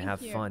video game to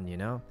have fun, you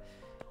know?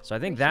 So I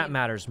think that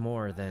matters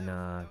more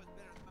than,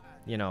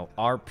 you know,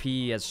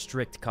 RP as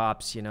strict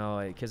cops, you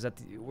know, because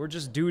we're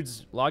just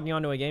dudes logging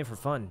onto a game for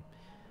fun.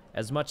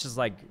 As much as,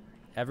 like,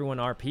 everyone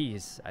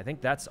RPs, I think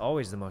that's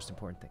always the most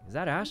important thing. Is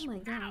that Ash? Oh my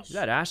gosh. Is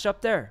that Ash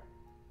up there?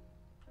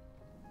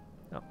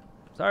 Oh,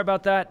 sorry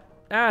about that.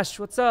 Ash,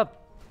 what's up?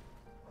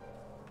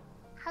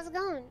 How's it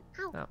going?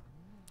 How? Oh,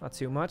 not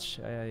too much.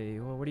 What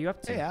are you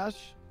up to? Hey,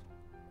 Ash.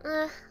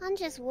 I'm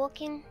just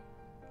walking.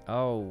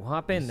 Oh,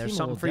 hop in. There's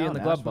something for you in the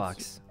glove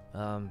box.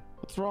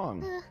 What's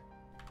wrong?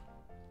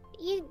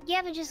 You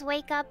ever just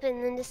wake up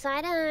and then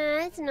decide,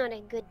 it's not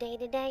a good day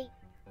today?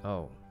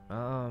 Oh,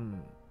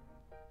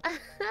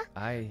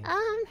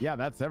 Yeah,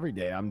 that's every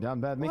day. I'm down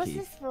bad, Mickey.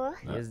 What's this for?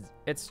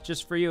 It's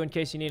just for you in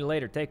case you need it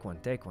later. Take one.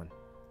 Take one.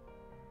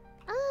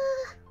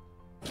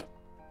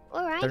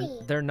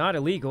 Alrighty. They're not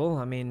illegal.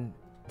 I mean.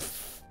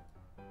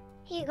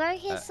 Here you go.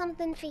 Here's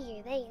something for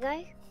you. There you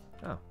go.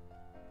 Oh.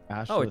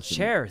 Ash, oh, a listen,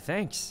 chair.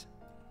 Thanks.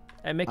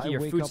 Hey, Mickey,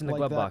 your food's in the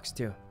glove box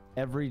too.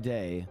 Every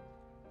day,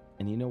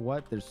 and you know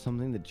what? There's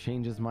something that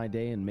changes my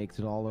day and makes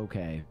it all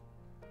okay.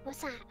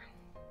 What's that?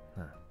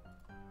 Huh.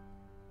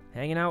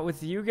 Hanging out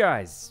with you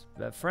guys,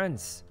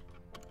 friends.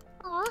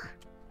 Aw.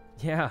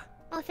 Yeah.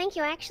 Oh, thank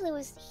you. I actually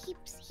was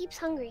heaps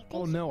hungry.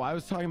 Thank you. No, I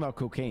was talking about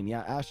cocaine.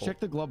 Yeah, Ash, check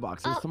the glove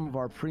box. There's some of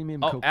our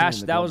premium cocaine. Ash, in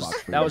the that glove was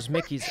box for that you. was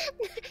Mickey's.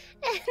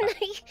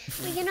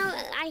 You know,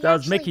 I That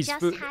was actually Mickey's just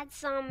food. had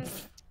some.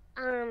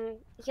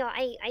 Yeah,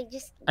 I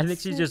just. I think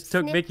she just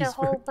took sniffed Mickey's a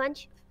whole food.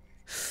 bunch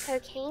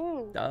of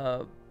cocaine.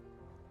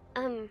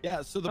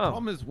 Yeah, so the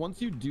problem is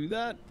once you do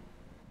that,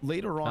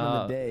 later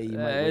on in the day, you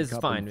might wake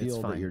up and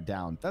feel that you're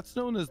down. That's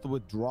known as the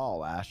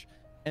withdrawal, Ash.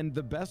 And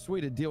the best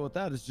way to deal with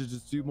that is to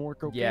just do more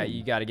cocaine. Yeah,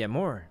 you got to get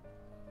more.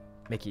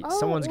 Mickey, Oh,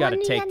 someone's got to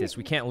one take yen- this.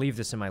 We can't leave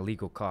this in my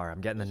legal car. I'm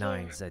getting the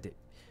nines.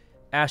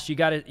 Ash, you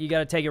gotta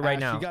take it right Ash,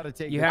 now. you gotta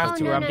take You it. have Oh,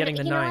 to, no, or I'm no, getting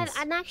no. the You know nines. what?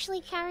 I'm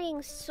actually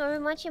carrying so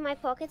much in my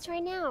pockets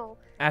right now.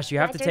 Ash, you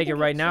I have to don't take it think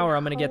I right now, or can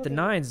I'm gonna get the hold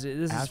it. nines.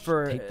 This Ash, is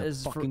for. take the This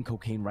is for. fucking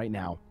cocaine right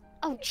now.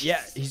 Oh, jeez.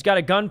 Yeah, he's got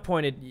a gun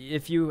pointed.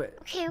 If you.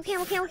 Okay. I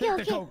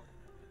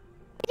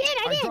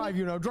did. Drive,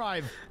 you know,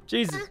 drive.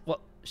 Jesus. Well,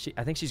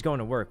 I think she's going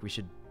to work. We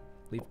should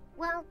leave.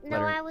 Well, no, Let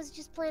her- I was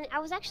just planning. I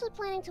was actually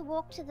planning to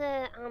walk to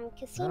the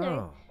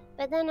casino, Oh.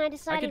 but then I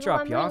decided,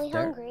 drop I'm you off really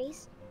there. hungry.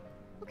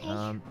 Okay.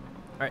 All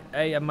right.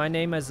 Hey, my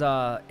name is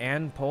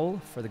Ann Pole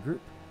for the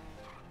group.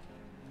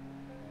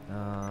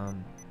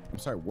 I'm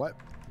sorry. What?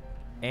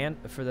 And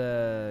for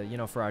the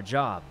for our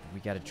job, we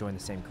got to join the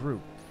same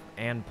group.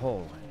 Ann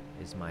Pole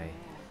is my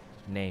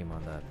name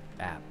on the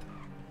app.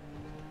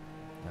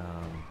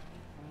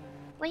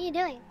 What are you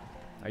doing?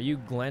 Are you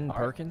Glenn All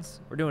right.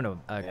 Perkins? We're doing a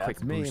Yeah, quick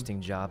that's me.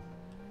 boosting job.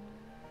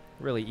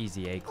 Really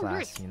easy A class,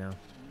 nice. you know.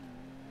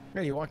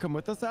 Hey, you want to come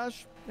with us,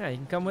 Ash? Yeah, you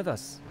can come with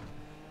us.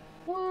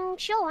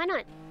 Sure, why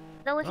not?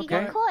 Though if you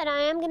Okay. get caught, I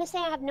am gonna say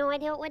I have no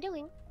idea what we're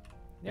doing.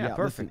 Yeah,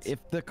 perfect. Listen,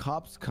 if the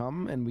cops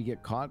come and we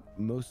get caught,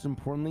 most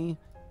importantly,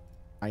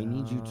 I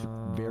need you to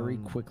very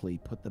quickly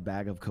put the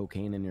bag of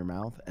cocaine in your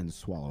mouth and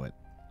swallow it.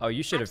 Oh,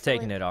 you should have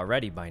taken it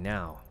already by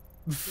now.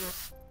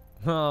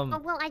 Oh,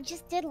 well, I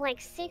just did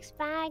like 6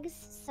 bags,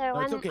 so No,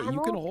 it's I'm. okay. I'm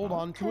You can all hold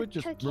on to it.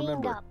 Just cocained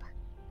remember, up.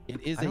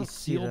 it is I a don't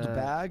see sealed the-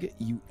 bag.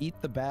 You eat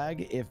the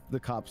bag if the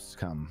cops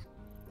come.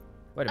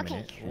 Wait a Okay.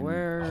 minute. And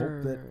Where?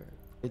 hope that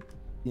it,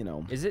 you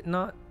know. Is it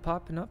not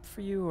popping up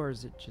for you, or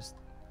is it just?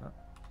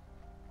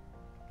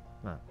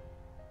 Huh.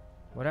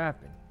 What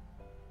happened?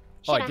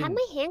 Shit, I had didn't-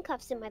 my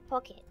handcuffs in my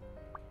pocket.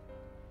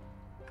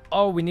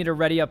 Oh, we need to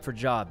ready up for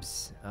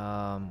jobs.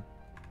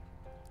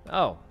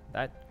 Oh,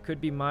 that could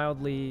be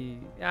mildly.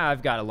 Yeah,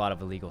 I've got a lot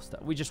of illegal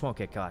stuff. We just won't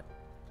get caught.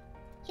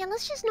 Yeah,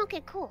 let's just not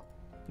get caught.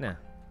 Nah,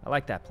 I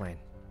like that plan.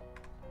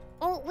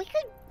 Oh, we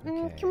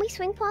could. Can we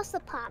swing past the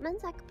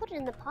apartments? I could put it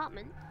in the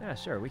apartment. Yeah,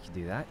 sure, we could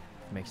do that.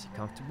 Makes you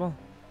comfortable.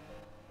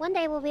 One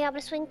day we'll be able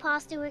to swing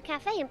past to a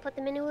cafe and put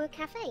them into a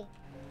cafe.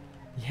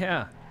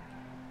 Yeah.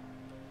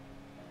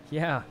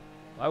 Yeah.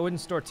 I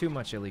wouldn't store too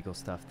much illegal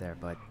stuff there,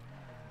 but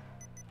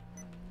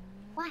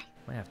Why?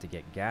 might have to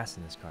get gas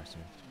in this car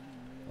soon.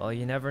 Well,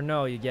 you never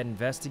know. You get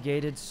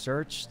investigated,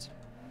 searched,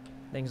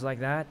 things like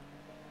that.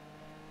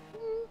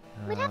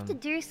 We'd have to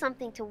do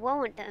something to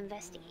warrant the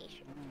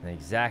investigation.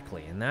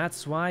 Exactly, and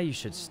that's why you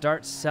should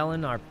start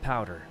selling our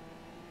powder.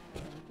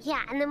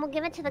 Yeah, and then we'll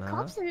give it to the Uh-huh.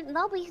 cops, and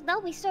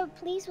they'll be so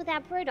pleased with our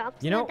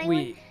product. You know, that they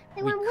we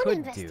won't want to could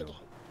investigate. do.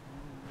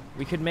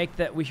 We could make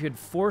that. We could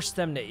force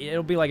them to.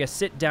 It'll be like a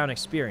sit-down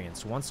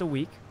experience once a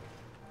week.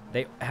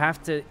 They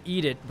have to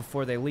eat it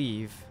before they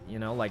leave. You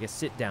know, like a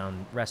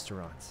sit-down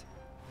restaurant.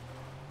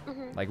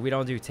 Mhm. Like we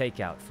don't do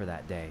takeout for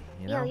that day.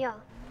 You know. Yeah.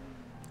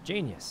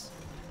 Genius.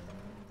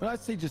 But I'd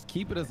say just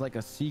keep it as like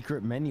a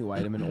secret menu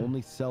item and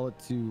only sell it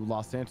to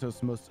Los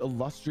Santos' most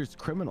illustrious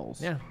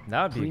criminals. Yeah,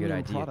 that would be a good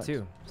idea product.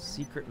 too.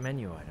 Secret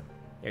menu item.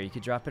 Here, you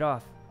could drop it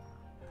off.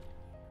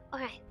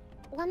 Okay,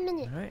 1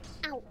 minute. All right.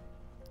 Ow.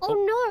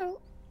 Oh no.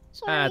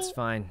 Sorry. That's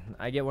fine.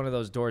 I get one of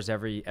those doors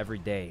every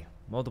day,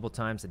 multiple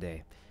times a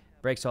day.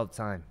 Breaks all the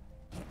time.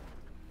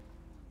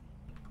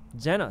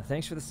 Jenna,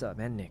 thanks for the sub,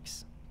 and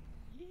Nix.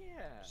 Yeah.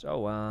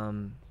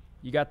 So,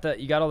 you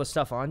got all the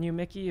stuff on you,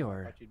 Mickey,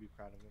 or? I thought you'd be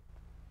proud of me.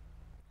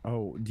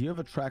 Oh, do you have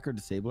a tracker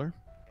disabler?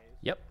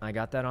 Yep, I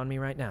got that on me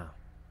right now.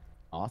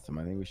 Awesome.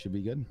 I think we should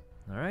be good.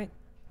 All right.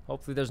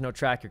 Hopefully there's no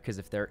tracker, because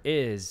if there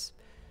is,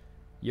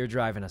 you're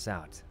driving us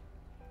out.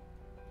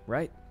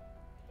 Right?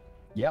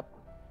 Yep.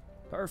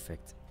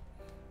 Perfect.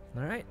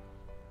 All right.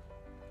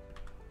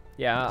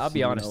 Yeah, I'll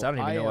be honest. I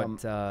don't even know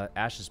what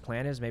Ash's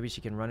plan is. Maybe she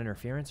can run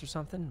interference or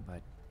something,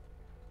 but...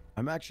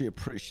 I'm actually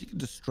she can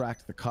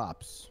distract the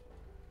cops.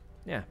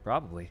 Yeah,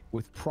 probably.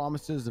 With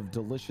promises of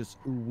delicious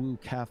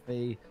uwu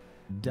cafe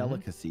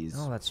delicacies.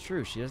 Oh, that's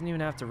true. She doesn't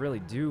even have to really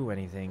do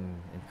anything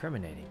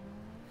incriminating.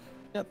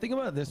 Yeah, think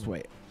about it this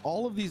way.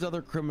 All of these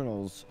other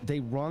criminals,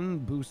 they run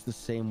boost the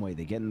same way.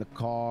 They get in the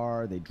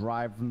car, they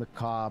drive from the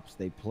cops,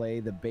 they play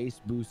the bass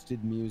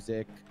boosted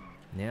music.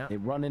 Yeah. They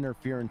run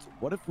interference.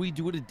 What if we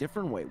do it a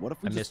different way? What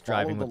if we just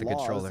driving follow with the the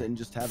controller laws and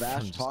just have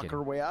Ash talk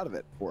her way out of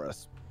it for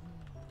us?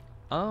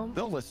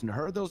 They'll listen to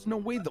her. There's no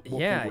way that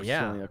we'll think we're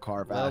stealing a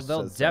car if Ash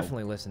they'll says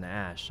definitely listen to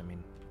Ash. I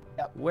mean,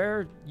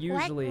 where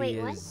usually Wait,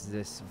 is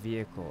this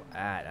vehicle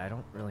at? I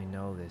don't really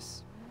know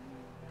this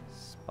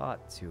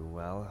spot too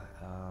well.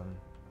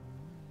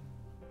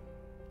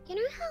 You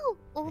know how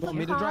all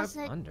the cars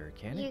that under,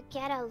 can you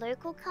get are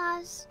local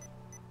cars?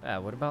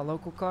 What about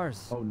local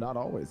cars? Oh, not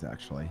always,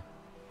 actually.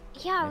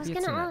 Yeah, I was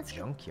gonna ask.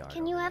 Junkyard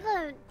Can you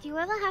do you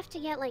ever have to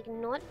get like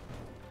not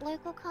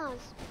local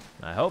cars?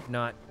 I hope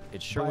not.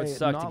 It sure would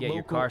suck to get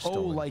your car stolen.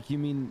 Oh, like you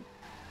mean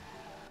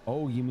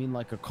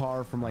like a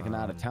car from like an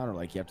out of towner,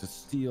 like you have to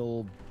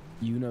steal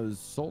Yuno's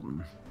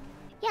Sultan.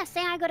 Yeah,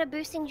 say I got a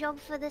boosting job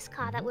for this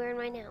car that we're in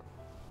right now.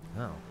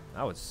 Oh,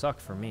 that would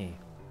suck for me.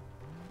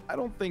 I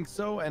don't think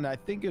so, and I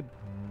think it.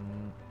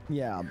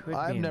 Yeah,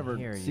 I've never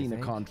seen a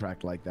think?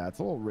 contract like that. It's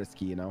a little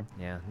risky, you know.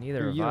 Yeah,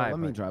 neither have you I. Let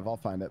me drive. I'll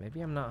find it.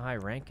 Maybe I'm not high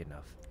rank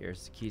enough.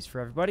 Here's the keys for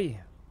everybody.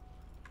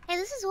 Hey,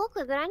 this is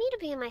awkward, but I need to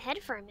be in my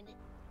head for a minute.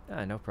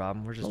 No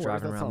problem. We're just No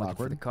worries, driving that's around not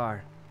looking for the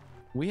car.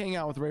 We hang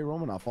out with Ray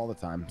Romanoff all the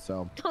time,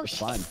 so it's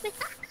fine.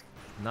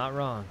 Not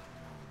wrong.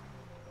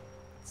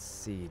 Let's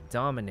see,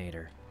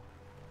 Dominator.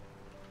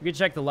 We can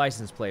check the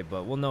license plate,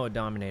 but we'll know a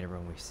Dominator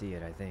when we see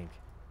it, I think.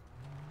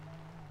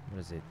 What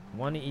is it?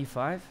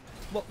 1E5?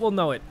 We'll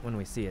know it when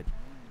we see it.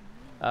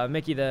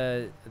 Mickey,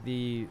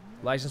 the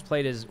license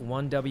plate is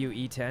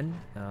 1WE10.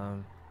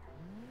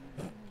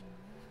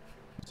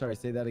 Sorry,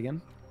 say that again.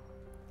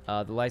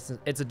 The license,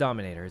 it's a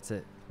Dominator. It's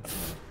a.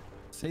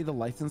 Say the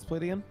license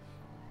plate again.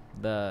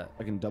 I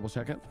can double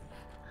check it.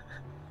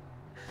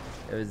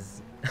 It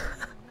was.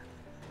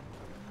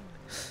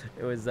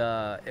 it was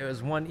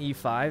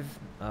 1E5.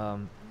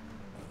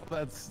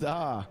 That's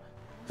why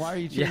are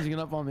you changing it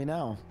up on me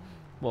now?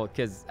 Well,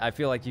 because I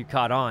feel like you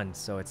caught on,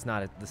 so it's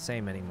not the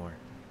same anymore.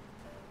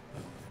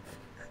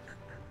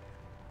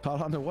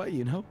 Caught on to what,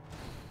 you know?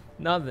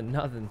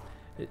 Nothing.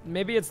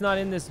 Maybe it's not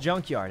in this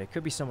junkyard. It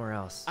could be somewhere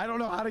else. I don't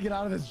know how to get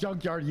out of this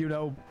junkyard, you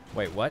know.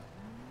 Wait, what?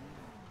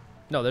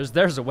 No,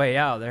 there's a way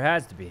out. There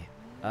has to be.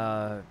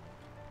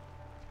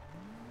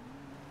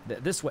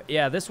 This way.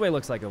 Yeah, this way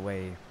looks like a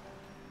way.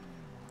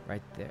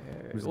 Right there.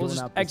 We'll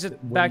just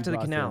exit back to the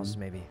canals,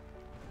 maybe.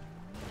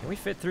 Can we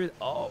fit through?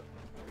 Oh,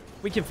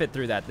 we can fit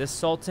through that. This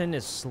Sultan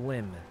is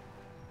slim.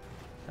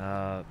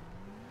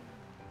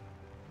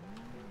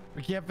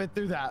 We can't fit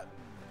through that.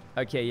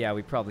 Okay, yeah,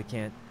 we probably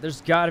can't.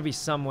 There's got to be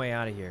some way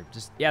out of here.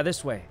 Yeah,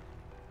 this way.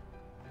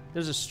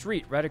 There's a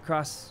street right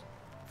across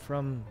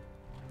from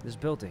this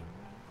building.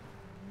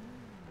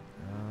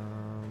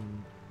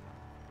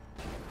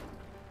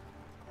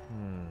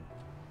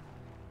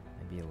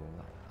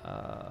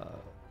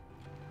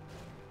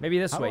 Maybe maybe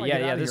this way.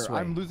 Yeah, this way.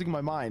 I'm losing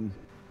my mind.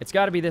 It's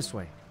got to be this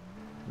way.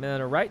 No,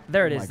 right?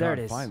 There it is. There it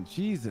is. Fine.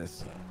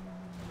 Jesus.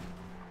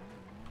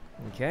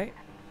 Okay.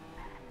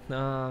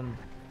 All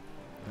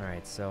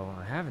right, so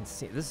I haven't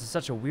seen... This is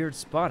such a weird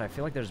spot. I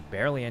feel like there's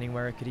barely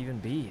anywhere it could even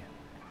be.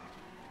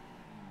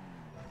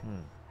 We're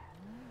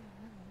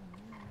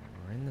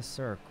in the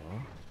circle.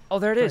 Oh,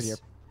 there it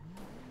is.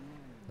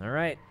 All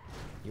right.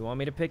 You want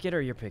me to pick it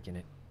or you're picking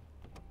it?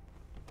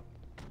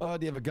 Do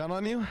you have a gun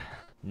on you?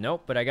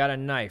 Nope, but I got a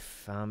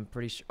knife. I'm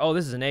pretty sure... Oh,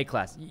 this is an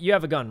A-class. You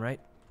have a gun, right?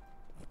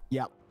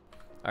 Yep.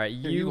 All right,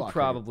 you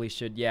probably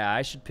should... Yeah,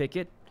 I should pick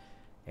it.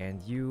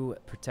 And you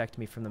protect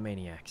me from the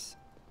maniacs.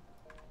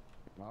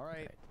 All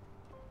right.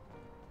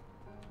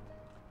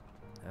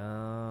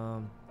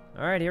 All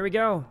right, here we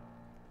go.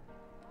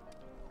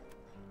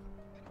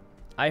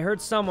 I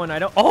heard someone. I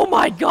don't. Oh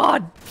my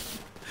God!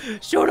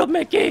 Shoot him,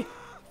 Mickey!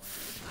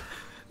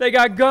 They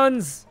got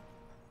guns.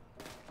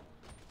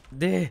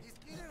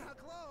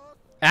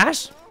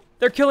 Ash?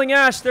 They're killing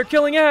Ash. They're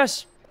killing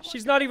Ash.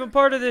 She's not even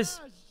part of this.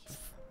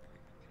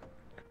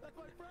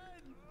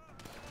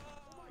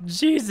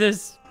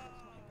 Jesus.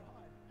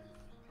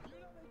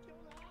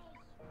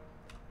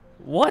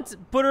 What?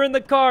 Put her in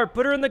the car.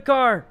 Put her in the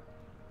car.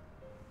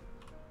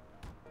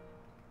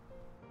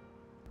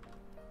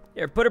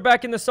 Here, put her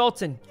back in the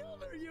Sultan.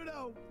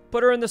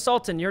 Put her in the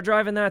Sultan. You're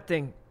driving that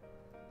thing.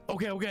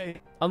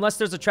 Okay. Unless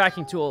there's a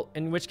tracking tool,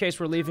 in which case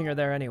we're leaving her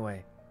there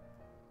anyway.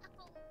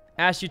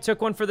 Ash, you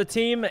took one for the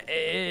team.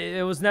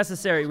 It was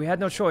necessary. We had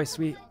no choice.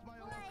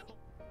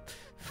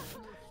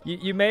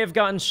 You may have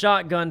gotten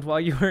shotgunned while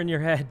you were in your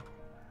head.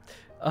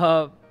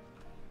 Alright,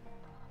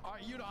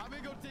 I'm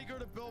gonna go take her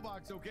to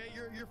pillbox, okay?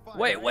 You're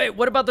fine. Wait,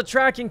 what about the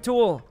tracking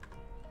tool?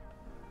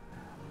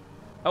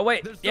 Oh,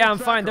 wait. Yeah, I'm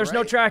fine. There's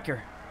no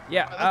tracker.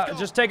 Yeah,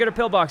 just take her to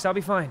pillbox. I'll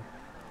be fine.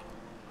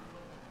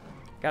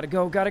 Gotta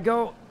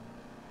go.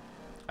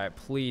 Alright,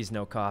 please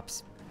no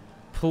cops.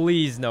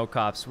 Please no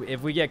cops.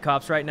 If we get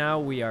cops right now,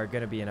 we are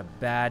gonna be in a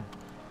bad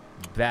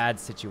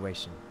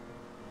situation.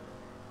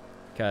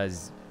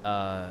 Because,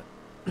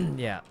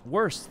 yeah,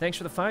 worse. Thanks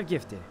for the 5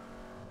 gifted.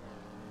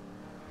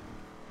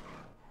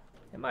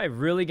 Am I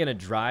really gonna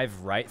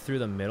drive right through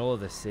the middle of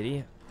the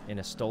city in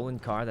a stolen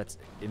car that's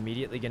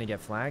immediately gonna get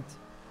flagged?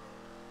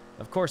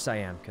 Of course I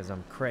am, because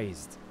I'm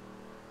crazed.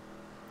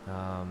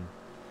 Alright,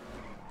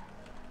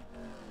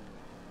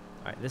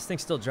 this thing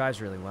still drives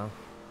really well.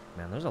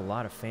 Man, there's a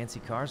lot of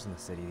fancy cars in the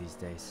city these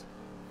days.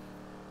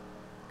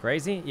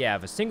 Crazy? Yeah,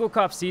 if a single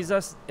cop sees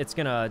us, it's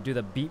gonna do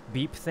the beep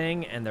beep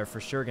thing, and they're for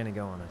sure gonna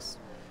go on us.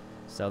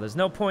 So there's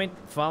no point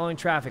following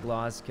traffic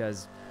laws,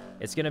 because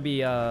it's gonna be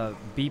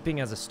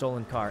beeping as a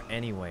stolen car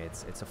anyway.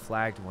 It's a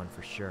flagged one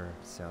for sure.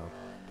 So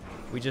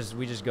we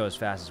just go as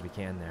fast as we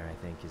can there, I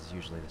think, is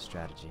usually the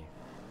strategy.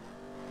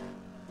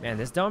 Man,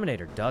 this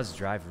Dominator does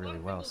drive really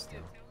well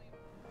still.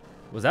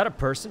 Was that a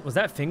person? Was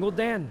that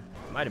Fingaldan?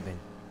 Might have been.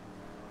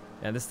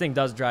 Yeah, this thing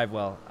does drive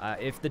well.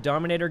 If the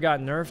Dominator got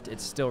nerfed,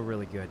 it's still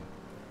really good.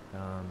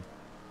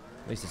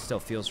 At least it still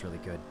feels really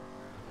good.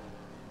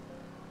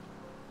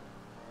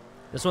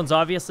 This one's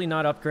obviously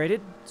not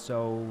upgraded,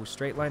 so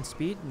straight line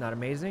speed, not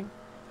amazing.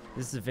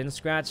 This is a Vin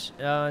scratch.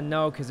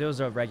 No, because it was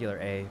a regular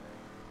A.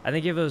 I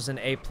think if it was an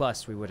A+,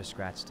 we would have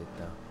scratched it,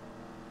 though.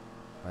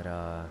 But,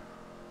 I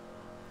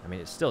mean,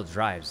 it still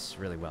drives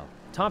really well.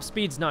 Top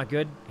speed's not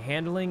good.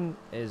 Handling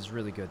is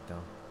really good,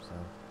 though. So,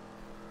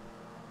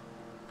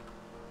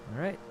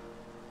 all right.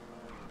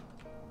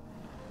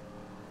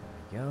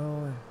 There we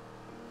go.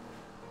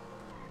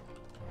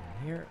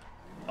 And here.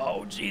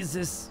 Oh,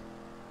 Jesus.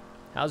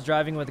 How's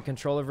driving with a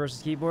controller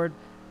versus keyboard?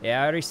 Yeah,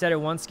 I already said it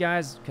once,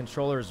 guys.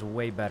 Controller is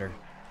way better.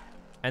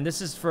 And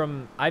this is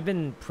from... I've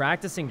been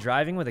practicing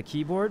driving with a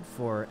keyboard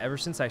for ever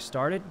since I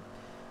started.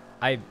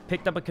 I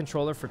picked up a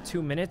controller for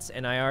 2 minutes,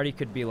 and I already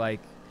could be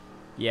like,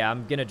 yeah,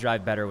 I'm going to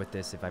drive better with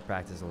this if I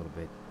practice a little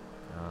bit.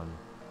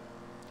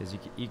 Because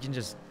you can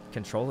just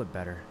control it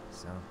better.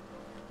 So,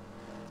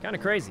 kind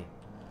of crazy.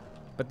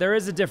 But there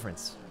is a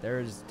difference. There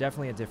is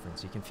definitely a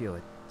difference. You can feel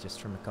it just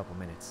from a couple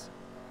minutes.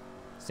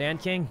 Sand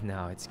King?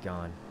 No, it's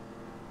gone.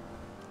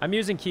 I'm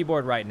using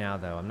keyboard right now,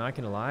 though. I'm not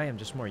going to lie. I'm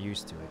just more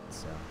used to it.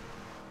 So,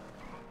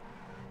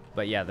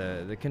 but yeah,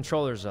 the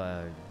controller's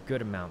a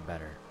good amount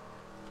better.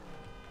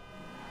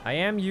 I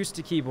am used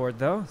to keyboard,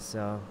 though,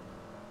 so...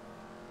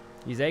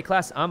 He's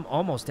A-class. I'm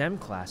almost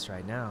M-class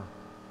right now.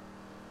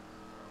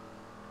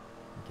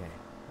 Okay.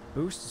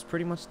 Boost is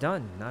pretty much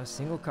done. Not a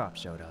single cop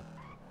showed up.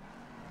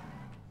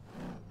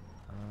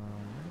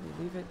 Where do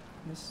we leave it?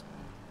 This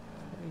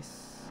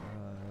place?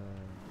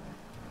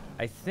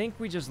 I think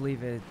we just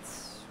leave it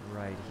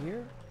right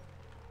here.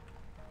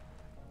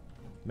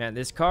 Man,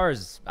 this car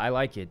is... I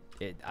like it.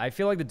 I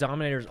feel like the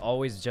Dominator's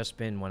always just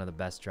been one of the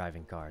best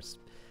driving cars.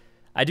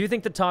 I do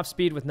think the top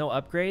speed with no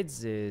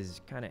upgrades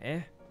is kind of eh.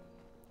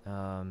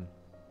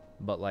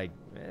 But like,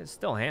 it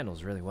still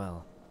handles really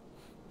well.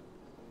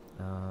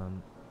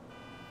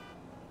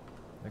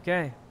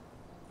 Okay.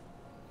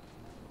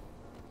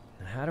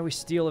 Now how do we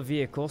steal a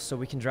vehicle so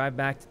we can drive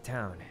back to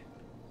town?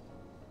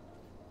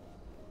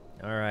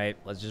 Alright,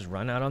 let's just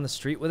run out on the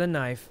street with a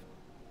knife.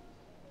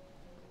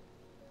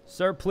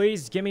 Sir,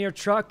 please, give me your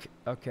truck.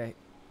 Okay.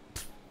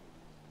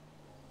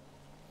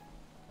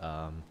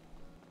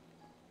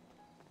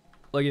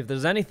 Look, if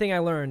there's anything I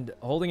learned,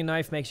 holding a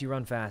knife makes you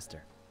run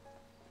faster.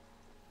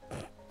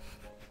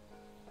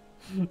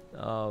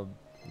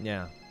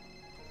 Yeah.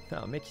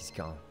 Oh, Mickey's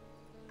calling.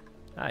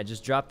 I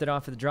just dropped it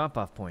off at the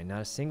drop-off point.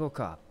 Not a single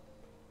cop.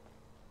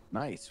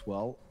 Nice.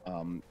 Well,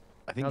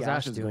 I think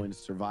Ash is going to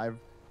survive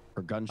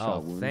her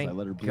gunshot wounds. Thank I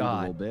let her bleed God. a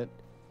little bit.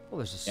 Well,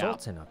 there's a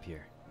Sultan up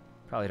here.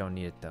 Probably don't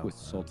need it, though. With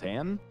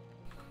Sultan?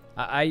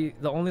 The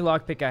only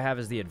lockpick I have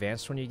is the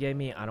advanced one you gave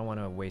me. I don't want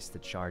to waste the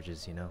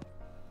charges, you know?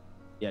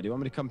 Yeah, do you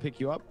want me to come pick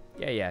you up?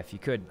 Yeah, if you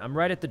could. I'm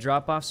right at the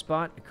drop-off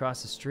spot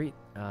across the street.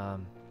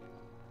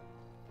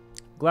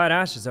 Glad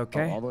Ash is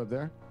okay. Oh, all the way up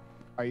there?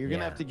 All right, you're going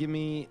to have to give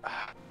me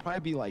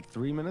probably be like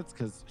 3 minutes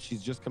because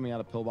she's just coming out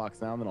of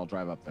pillbox now, and then I'll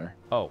drive up there.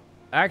 Oh,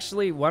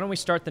 actually, why don't we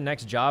start the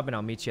next job, and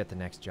I'll meet you at the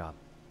next job.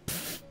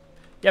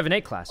 You have an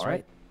A class,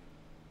 right?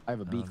 I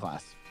have a B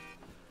class.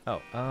 Oh,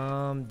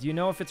 do you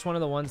know if it's one of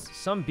the ones...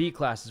 Some B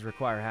classes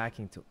require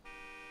hacking to...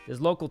 This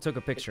local took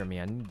a picture of me.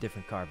 I need a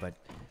different car, but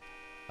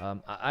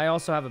I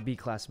also have a B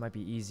class. Might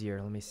be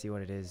easier. Let me see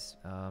what it is.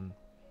 I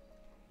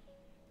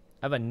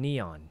have a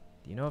neon.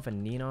 Do you know if a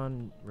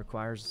neon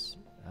requires...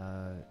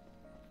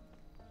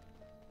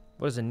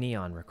 what does a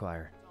neon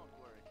require?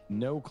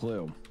 No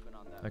clue.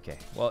 Okay.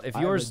 Well, if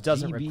yours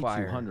doesn't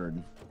require...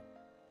 200.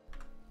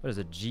 What is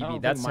a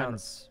GB? That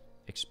sounds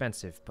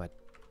expensive, but...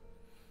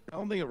 I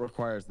don't think it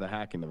requires the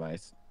hacking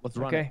device. Let's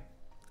run it.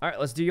 All right,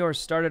 let's do yours.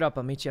 Start it up.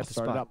 I'll meet you at the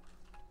spot. Start it up.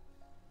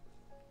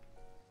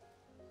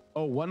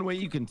 Oh, one way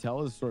you can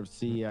tell is sort of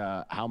see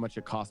how much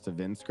it costs to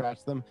VIN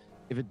scratch them.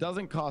 If it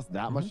doesn't cost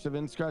that much to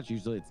VIN scratch,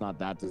 usually it's not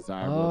that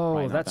desirable.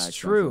 Oh, that's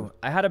true.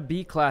 I had a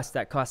B class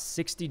that cost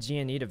 60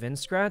 GNE to VIN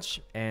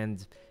scratch,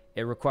 and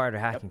it required a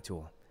hacking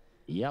tool.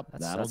 Yep,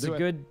 that's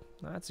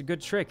a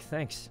good trick.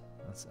 Thanks.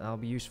 That'll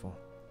be useful.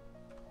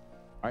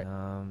 All right.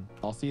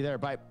 I'll see you there.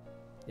 Bye.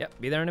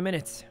 Yep, be there in a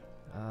minute.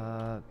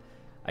 I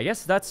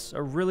guess that's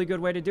a really good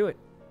way to do it.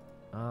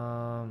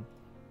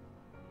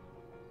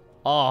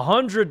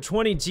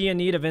 120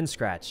 GNE to VIN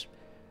scratch.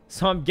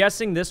 So I'm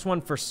guessing this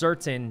one for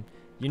certain,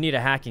 you need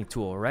a hacking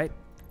tool, right?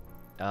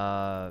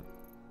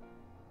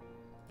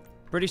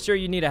 Pretty sure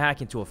you need a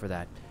hacking tool for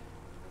that.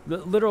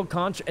 Literal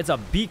contra, it's a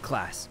B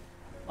class.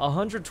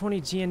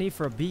 120 GNE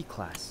for a B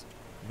class.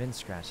 VIN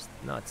scratch,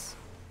 nuts.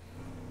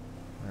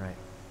 All right.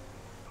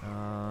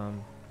 All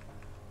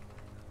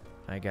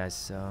right, guys.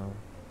 So.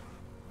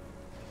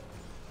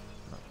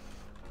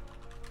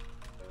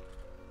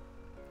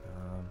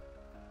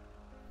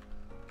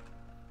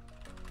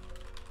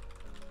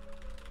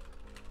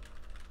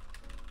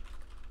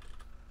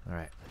 All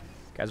right,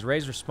 guys.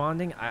 Ray's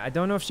responding. I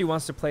don't know if she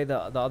wants to play the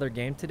other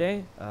game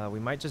today. We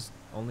might just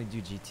only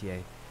do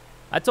GTA.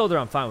 I told her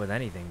I'm fine with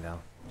anything though.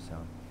 So,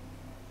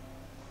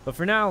 but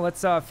for now,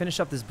 let's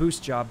finish up this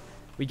boost job.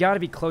 We got to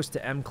be close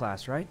to M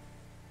class, right?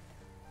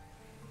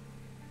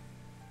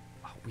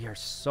 Oh, we are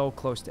so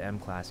close to M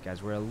class,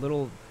 guys. We're a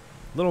little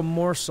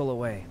morsel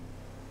away.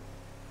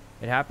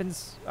 It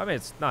happens. I mean,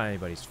 it's not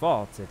anybody's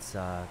fault. It's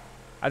I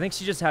think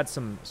she just had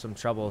some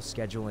trouble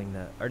scheduling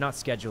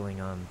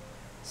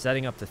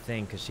setting up the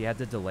thing because she had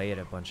to delay it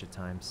a bunch of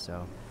times.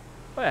 So,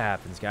 but it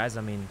happens, guys.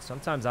 I mean,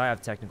 sometimes I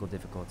have technical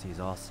difficulties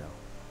also.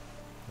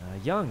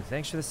 Young,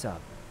 thanks for the sub.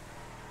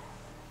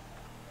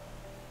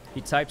 He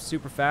types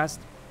super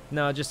fast.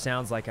 No, it just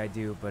sounds like I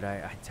do, but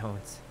I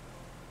don't.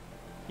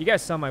 You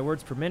guys saw my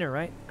words per minute,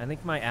 right? I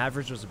think my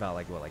average was about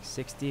like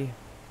 60,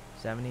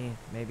 70,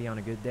 maybe on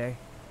a good day.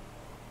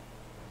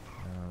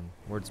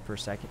 Words per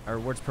second, or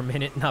words per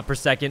minute, not per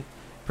second.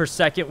 Per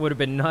second would have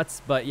been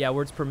nuts, but yeah,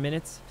 words per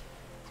minute.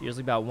 It's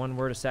usually about 1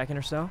 word a second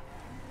or so.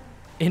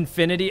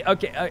 Infinity?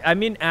 Okay, I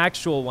mean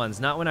actual ones,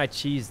 not when I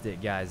cheesed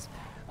it, guys.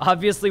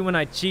 Obviously, when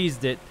I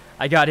cheesed it,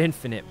 I got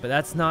infinite, but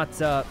that's not,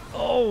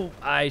 oh,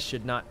 I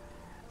should not.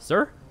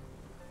 Sir?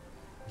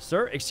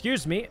 Sir,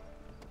 excuse me.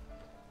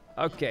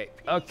 Okay,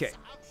 okay.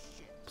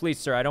 Please,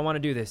 sir, I don't want to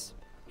do this.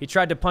 He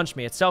tried to punch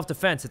me. It's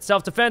self-defense. It's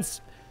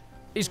self-defense.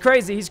 He's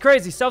crazy. He's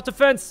crazy.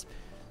 Self-defense.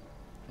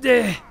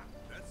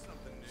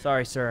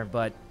 Sorry, sir,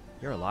 but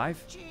you're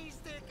alive?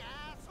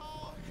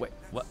 Wait,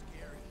 what?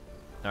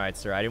 All right,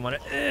 sir, I didn't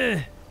want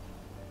to...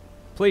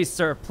 Please,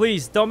 sir,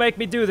 please, don't make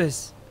me do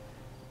this.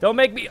 Don't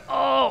make me...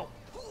 Oh!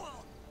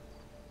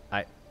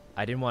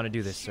 I didn't want to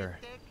do this, sir.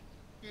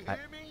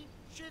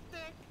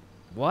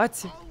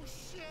 What?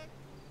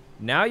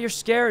 Now you're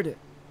scared.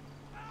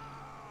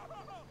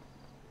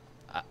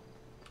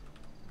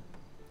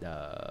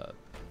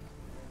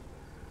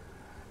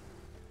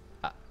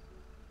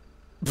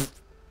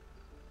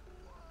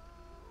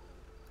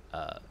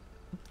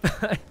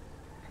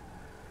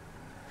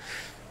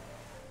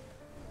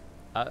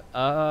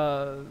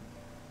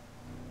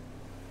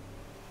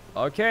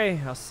 Okay,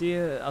 I'll see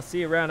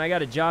you around. I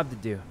got a job to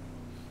do.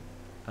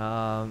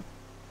 I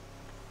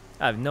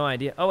have no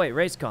idea. Oh wait,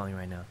 Ray's calling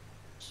right now.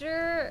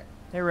 Sure.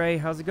 Hey Ray,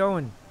 how's it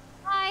going?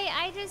 Hi,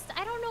 I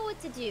don't know what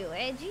to do.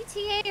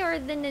 GTA or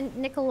the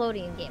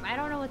Nickelodeon game? I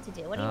don't know what to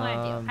do. What do you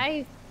want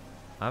to do?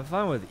 I'm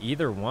fine with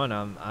either one.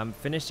 I'm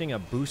finishing a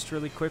boost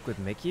really quick with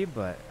Mickey,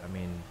 but I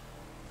mean,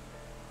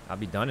 I'll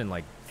be done in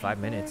like 5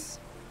 minutes.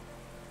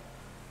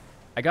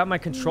 I got my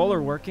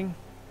controller working.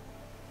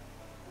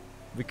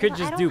 We could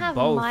just do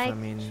both. I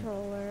mean,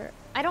 controller.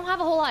 I don't have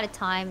a whole lot of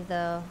time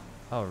though.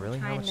 Oh really?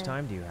 How much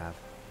time do you have?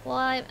 Well,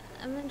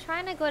 I'm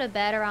trying to go to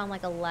bed around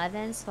like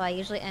 11, so I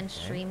usually end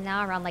stream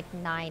now around like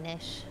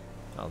 9ish.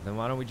 Oh, then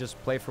why don't we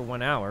just play for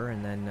 1 hour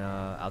and then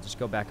I'll just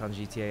go back on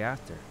GTA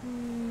after.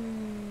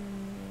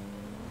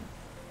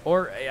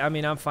 Or I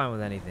mean, I'm fine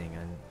with anything.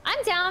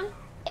 I'm down,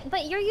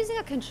 but you're using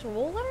a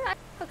controller? I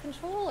have a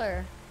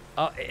controller.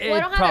 Well, I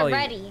don't have it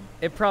ready.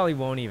 It probably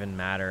won't even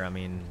matter. I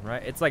mean,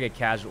 right? It's like a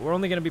casual. We're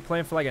only gonna be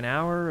playing for like an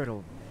hour.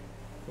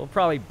 We'll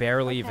probably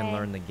barely even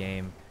learn the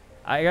game.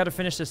 I gotta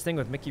finish this thing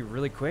with Mickey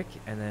really quick,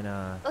 and then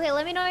Okay,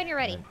 let me know when you're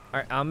ready. All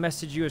right, I'll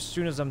message you as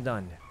soon as I'm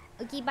done.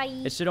 Okay, bye.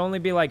 It should only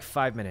be like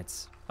 5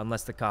 minutes,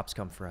 unless the cops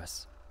come for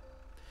us.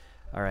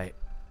 All right.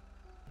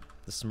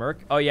 The smirk?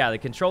 Oh yeah, the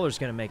controller's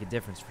gonna make a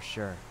difference for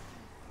sure.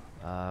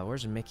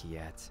 Where's Mickey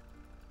at?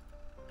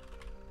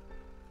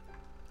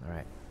 All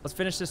right. Let's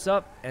finish this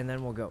up, and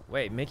then we'll go.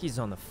 Wait, Mickey's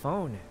on the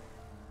phone.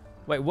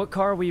 Wait, what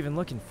car are we even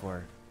looking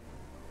for?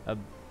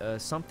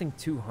 Something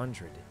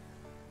 200.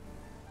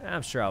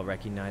 I'm sure I'll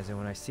recognize it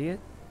when I see it.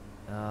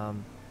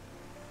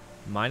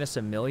 Minus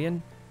 $1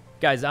 million.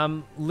 Guys,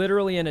 I'm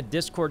literally in a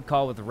Discord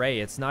call with Ray.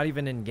 It's not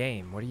even in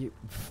game. What are you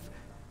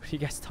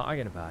guys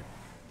talking about?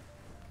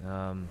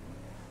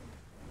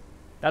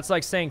 That's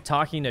like saying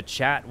talking to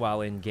chat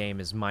while in game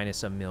is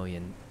minus $1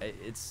 million.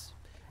 It's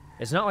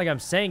not like I'm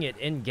saying it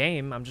in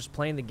game. I'm just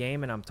playing the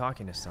game and I'm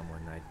talking to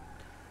someone.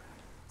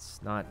 It's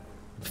not.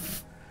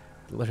 It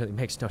literally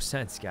makes no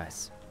sense,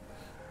 guys.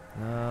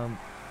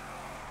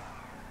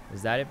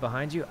 Is that it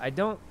behind you? I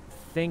don't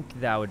think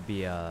that would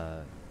be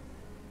a...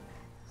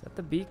 Is that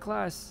the B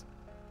class?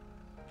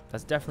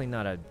 That's definitely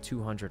not a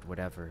 200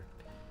 whatever.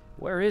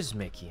 Where is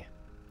Mickey?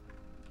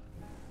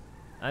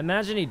 I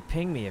imagine he'd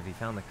ping me if he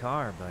found the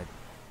car, but...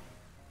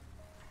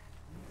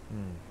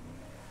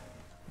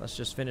 Let's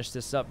just finish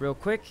this up real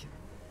quick.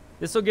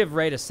 This will give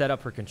Ray to set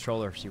up her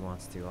controller if she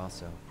wants to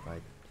also, but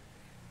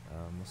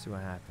we'll see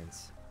what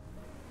happens.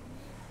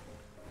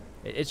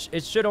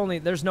 It should only...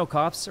 There's no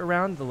cops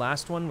around. The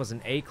last one was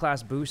an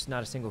A-class boost.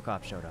 Not a single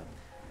cop showed up.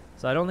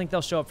 So I don't think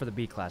they'll show up for the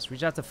B-class. We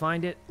just have to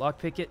find it,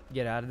 lockpick it,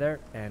 get out of there,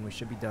 and we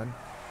should be done.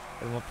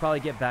 And we'll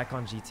probably get back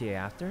on GTA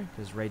after,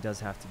 because Ray does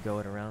have to go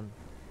at around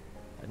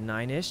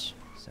 9-ish.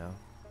 So...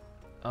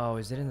 Oh,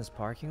 is it in this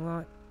parking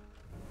lot?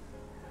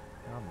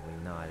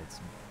 Probably not. It's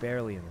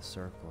barely in the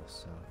circle,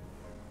 so...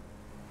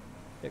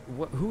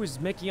 Who is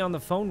Mickey on the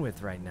phone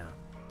with right now?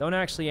 Don't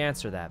actually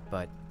answer that,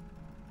 but...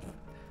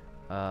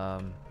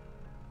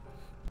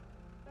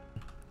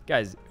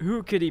 Guys,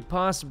 who could he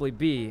possibly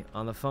be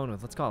on the phone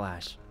with? Let's call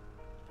Ash.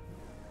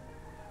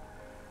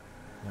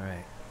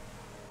 Alright.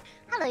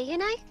 Hello, you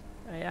know?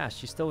 Hey,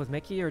 Ash, you still with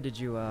Mickey, or did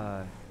you,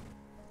 Oh,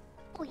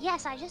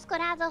 yes, I just got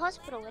out of the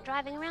hospital. We're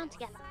driving around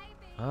together.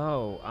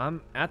 Oh,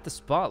 I'm at the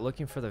spot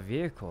looking for the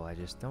vehicle. I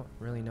just don't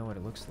really know what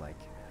it looks like.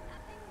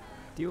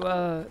 Do you,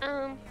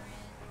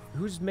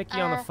 Who's Mickey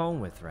on the phone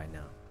with right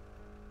now?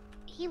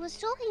 He was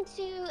talking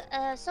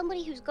to,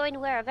 somebody who's going to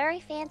wear a very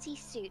fancy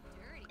suit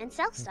and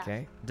sell stuff.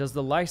 Okay. Does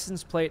the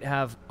license plate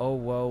have "Oh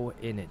whoa"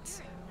 in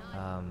it?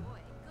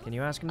 Can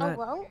you ask him that?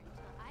 Oh whoa?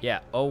 Yeah,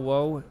 "Oh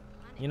whoa."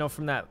 You know,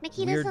 from that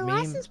Mickey, weird does the meme?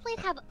 license plate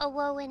have "Oh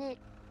whoa" in it?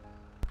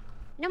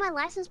 You know my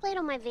license plate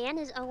on my van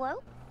is "Oh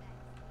whoa"?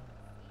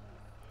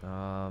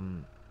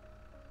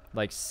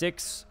 Like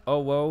 6 "Oh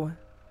whoa."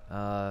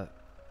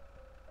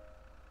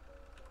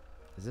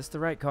 Is this the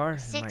right car?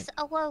 6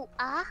 "Oh whoa"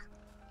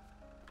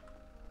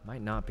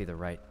 Might not be the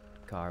right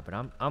car, but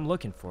I'm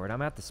looking for it.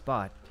 I'm at the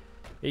spot.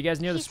 Are you guys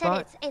near the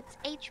spot? Said it's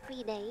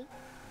HB day.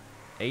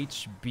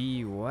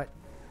 HB what?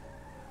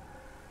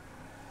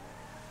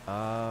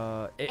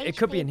 It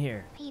could be in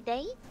here. HP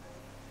day?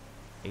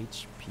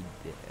 HP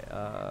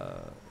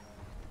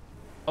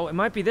oh, it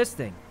might be this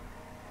thing.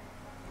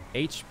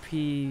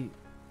 HP.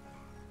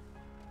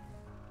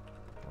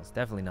 Well, it's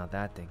definitely not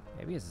that thing.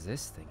 Maybe it's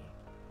this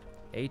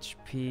thingy.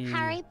 HP.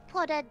 Harry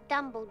Potter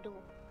Dumbledore.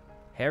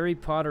 Harry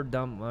Potter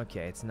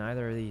Okay, it's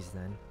neither of these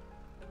then.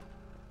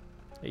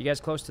 Are you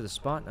guys close to the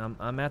spot?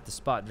 I'm at the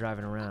spot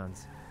driving around.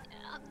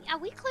 Are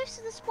we close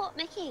to the spot,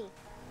 Mickey?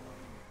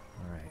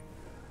 Alright.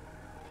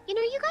 You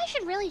know, you guys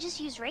should really just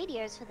use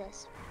radios for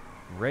this.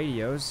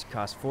 Radios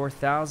cost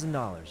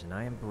 $4,000 and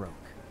I am broke.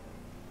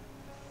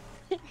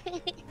 Is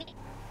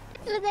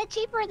that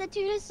cheaper at the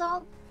tuner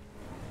shop?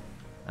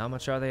 How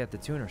much are they at the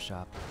tuner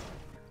shop?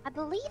 I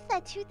believe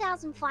they're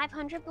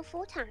 $2,500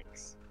 before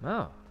tax.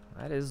 Oh,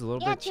 that is a little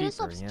bit cheaper. Yeah,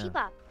 tuner shop's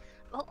cheaper.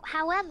 Well,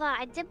 however,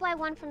 I did buy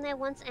one from there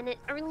once and it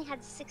only had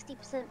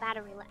 60%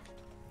 battery left.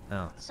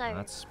 Oh, so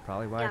that's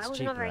probably why it's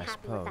cheaper, I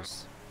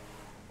suppose.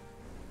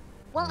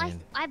 Well,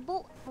 I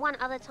bought one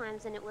other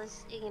times and it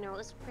was, you know, it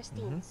was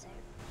pristine, so...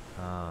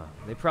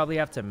 They probably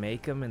have to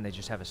make them and they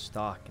just have a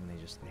stock and they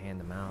just hand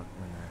them out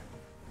when they're...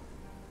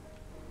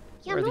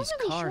 Yeah, Where I'm are these not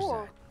really cars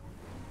sure. at?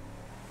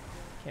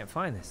 Can't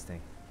find this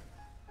thing.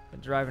 Been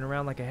driving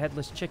around like a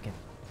headless chicken.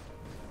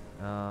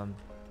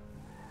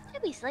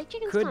 Could be like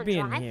chickens Could can't be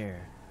drive. in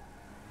here.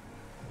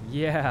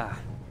 Yeah.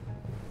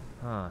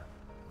 Huh.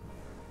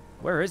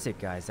 Where is it,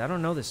 guys? I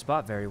don't know this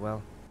spot very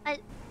well.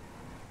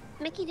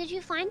 Mickey, did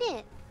you find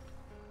it?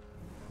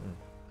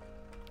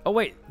 Oh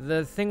wait,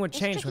 the thing would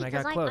change when I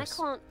got close.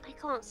 I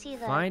can't see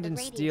the Find and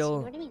radius, steal. You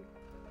know what I mean?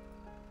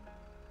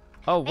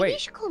 Oh Maybe wait. you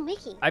should call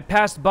Mickey. I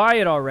passed by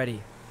it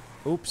already.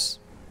 Oops.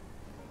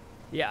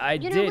 Yeah, I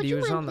You know, did. would He you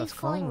was mind on the please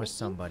calling phone with Mickey?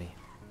 somebody.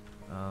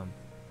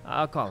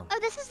 I'll call him. Oh,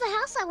 this is the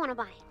house I want to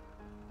buy.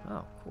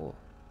 Oh, cool.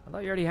 I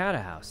thought you already had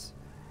a house.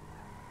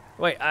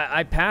 Wait,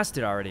 I passed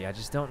it already. I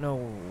just don't know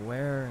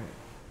where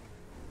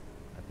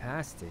I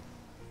passed it.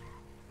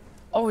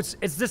 Oh, it's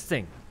this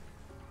thing.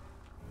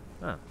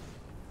 Huh.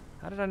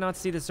 How did I not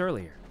see this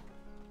earlier?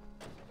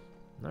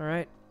 All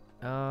right.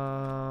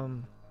 All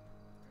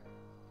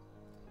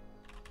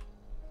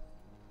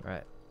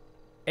right.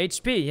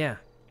 HP, yeah.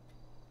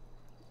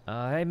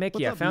 Hey,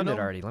 Mickey, I found it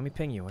already. Let me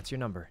ping you. What's your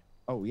number?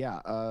 Oh,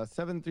 yeah.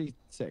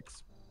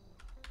 736.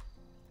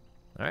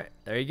 All right,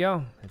 there you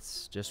go.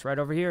 It's just right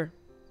over here.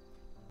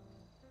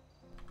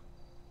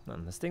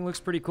 This thing looks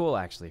pretty cool,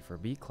 actually, for a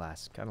B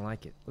class. Kind of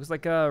like it. Looks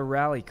like a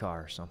rally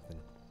car or something.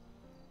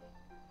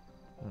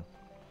 Oh,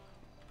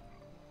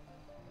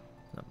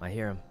 I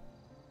hear him.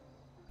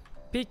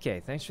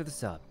 PK, thanks for the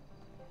sub.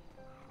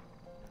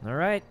 All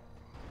right.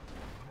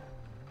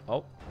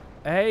 Oh,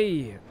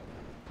 hey.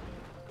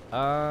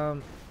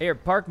 Here,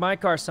 park my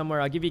car somewhere.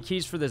 I'll give you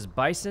keys for this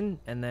bison,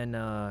 and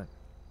then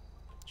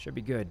should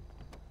be good.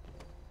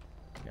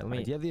 Here, do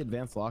you have the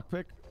advanced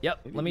lockpick?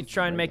 Yep. Maybe let me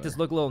try and make this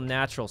look a little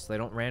natural, so they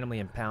don't randomly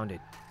impound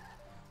it.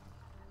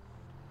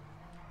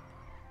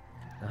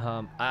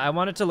 I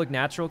want it to look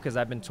natural because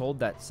I've been told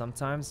that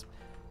sometimes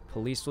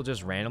police will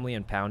just randomly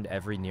impound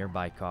every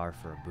nearby car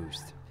for a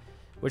boost,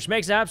 which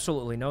makes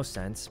absolutely no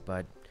sense,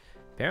 but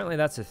apparently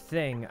that's a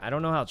thing. I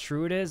don't know how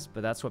true it is,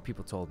 but that's what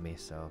people told me,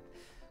 so I'm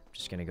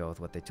just gonna go with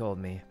what they told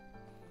me.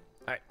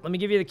 All right, let me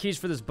give you the keys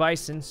for this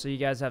bison so you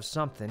guys have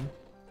something.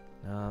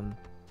 All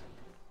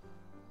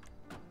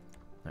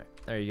right,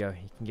 there you go.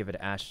 You can give it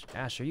to Ash.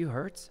 Ash, are you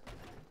hurt?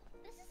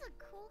 This is a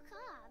cool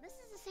car. This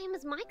is the same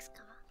as Mike's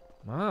car.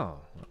 Oh,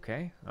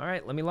 okay. All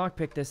right, let me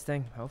lockpick this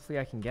thing. Hopefully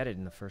I can get it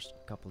in the first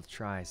couple of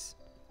tries.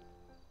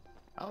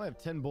 I only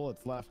have 10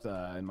 bullets left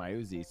in my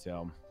Uzi,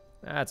 so...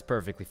 That's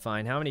perfectly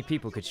fine. How many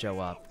people could show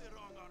up?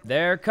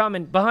 They're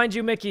coming. Behind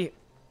you, Mickey.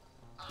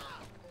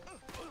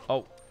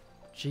 Oh,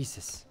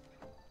 Jesus.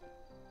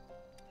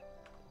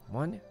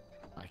 One.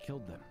 I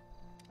killed them.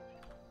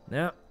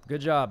 Yeah,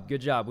 good job.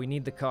 Good job. We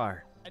need the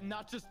car. And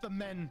not just the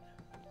men,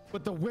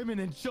 but the women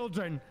and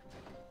children.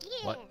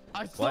 Yeah. What?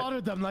 I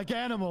slaughtered them like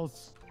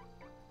animals.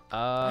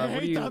 I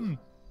hate them.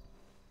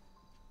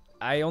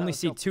 I only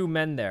see 2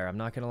 men there. I'm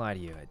not gonna lie to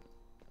you.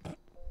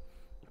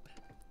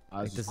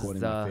 I think this is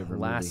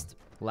the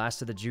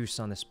last of the juice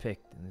on this pick,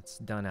 and it's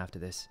done after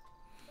this.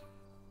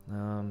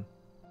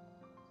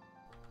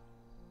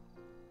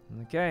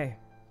 Okay.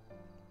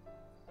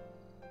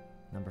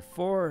 Number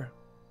 4.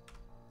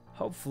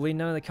 Hopefully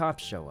none of the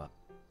cops show up.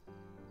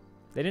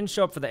 They didn't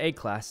show up for the A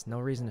class. No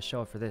reason to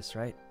show up for this,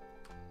 right?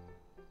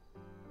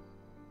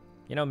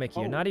 You know, Mickey,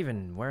 you're not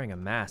even wearing a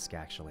mask,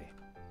 actually.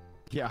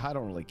 Yeah, I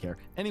don't really care.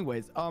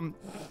 Anyways,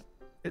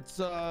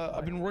 it's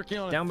I've been working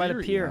on down by the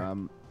pier.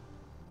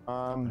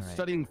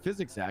 Studying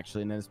physics,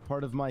 actually, and as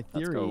part of my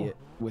theory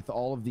with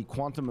all of the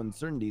quantum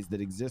uncertainties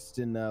that exist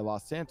in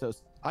Los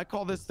Santos, I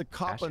call this the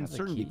cop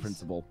uncertainty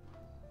principle.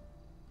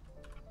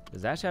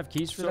 Does Ash have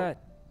keys for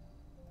that?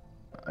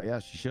 Yeah,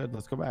 she should.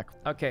 Let's go back.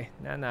 Okay.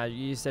 No,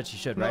 you said she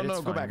should, right?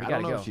 No, go back. I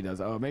don't know if she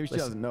does. Oh, maybe she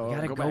doesn't. No, we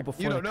gotta go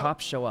before the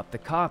cops show up. The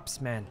cops,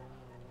 man.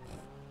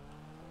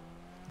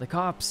 The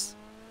cops.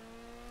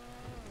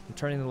 I'm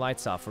turning the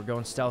lights off. We're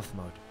going stealth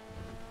mode.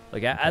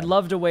 Like, I'd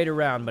love to wait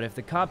around, but if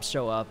the cops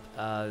show up,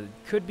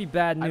 could be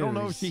bad news. I don't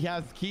know if she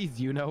has keys,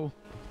 you know.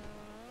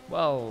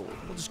 Well,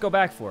 we'll just go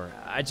back for her.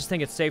 I just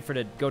think it's safer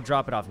to go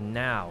drop it off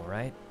now,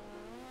 right?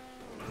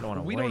 I don't want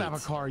to wait. We don't have a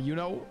car, you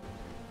know.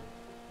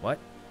 What?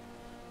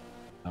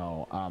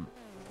 Oh,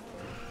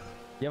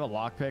 you have a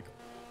lockpick?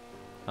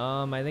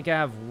 I think I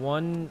have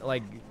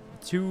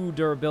 2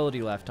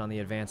 durability left on the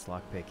advanced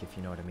lockpick, if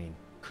you know what I mean.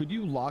 Could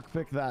you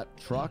lockpick that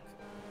truck?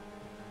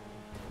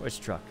 Which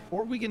truck?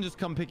 Or we can just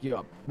come pick you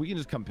up. We can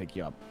just come pick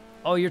you up.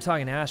 Oh, you're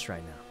talking to Ash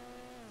right now.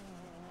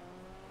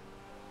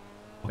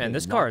 Okay, man,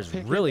 this car is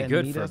really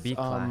good for a B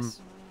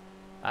class.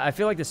 I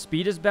feel like the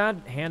speed is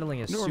bad. Handling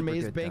is super good. You know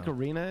where Maze Bank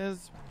Arena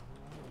is?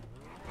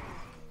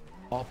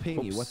 I'll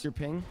ping you. What's your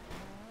ping?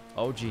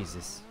 Oh,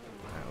 Jesus.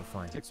 All right, we'll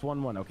find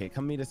 611. Okay,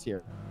 come meet us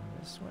here.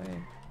 This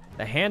way.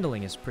 The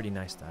handling is pretty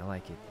nice, though. I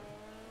like it.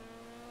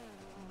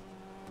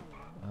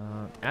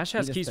 Ash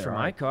has keys for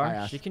my car.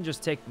 Hi, she can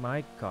just take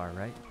my car,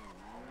 right?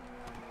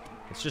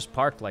 It's just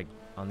parked,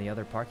 on the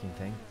other parking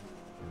thing,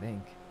 I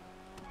think.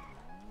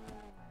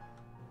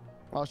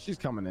 Well, she's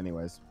coming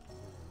anyways.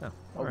 Oh,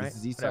 all right.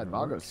 This is Eastside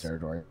Vagos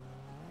territory.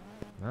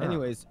 Ah.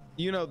 Anyways,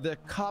 you know, the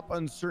cop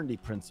uncertainty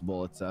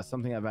principle, it's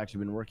something I've actually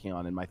been working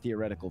on in my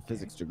theoretical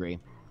physics degree.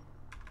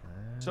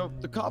 So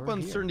the cop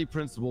uncertainty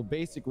principle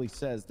basically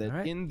says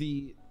that in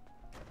the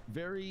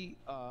very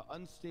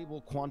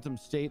unstable quantum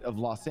state of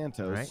Los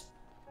Santos,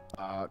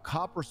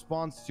 cop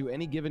response to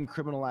any given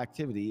criminal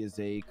activity is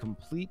a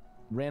complete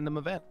random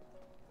event.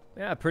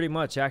 Yeah, pretty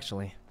much,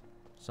 actually.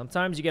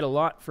 Sometimes you get a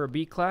lot for a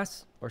B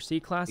class or C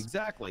class.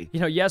 Exactly. You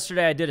know,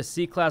 yesterday I did a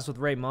C class with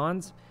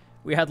Raymond.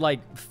 We had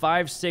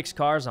 5-6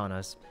 cars on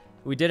us.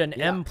 We did an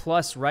M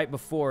plus right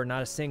before,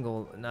 not a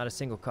single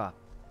cop.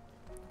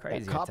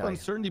 Crazy. The cop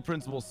uncertainty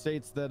principle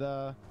states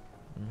that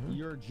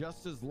you're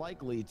just as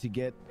likely to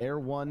get Air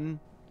 1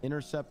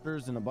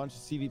 interceptors and a bunch of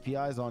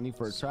CVPIs on you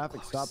for a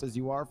traffic stop as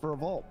you are for a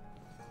vault.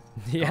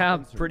 Yeah,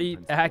 pretty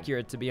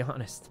accurate, to be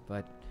honest.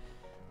 But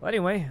well,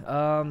 anyway,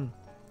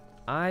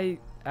 I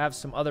have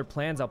some other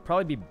plans. I'll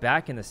probably be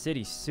back in the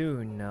city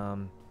soon.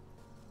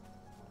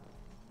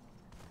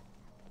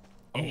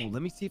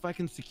 Let me see if I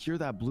can secure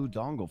that blue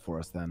dongle for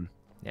us then.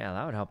 Yeah,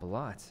 that would help a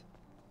lot.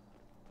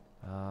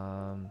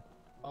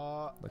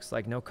 Looks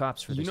like no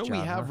cops for this job. We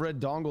have red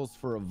dongles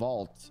for a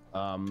vault.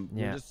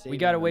 Yeah, we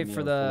gotta wait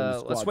for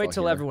the. Let's wait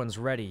till everyone's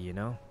ready.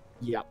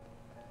 Yep.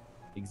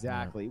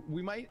 Exactly. Yeah.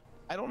 We might.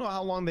 I don't know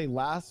how long they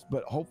last,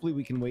 but hopefully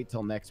we can wait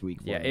till next week.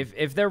 Yeah.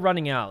 If they're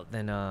running out,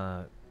 then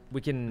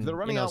we can. If they're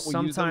running out,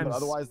 we'll use them, but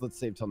otherwise, let's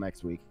save till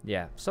next week.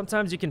 Yeah.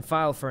 Sometimes you can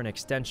file for an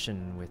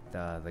extension with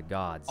the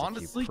gods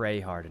if you pray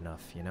hard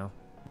enough.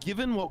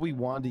 Given what we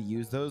wanted to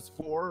use those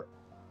for,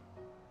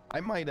 I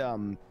might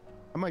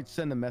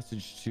send a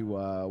message to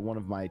one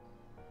of my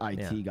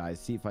IT guys,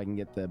 see if I can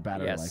get the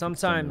battery life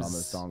extended on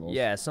those dongles.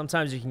 Yeah,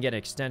 sometimes you can get an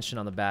extension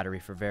on the battery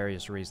for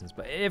various reasons,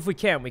 but if we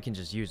can't, we can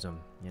just use them,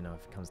 if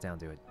it comes down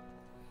to it.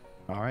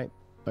 All right.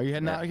 Are you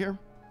heading out of here?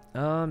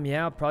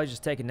 Yeah, I'll probably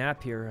just take a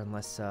nap here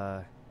unless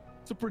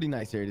it's a pretty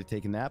nice area to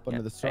take a nap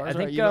under the stars.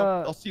 I think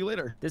I'll see you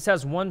later. This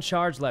has 1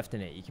 charge left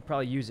in it. You can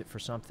probably use it for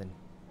something.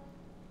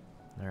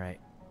 All right.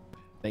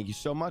 Thank you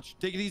so much.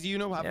 Take it easy,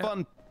 have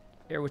fun.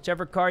 Here,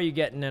 whichever car you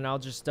get in, and I'll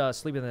just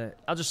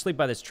sleep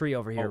by this tree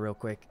over here real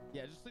quick.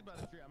 Yeah, just sleep by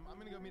the tree. I'm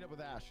gonna go meet up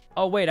with Ash.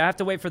 Oh wait, I have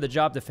to wait for the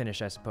job to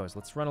finish, I suppose.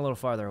 Let's run a little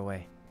farther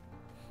away.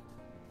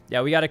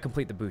 Yeah, we got to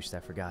complete the boost.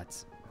 I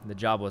forgot. The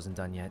job wasn't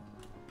done yet.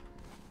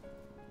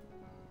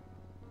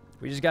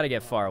 We just got to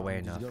get far away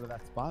enough. Did you go to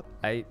that spot?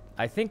 I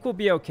think we'll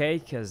be okay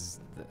because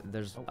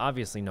there's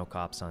obviously no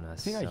cops on us.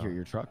 I think I hear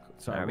your truck.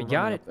 Sorry, all right, we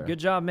got it. Good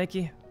job,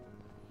 Mickey.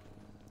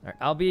 All right,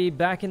 I'll be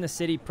back in the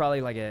city probably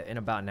like in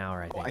about an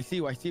hour, I think. Oh,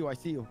 I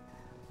see you.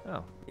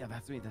 Oh. Yeah,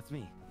 that's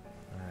me.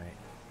 All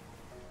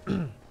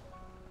right.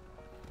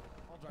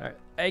 All right.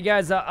 Hey,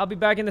 guys, I'll be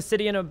back in the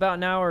city in about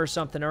an hour or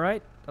something, all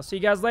right? I'll see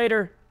you guys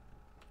later.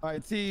 All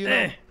right, see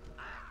you.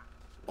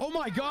 Oh,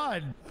 my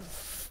God.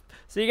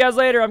 See you guys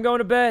later. I'm going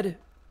to bed.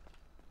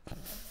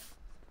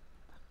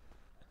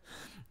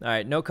 All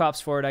right, no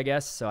cops for it, I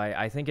guess, so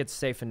I think it's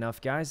safe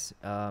enough, guys.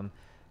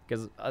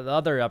 Because the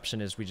other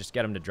option is we just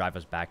get them to drive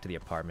us back to the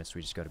apartment, so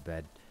we just go to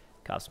bed.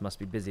 Cops must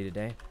be busy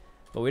today.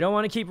 But we don't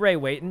want to keep Ray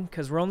waiting,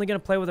 because we're only going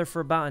to play with her for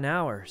about an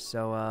hour.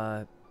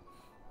 So,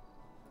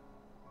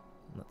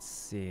 let's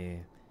see.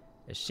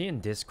 Is she in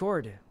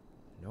Discord?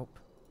 Nope.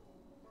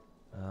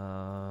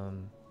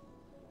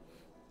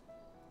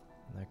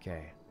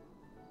 Okay.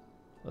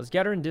 Let's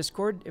get her in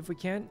Discord if we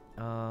can.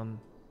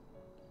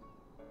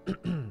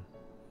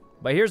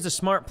 But here's the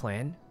smart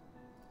plan.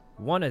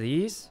 One of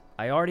these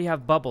I already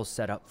have bubbles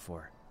set up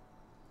for.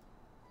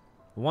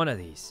 One of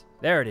these.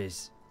 There it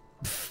is.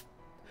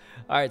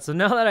 Alright, so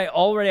now that I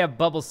already have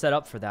bubbles set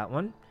up for that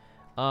one,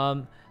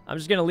 I'm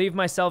just going to leave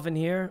myself in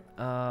here.